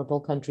and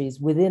vulnerable countries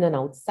within and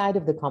outside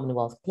of the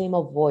Commonwealth claim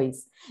a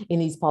voice in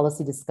these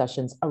policy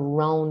discussions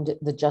around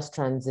the just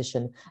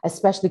transition,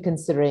 especially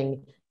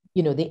considering,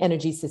 you know, the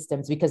energy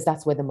systems, because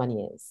that's where the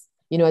money is.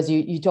 You know, as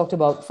you talked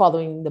about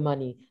following the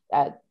money,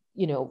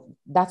 you know,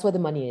 that's where the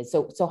money is.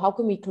 So how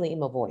can we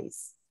claim a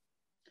voice?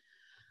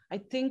 I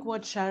think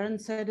what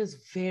Sharan said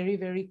is very,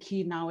 very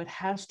key now. It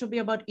has to be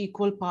about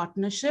equal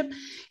partnership.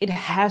 It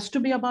has to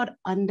be about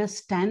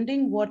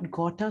understanding what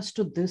got us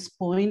to this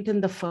point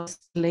in the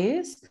first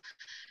place.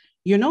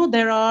 You know,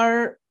 there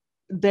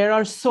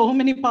are so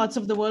many parts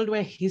of the world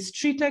where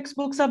history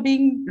textbooks are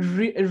being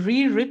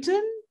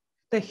rewritten.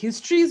 The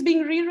history is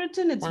being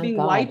rewritten. It's being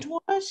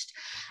whitewashed.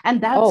 And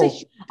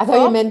that's I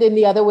thought you meant in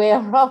the other way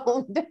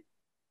around.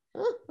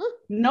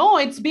 No,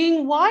 it's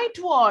being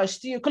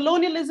whitewashed.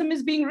 Colonialism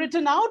is being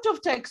written out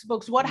of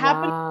textbooks. What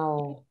happened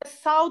in the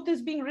South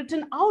is being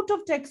written out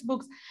of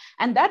textbooks.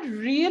 And that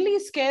really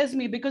scares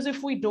me, because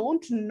if we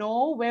don't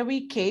know where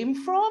we came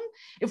from,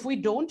 if we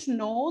don't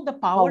know the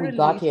power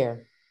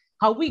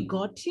how we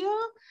got here,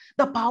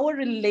 the power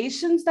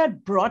relations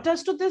that brought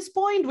us to this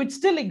point, which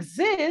still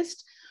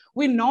exist,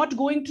 we're not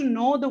going to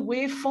know the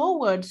way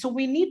forward. So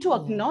we need to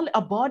acknowledge,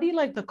 a body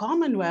like the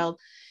Commonwealth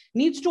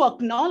needs to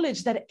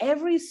acknowledge that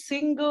every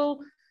single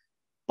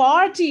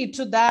party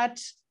to that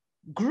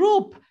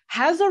group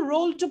has a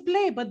role to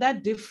play, but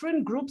that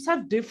different groups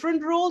have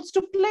different roles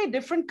to play.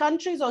 Different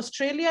countries,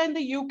 Australia and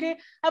the UK,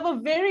 have a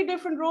very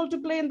different role to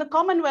play in the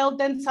Commonwealth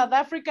than South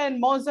Africa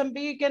and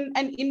Mozambique and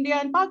India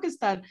and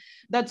Pakistan.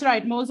 That's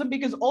right,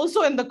 Mozambique is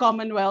also in the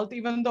Commonwealth,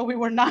 even though we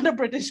were not a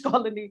British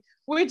colony.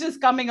 We're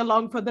just coming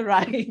along for the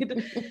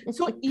ride.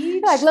 So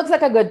it looks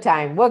like a good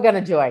time. We're going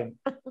to join.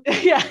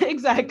 Yeah,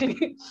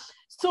 exactly.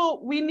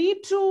 So we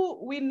need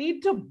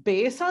to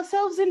base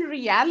ourselves in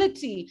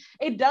reality.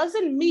 It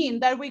doesn't mean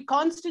that we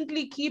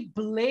constantly keep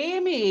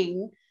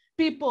blaming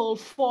people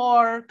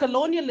for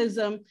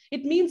colonialism.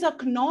 It means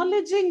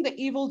acknowledging the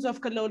evils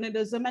of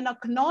colonialism and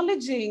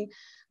acknowledging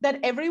that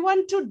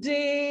everyone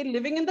today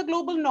living in the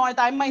global north,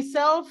 I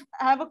myself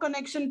have a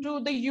connection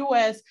to the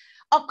US,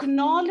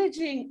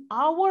 acknowledging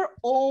our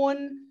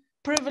own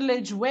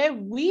privilege, where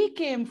we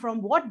came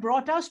from, what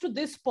brought us to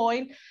this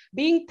point,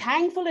 being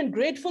thankful and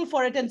grateful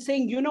for it, and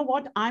saying, you know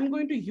what, I'm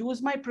going to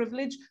use my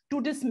privilege to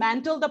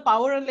dismantle the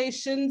power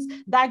relations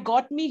that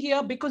got me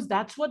here, because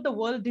that's what the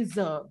world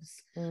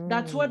deserves.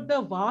 That's what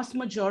the vast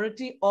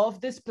majority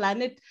of this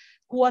planet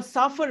who are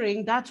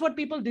suffering, that's what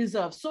people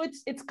deserve. So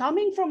it's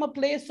coming from a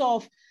place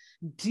of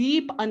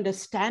deep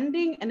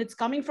understanding, and it's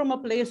coming from a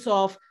place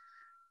of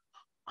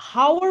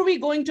how are we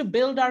going to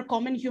build our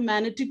common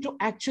humanity to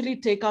actually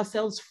take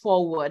ourselves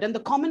forward? And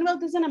the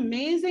Commonwealth is an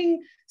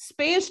amazing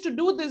space to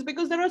do this,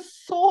 because there are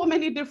so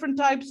many different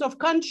types of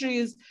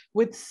countries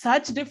with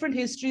such different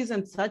histories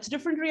and such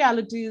different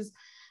realities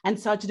and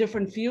such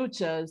different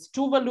futures.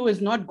 Tuvalu is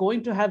not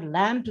going to have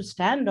land to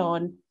stand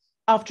on.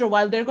 After a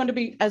while, they're going to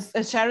be, as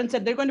Sharan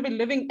said, they're going to be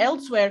living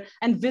elsewhere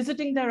and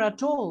visiting their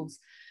atolls.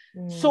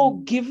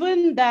 So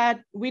given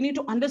that, we need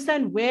to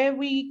understand where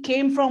we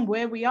came from,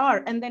 where we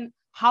are, and then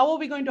how are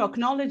we going to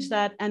acknowledge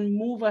that and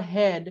move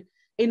ahead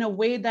in a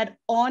way that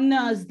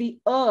honors the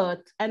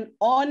earth and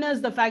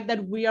honors the fact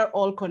that we are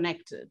all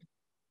connected?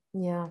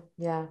 Yeah.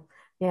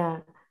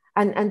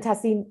 And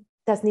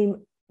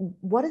Tasneem,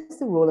 what is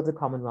the role of the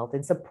Commonwealth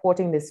in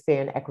supporting this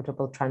fair and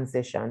equitable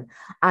transition?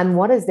 And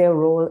what is their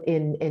role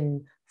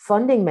in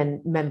funding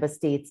member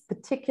states,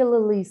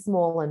 particularly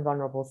small and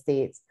vulnerable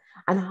states?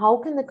 And how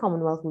can the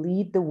Commonwealth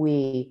lead the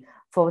way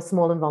for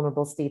small and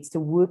vulnerable states to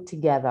work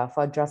together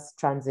for a just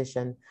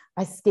transition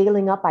by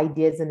scaling up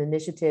ideas and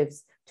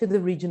initiatives to the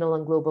regional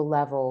and global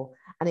level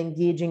and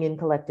engaging in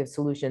collective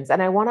solutions?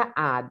 And I want to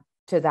add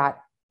to that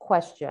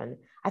question,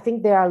 I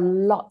think there are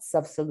lots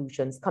of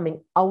solutions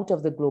coming out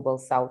of the global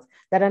South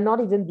that are not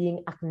even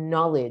being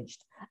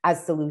acknowledged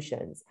as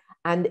solutions.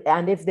 And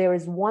if there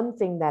is one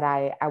thing that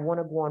I want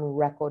to go on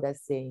record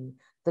as saying,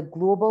 the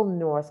global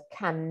North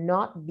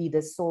cannot be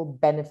the sole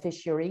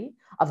beneficiary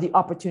of the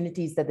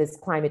opportunities that this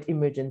climate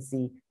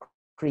emergency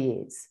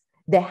creates.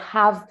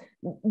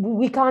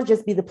 We can't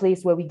just be the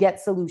place where we get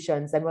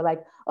solutions and we're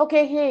like,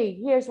 okay, hey,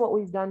 here's what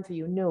we've done for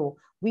you. No,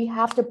 we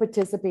have to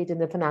participate in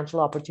the financial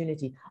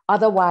opportunity.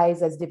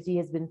 Otherwise, as Dipti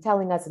has been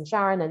telling us, and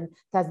Sharan and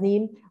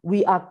Tasneem,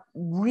 we are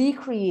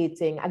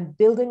recreating and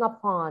building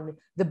upon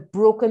the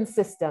broken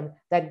system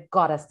that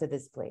got us to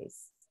this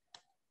place.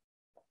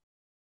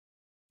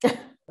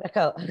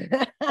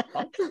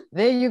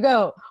 There you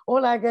go.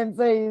 All I can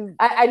say is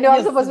I know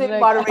I'm supposed to be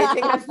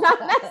moderating. I'm not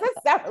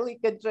necessarily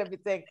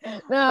contributing.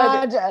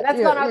 No,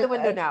 that's gone out the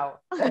window now.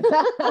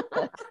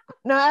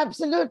 No,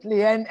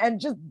 absolutely. And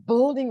just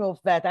building off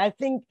that, I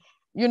think,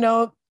 you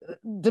know,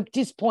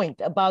 Dipti's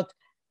point about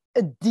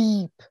a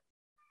deep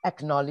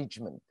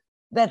acknowledgement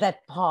that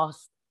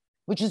past,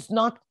 which is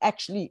not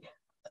actually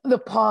the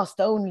past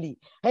only.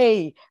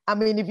 Hey, I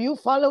mean, if you're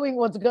following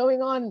what's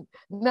going on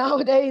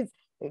nowadays,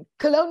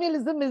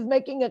 colonialism is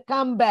making a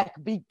comeback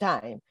big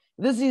time.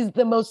 This is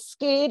the most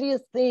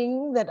scariest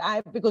thing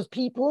because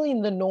people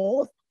in the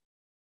North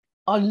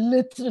are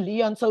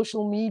literally on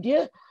social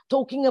media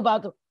talking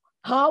about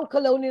how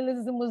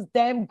colonialism was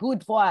damn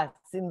good for us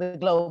in the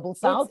global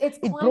South. It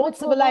brought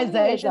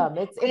civilization.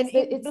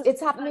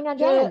 It's happening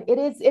again. It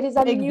is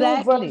a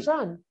new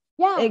version.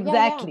 Yeah,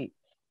 exactly.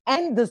 Yeah.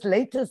 And this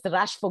latest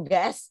rush for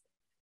gas,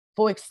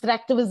 for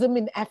extractivism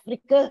in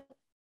Africa,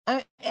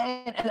 and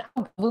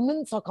our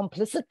governments are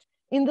complicit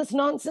in this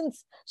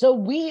nonsense. So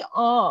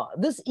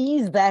this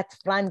is that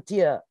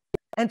frontier.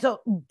 And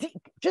so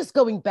just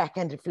going back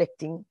and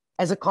reflecting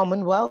as a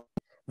Commonwealth,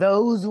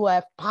 those who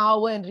have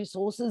power and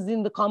resources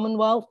in the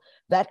Commonwealth,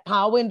 that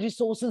power and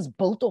resources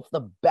built off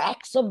the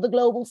backs of the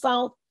global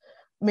South,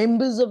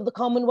 members of the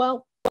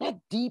Commonwealth, that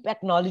deep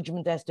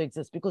acknowledgement has to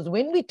exist. Because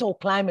when we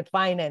talk climate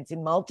finance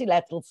in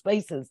multilateral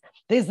spaces,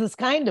 there's this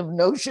kind of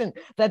notion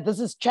that this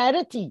is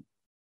charity.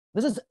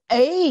 This is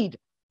aid.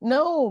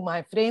 No,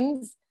 my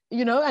friends,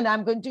 you know, and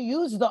I'm going to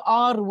use the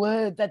R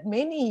word that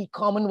many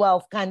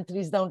Commonwealth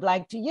countries don't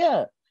like to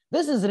hear.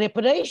 This is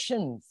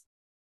reparations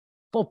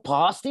for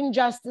past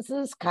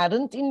injustices,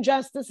 current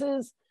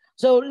injustices.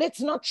 So let's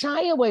not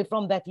shy away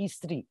from that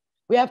history.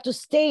 We have to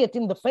stay it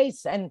in the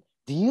face and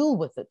deal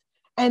with it.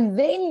 And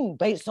then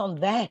based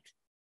on that,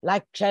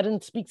 like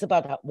Sharan speaks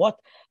about what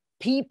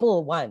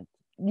people want,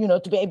 you know,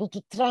 to be able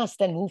to trust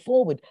and move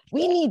forward.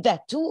 We need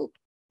that too.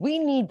 We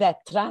need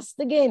that trust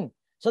again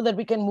so that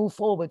we can move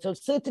forward. So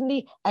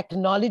certainly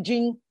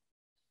acknowledging,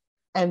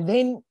 and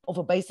then of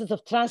a basis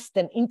of trust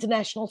and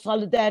international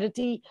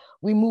solidarity,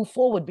 we move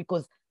forward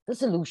because the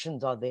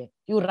solutions are there.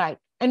 You're right.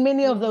 And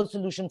many of those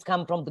solutions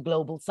come from the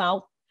global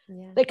South.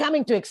 Yeah. They're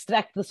coming to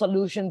extract the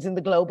solutions in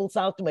the global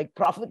South to make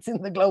profits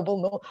in the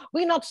global North.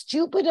 We're not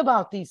stupid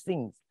about these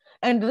things.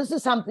 And this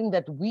is something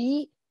that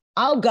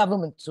our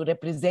governments who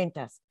represent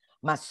us,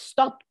 must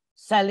stop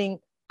selling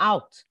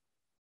out.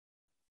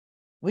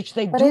 Which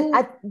they do.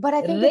 But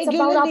I think regularly. It's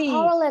about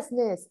our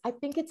powerlessness. I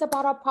think it's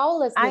about our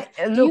powerlessness.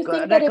 Do you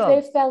think that if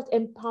they felt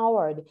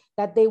empowered,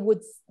 that they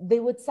would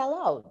sell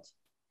out?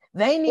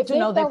 They need to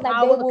know their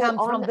power comes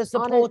from the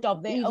support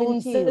of their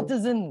own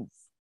citizens.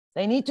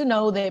 They need to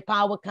know their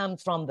power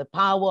comes from the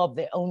power of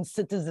their own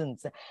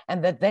citizens,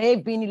 and that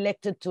they've been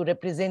elected to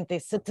represent their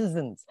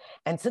citizens.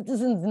 And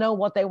citizens know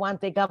what they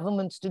want their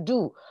governments to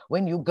do.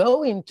 When you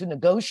go into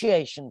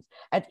negotiations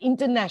at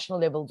international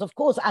levels, of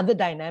course, other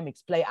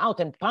dynamics play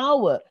out, and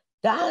power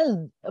does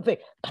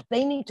affect, but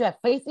they need to have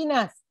faith in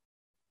us.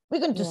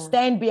 We're going to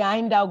stand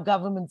behind our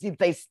governments if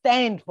they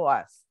stand for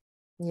us.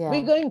 Yeah.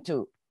 We're going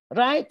to,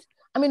 right?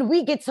 I mean,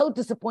 we get so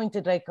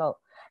disappointed, Racquel,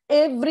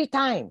 every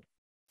time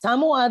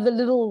some or other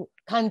little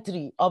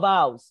country of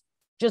ours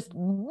just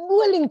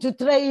willing to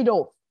trade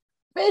off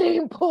very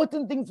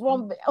important things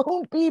from their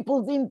own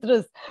people's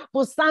interests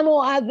for some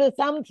or other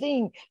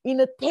something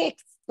in a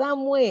text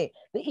somewhere.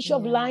 The issue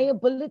of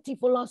liability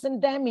for loss and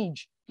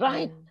damage,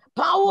 right?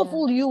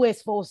 Powerful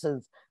US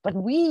forces. But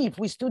if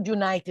we stood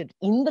united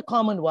in the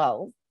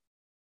Commonwealth,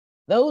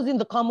 those in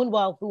the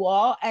Commonwealth who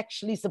are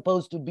actually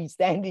supposed to be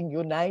standing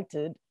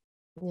united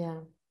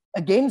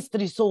against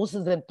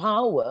resources and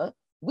power,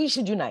 we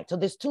should unite. So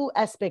there's two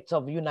aspects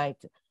of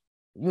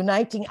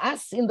uniting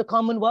us in the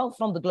Commonwealth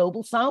from the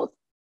global South,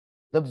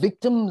 the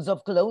victims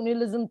of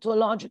colonialism to a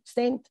large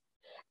extent,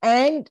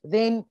 and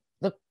then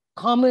the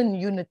common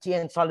unity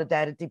and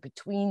solidarity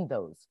between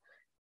those,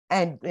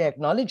 and the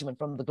acknowledgement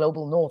from the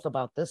global North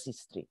about this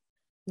history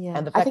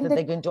and the fact that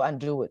they're going to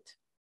undo it.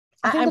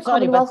 I think I'm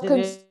sorry, but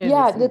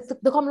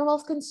the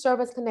Commonwealth can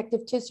serve as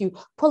connective tissue,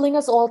 pulling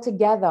us all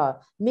together,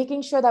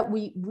 making sure that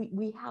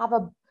we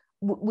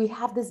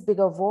have this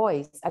bigger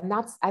voice. And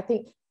that's, I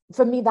think,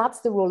 for me,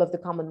 that's the role of the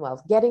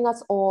Commonwealth, getting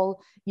us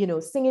all,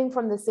 singing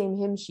from the same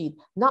hymn sheet,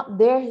 not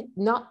the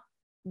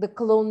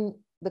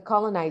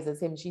colonizers'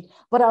 hymn sheet,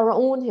 but our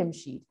own hymn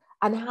sheet,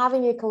 and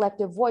having a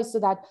collective voice so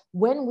that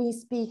when we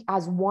speak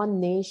as one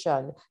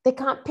nation, they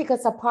can't pick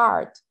us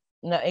apart.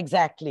 No,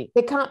 exactly.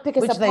 They can't pick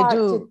us apart. Which they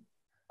do.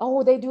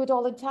 They do it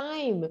all the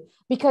time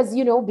because,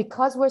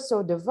 because we're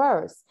so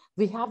diverse,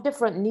 we have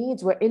different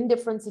needs, we're in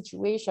different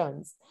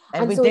situations.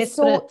 And we're so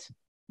desperate.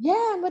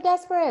 And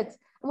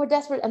we're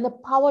desperate. And the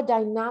power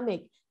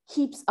dynamic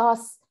keeps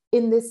us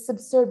in this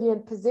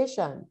subservient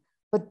position.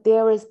 But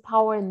there is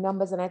power in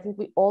numbers. And I think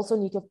we also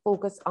need to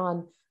focus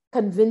on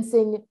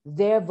convincing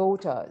their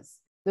voters,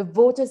 the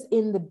voters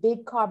in the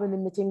big carbon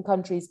emitting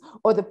countries,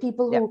 or the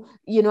people who,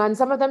 and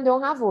some of them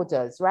don't have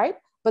voters, right?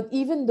 But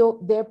even though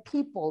they're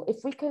people,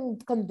 if we can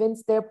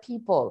convince their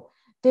people,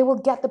 they will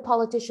get the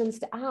politicians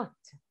to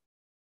act.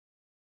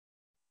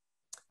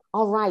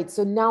 All right,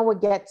 so now we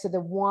get to the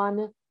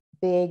one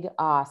big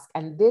ask.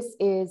 And this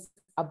is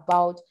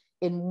about,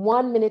 in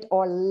 1 minute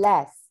or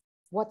less,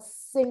 what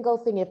single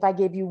thing, if I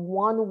gave you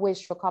one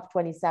wish for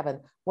COP27,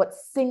 what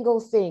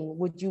single thing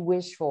would you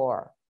wish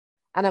for?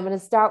 And I'm going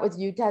to start with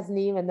you,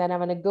 Tasneem, and then I'm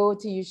going to go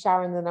to you,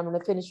 Sharan, and then I'm going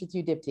to finish with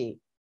you, Dipti.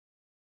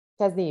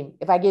 Tasneem,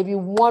 if I gave you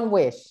one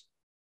wish,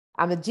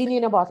 I'm a genie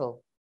in a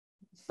bottle.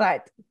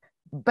 Right.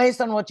 Based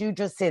on what you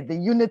just said, the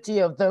unity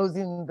of those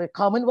in the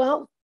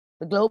Commonwealth,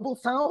 the Global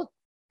South,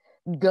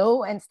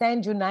 go and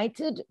stand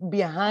united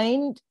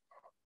behind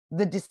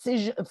the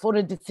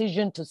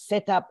decision to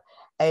set up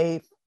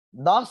a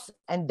loss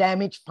and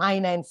damage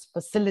finance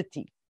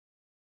facility.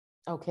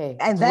 Okay.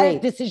 And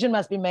that decision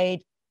must be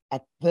made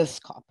at this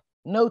COP.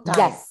 No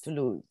time to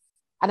lose.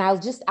 And I'll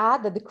just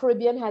add that the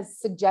Caribbean has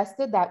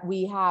suggested that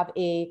we have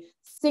a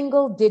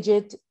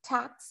single-digit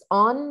tax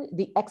on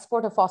the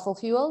export of fossil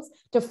fuels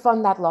to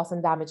fund that loss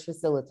and damage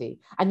facility.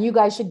 And you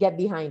guys should get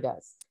behind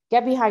us.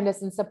 Get behind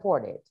us and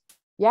support it.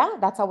 Yeah,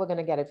 that's how we're going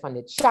to get it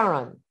funded.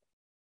 Sharan,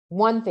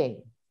 one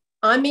thing.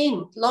 I'm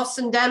in. Loss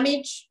and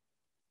damage,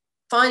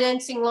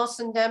 financing loss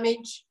and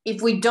damage.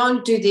 If we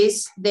don't do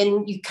this,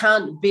 then you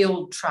can't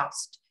build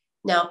trust.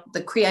 Now,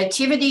 the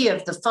creativity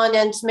of the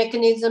finance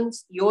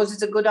mechanisms, yours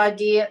is a good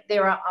idea.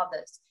 There are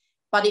others.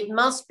 But it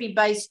must be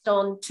based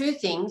on two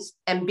things: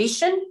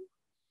 ambition,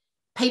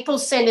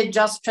 people-centered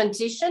just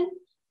transition,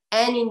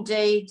 and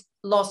indeed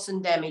loss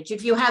and damage.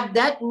 If you have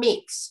that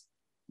mix,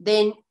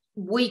 then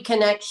we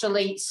can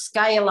actually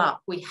scale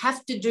up. We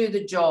have to do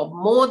the job,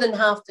 more than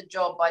half the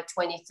job by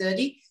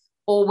 2030,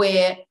 or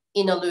we're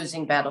in a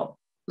losing battle.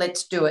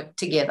 Let's do it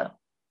together.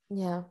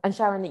 Yeah. And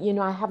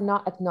Sharan, I have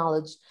not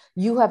acknowledged,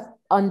 you have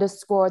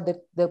underscored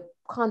the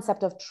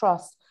concept of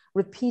trust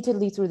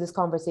repeatedly through this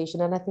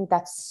conversation. And I think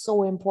that's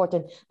so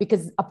important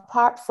because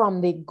apart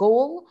from the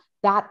goal,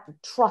 that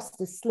trust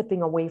is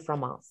slipping away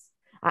from us.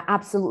 I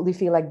absolutely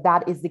feel like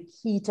that is the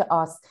key to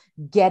us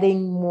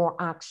getting more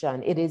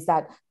action. It is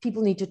that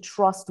people need to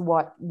trust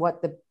what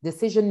the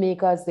decision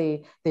makers,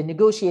 the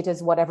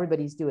negotiators, what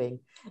everybody's doing.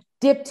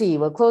 Dipti,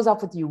 we'll close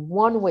off with you.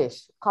 One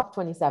wish,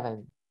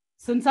 COP27.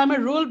 Since I'm a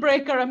rule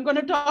breaker, I'm going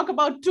to talk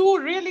about two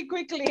really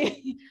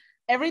quickly.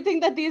 Everything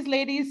that these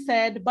ladies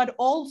said, but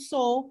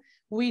also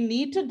we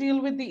need to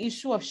deal with the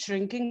issue of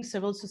shrinking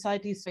civil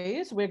society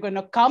space. We're going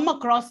to come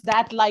across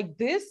that like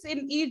this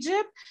in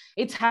Egypt.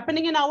 It's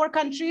happening in our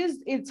countries.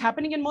 It's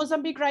happening in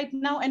Mozambique right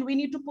now. And we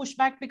need to push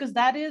back because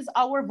that is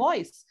our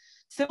voice.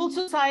 Civil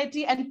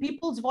society and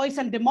people's voice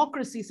and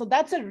democracy. So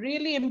that's a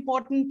really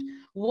important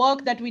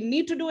work that we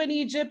need to do in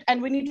Egypt,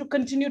 and we need to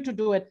continue to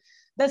do it.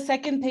 The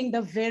second thing,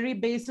 the very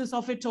basis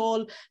of it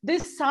all,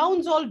 this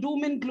sounds all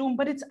doom and gloom,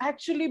 but it's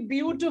actually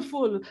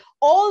beautiful.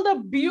 All the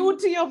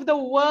beauty of the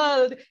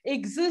world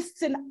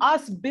exists in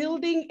us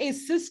building a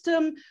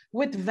system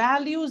with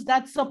values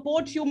that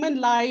support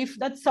human life,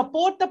 that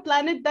support the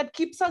planet, that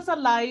keeps us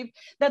alive,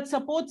 that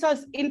supports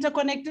us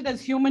interconnected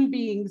as human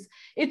beings.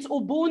 It's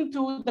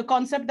Ubuntu, the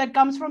concept that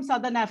comes from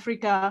Southern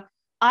Africa.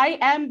 I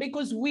am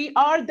because we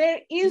are. There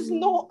is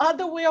no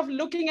other way of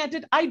looking at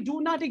it. I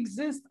do not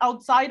exist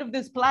outside of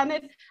this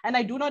planet, and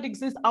I do not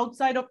exist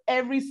outside of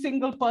every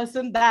single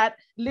person that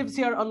lives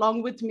here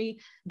along with me.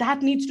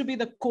 That needs to be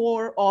the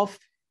core of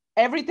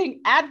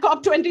everything at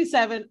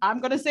COP27. I'm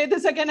going to say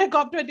this again at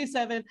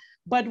COP27,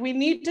 but we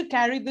need to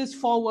carry this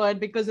forward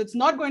because it's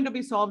not going to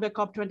be solved at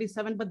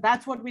COP27, but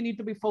that's what we need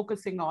to be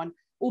focusing on.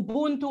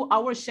 Ubuntu,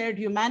 our shared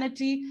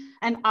humanity,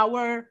 and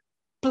our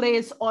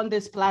place on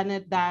this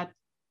planet that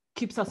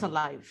keeps us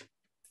alive.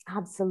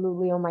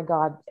 Absolutely. Oh my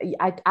God.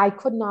 I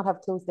could not have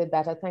closed it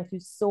better. Thank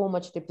you so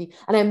much, Dipti.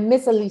 And I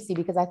miss Alisi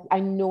because I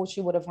know she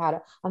would have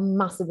had a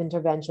massive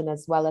intervention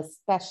as well,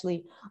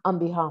 especially on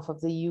behalf of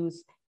the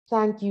youth.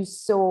 Thank you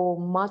so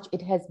much.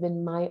 It has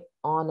been my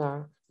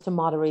honor to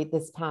moderate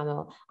this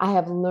panel. I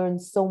have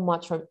learned so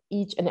much from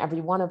each and every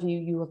one of you.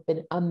 You have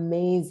been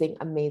amazing,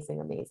 amazing,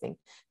 amazing.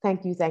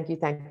 Thank you, thank you,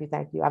 thank you,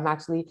 thank you. I'm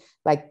actually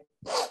like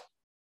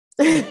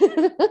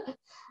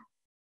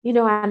You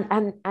know,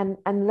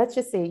 and let's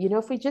just say, you know,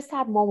 if we just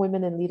had more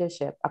women in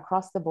leadership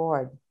across the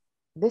board,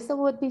 this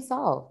would be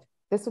solved.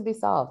 This would be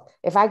solved.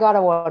 If I got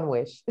a one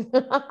wish.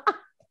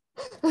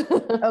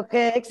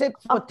 Okay,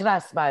 except for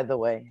trust, by the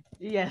way.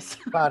 Yes.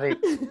 Sorry.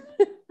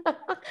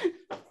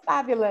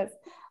 Fabulous.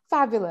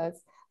 Fabulous.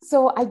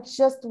 So I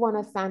just want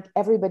to thank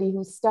everybody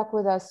who stuck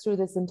with us through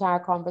this entire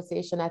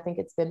conversation. I think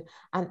it's been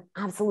an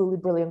absolutely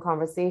brilliant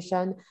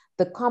conversation.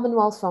 The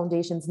Commonwealth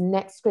Foundation's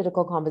next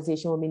critical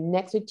conversation will be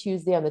next week,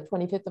 Tuesday, on the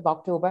 25th of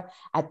October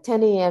at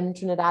 10 a.m.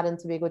 Trinidad and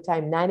Tobago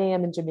time, 9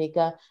 a.m. in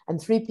Jamaica, and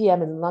 3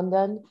 p.m. in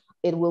London.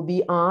 It will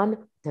be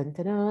on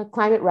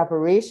climate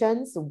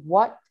reparations.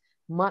 What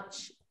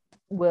much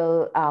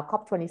will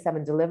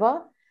COP27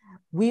 deliver?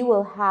 We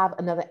will have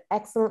another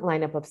excellent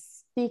lineup of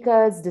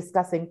speakers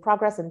discussing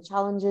progress and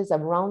challenges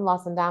around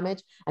loss and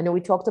damage. I know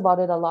we talked about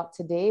it a lot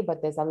today,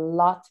 but there's a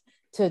lot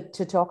to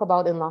talk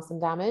about in loss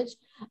and damage.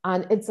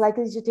 And it's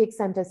likely to take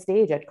center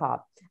stage at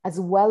COP, as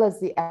well as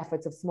the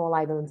efforts of small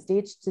island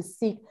states to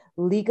seek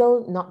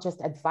legal, not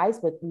just advice,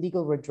 but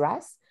legal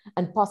redress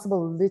and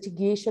possible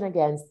litigation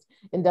against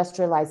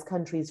industrialized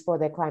countries for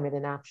their climate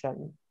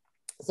inaction.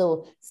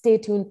 So stay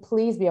tuned.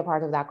 Please be a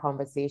part of that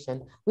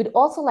conversation. We'd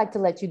also like to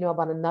let you know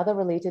about another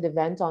related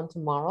event on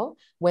tomorrow,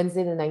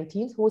 Wednesday the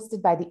 19th,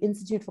 hosted by the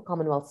Institute for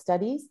Commonwealth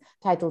Studies,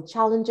 titled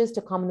Challenges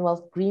to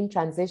Commonwealth Green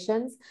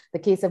Transitions, the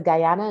case of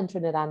Guyana and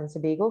Trinidad and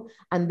Tobago.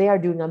 And they are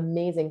doing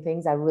amazing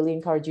things. I really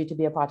encourage you to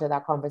be a part of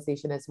that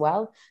conversation as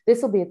well.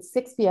 This will be at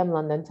 6 p.m.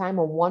 London time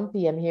or 1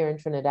 p.m. here in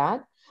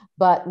Trinidad.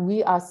 But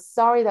we are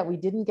sorry that we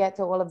didn't get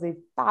to all of the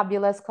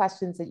fabulous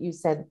questions that you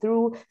sent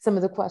through. Some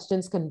of the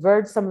questions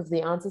converged, some of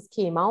the answers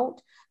came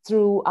out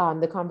through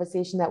the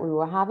conversation that we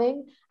were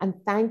having. And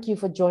thank you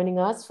for joining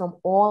us from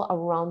all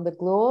around the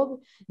globe.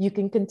 You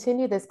can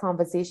continue this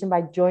conversation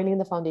by joining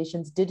the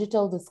Foundation's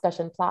digital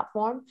discussion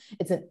platform.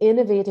 It's an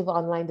innovative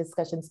online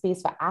discussion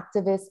space for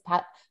activists,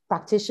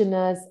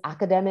 practitioners,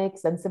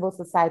 academics, and civil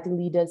society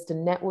leaders to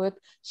network,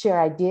 share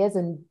ideas,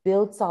 and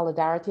build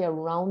solidarity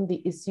around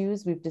the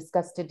issues we've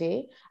discussed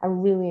today. I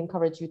really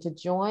encourage you to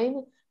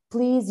join.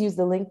 Please use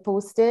the link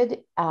posted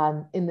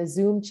in the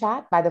Zoom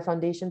chat by the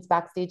Foundation's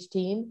backstage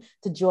team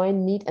to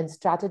join, meet, and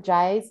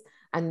strategize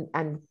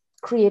and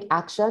create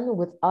action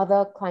with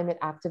other climate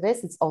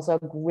activists. It's also a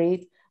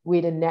great way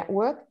to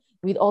network.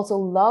 We'd also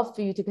love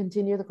for you to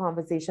continue the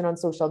conversation on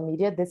social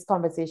media. This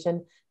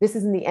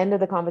isn't the end of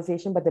the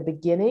conversation, but the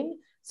beginning.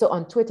 So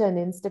on Twitter and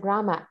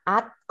Instagram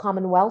at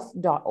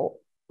commonwealth.org.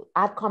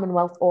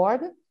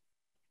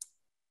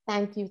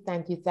 Thank you,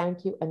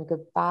 and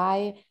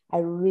goodbye. I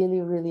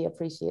really, really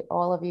appreciate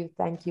all of you.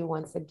 Thank you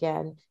once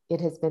again.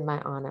 It has been my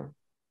honor.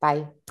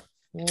 Bye.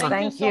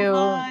 Thank you so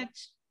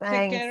much.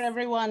 Thanks. Take care,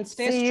 everyone.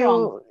 Stay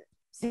strong.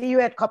 See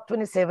you at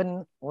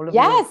COP27.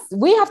 Yes,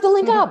 we have to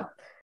link up.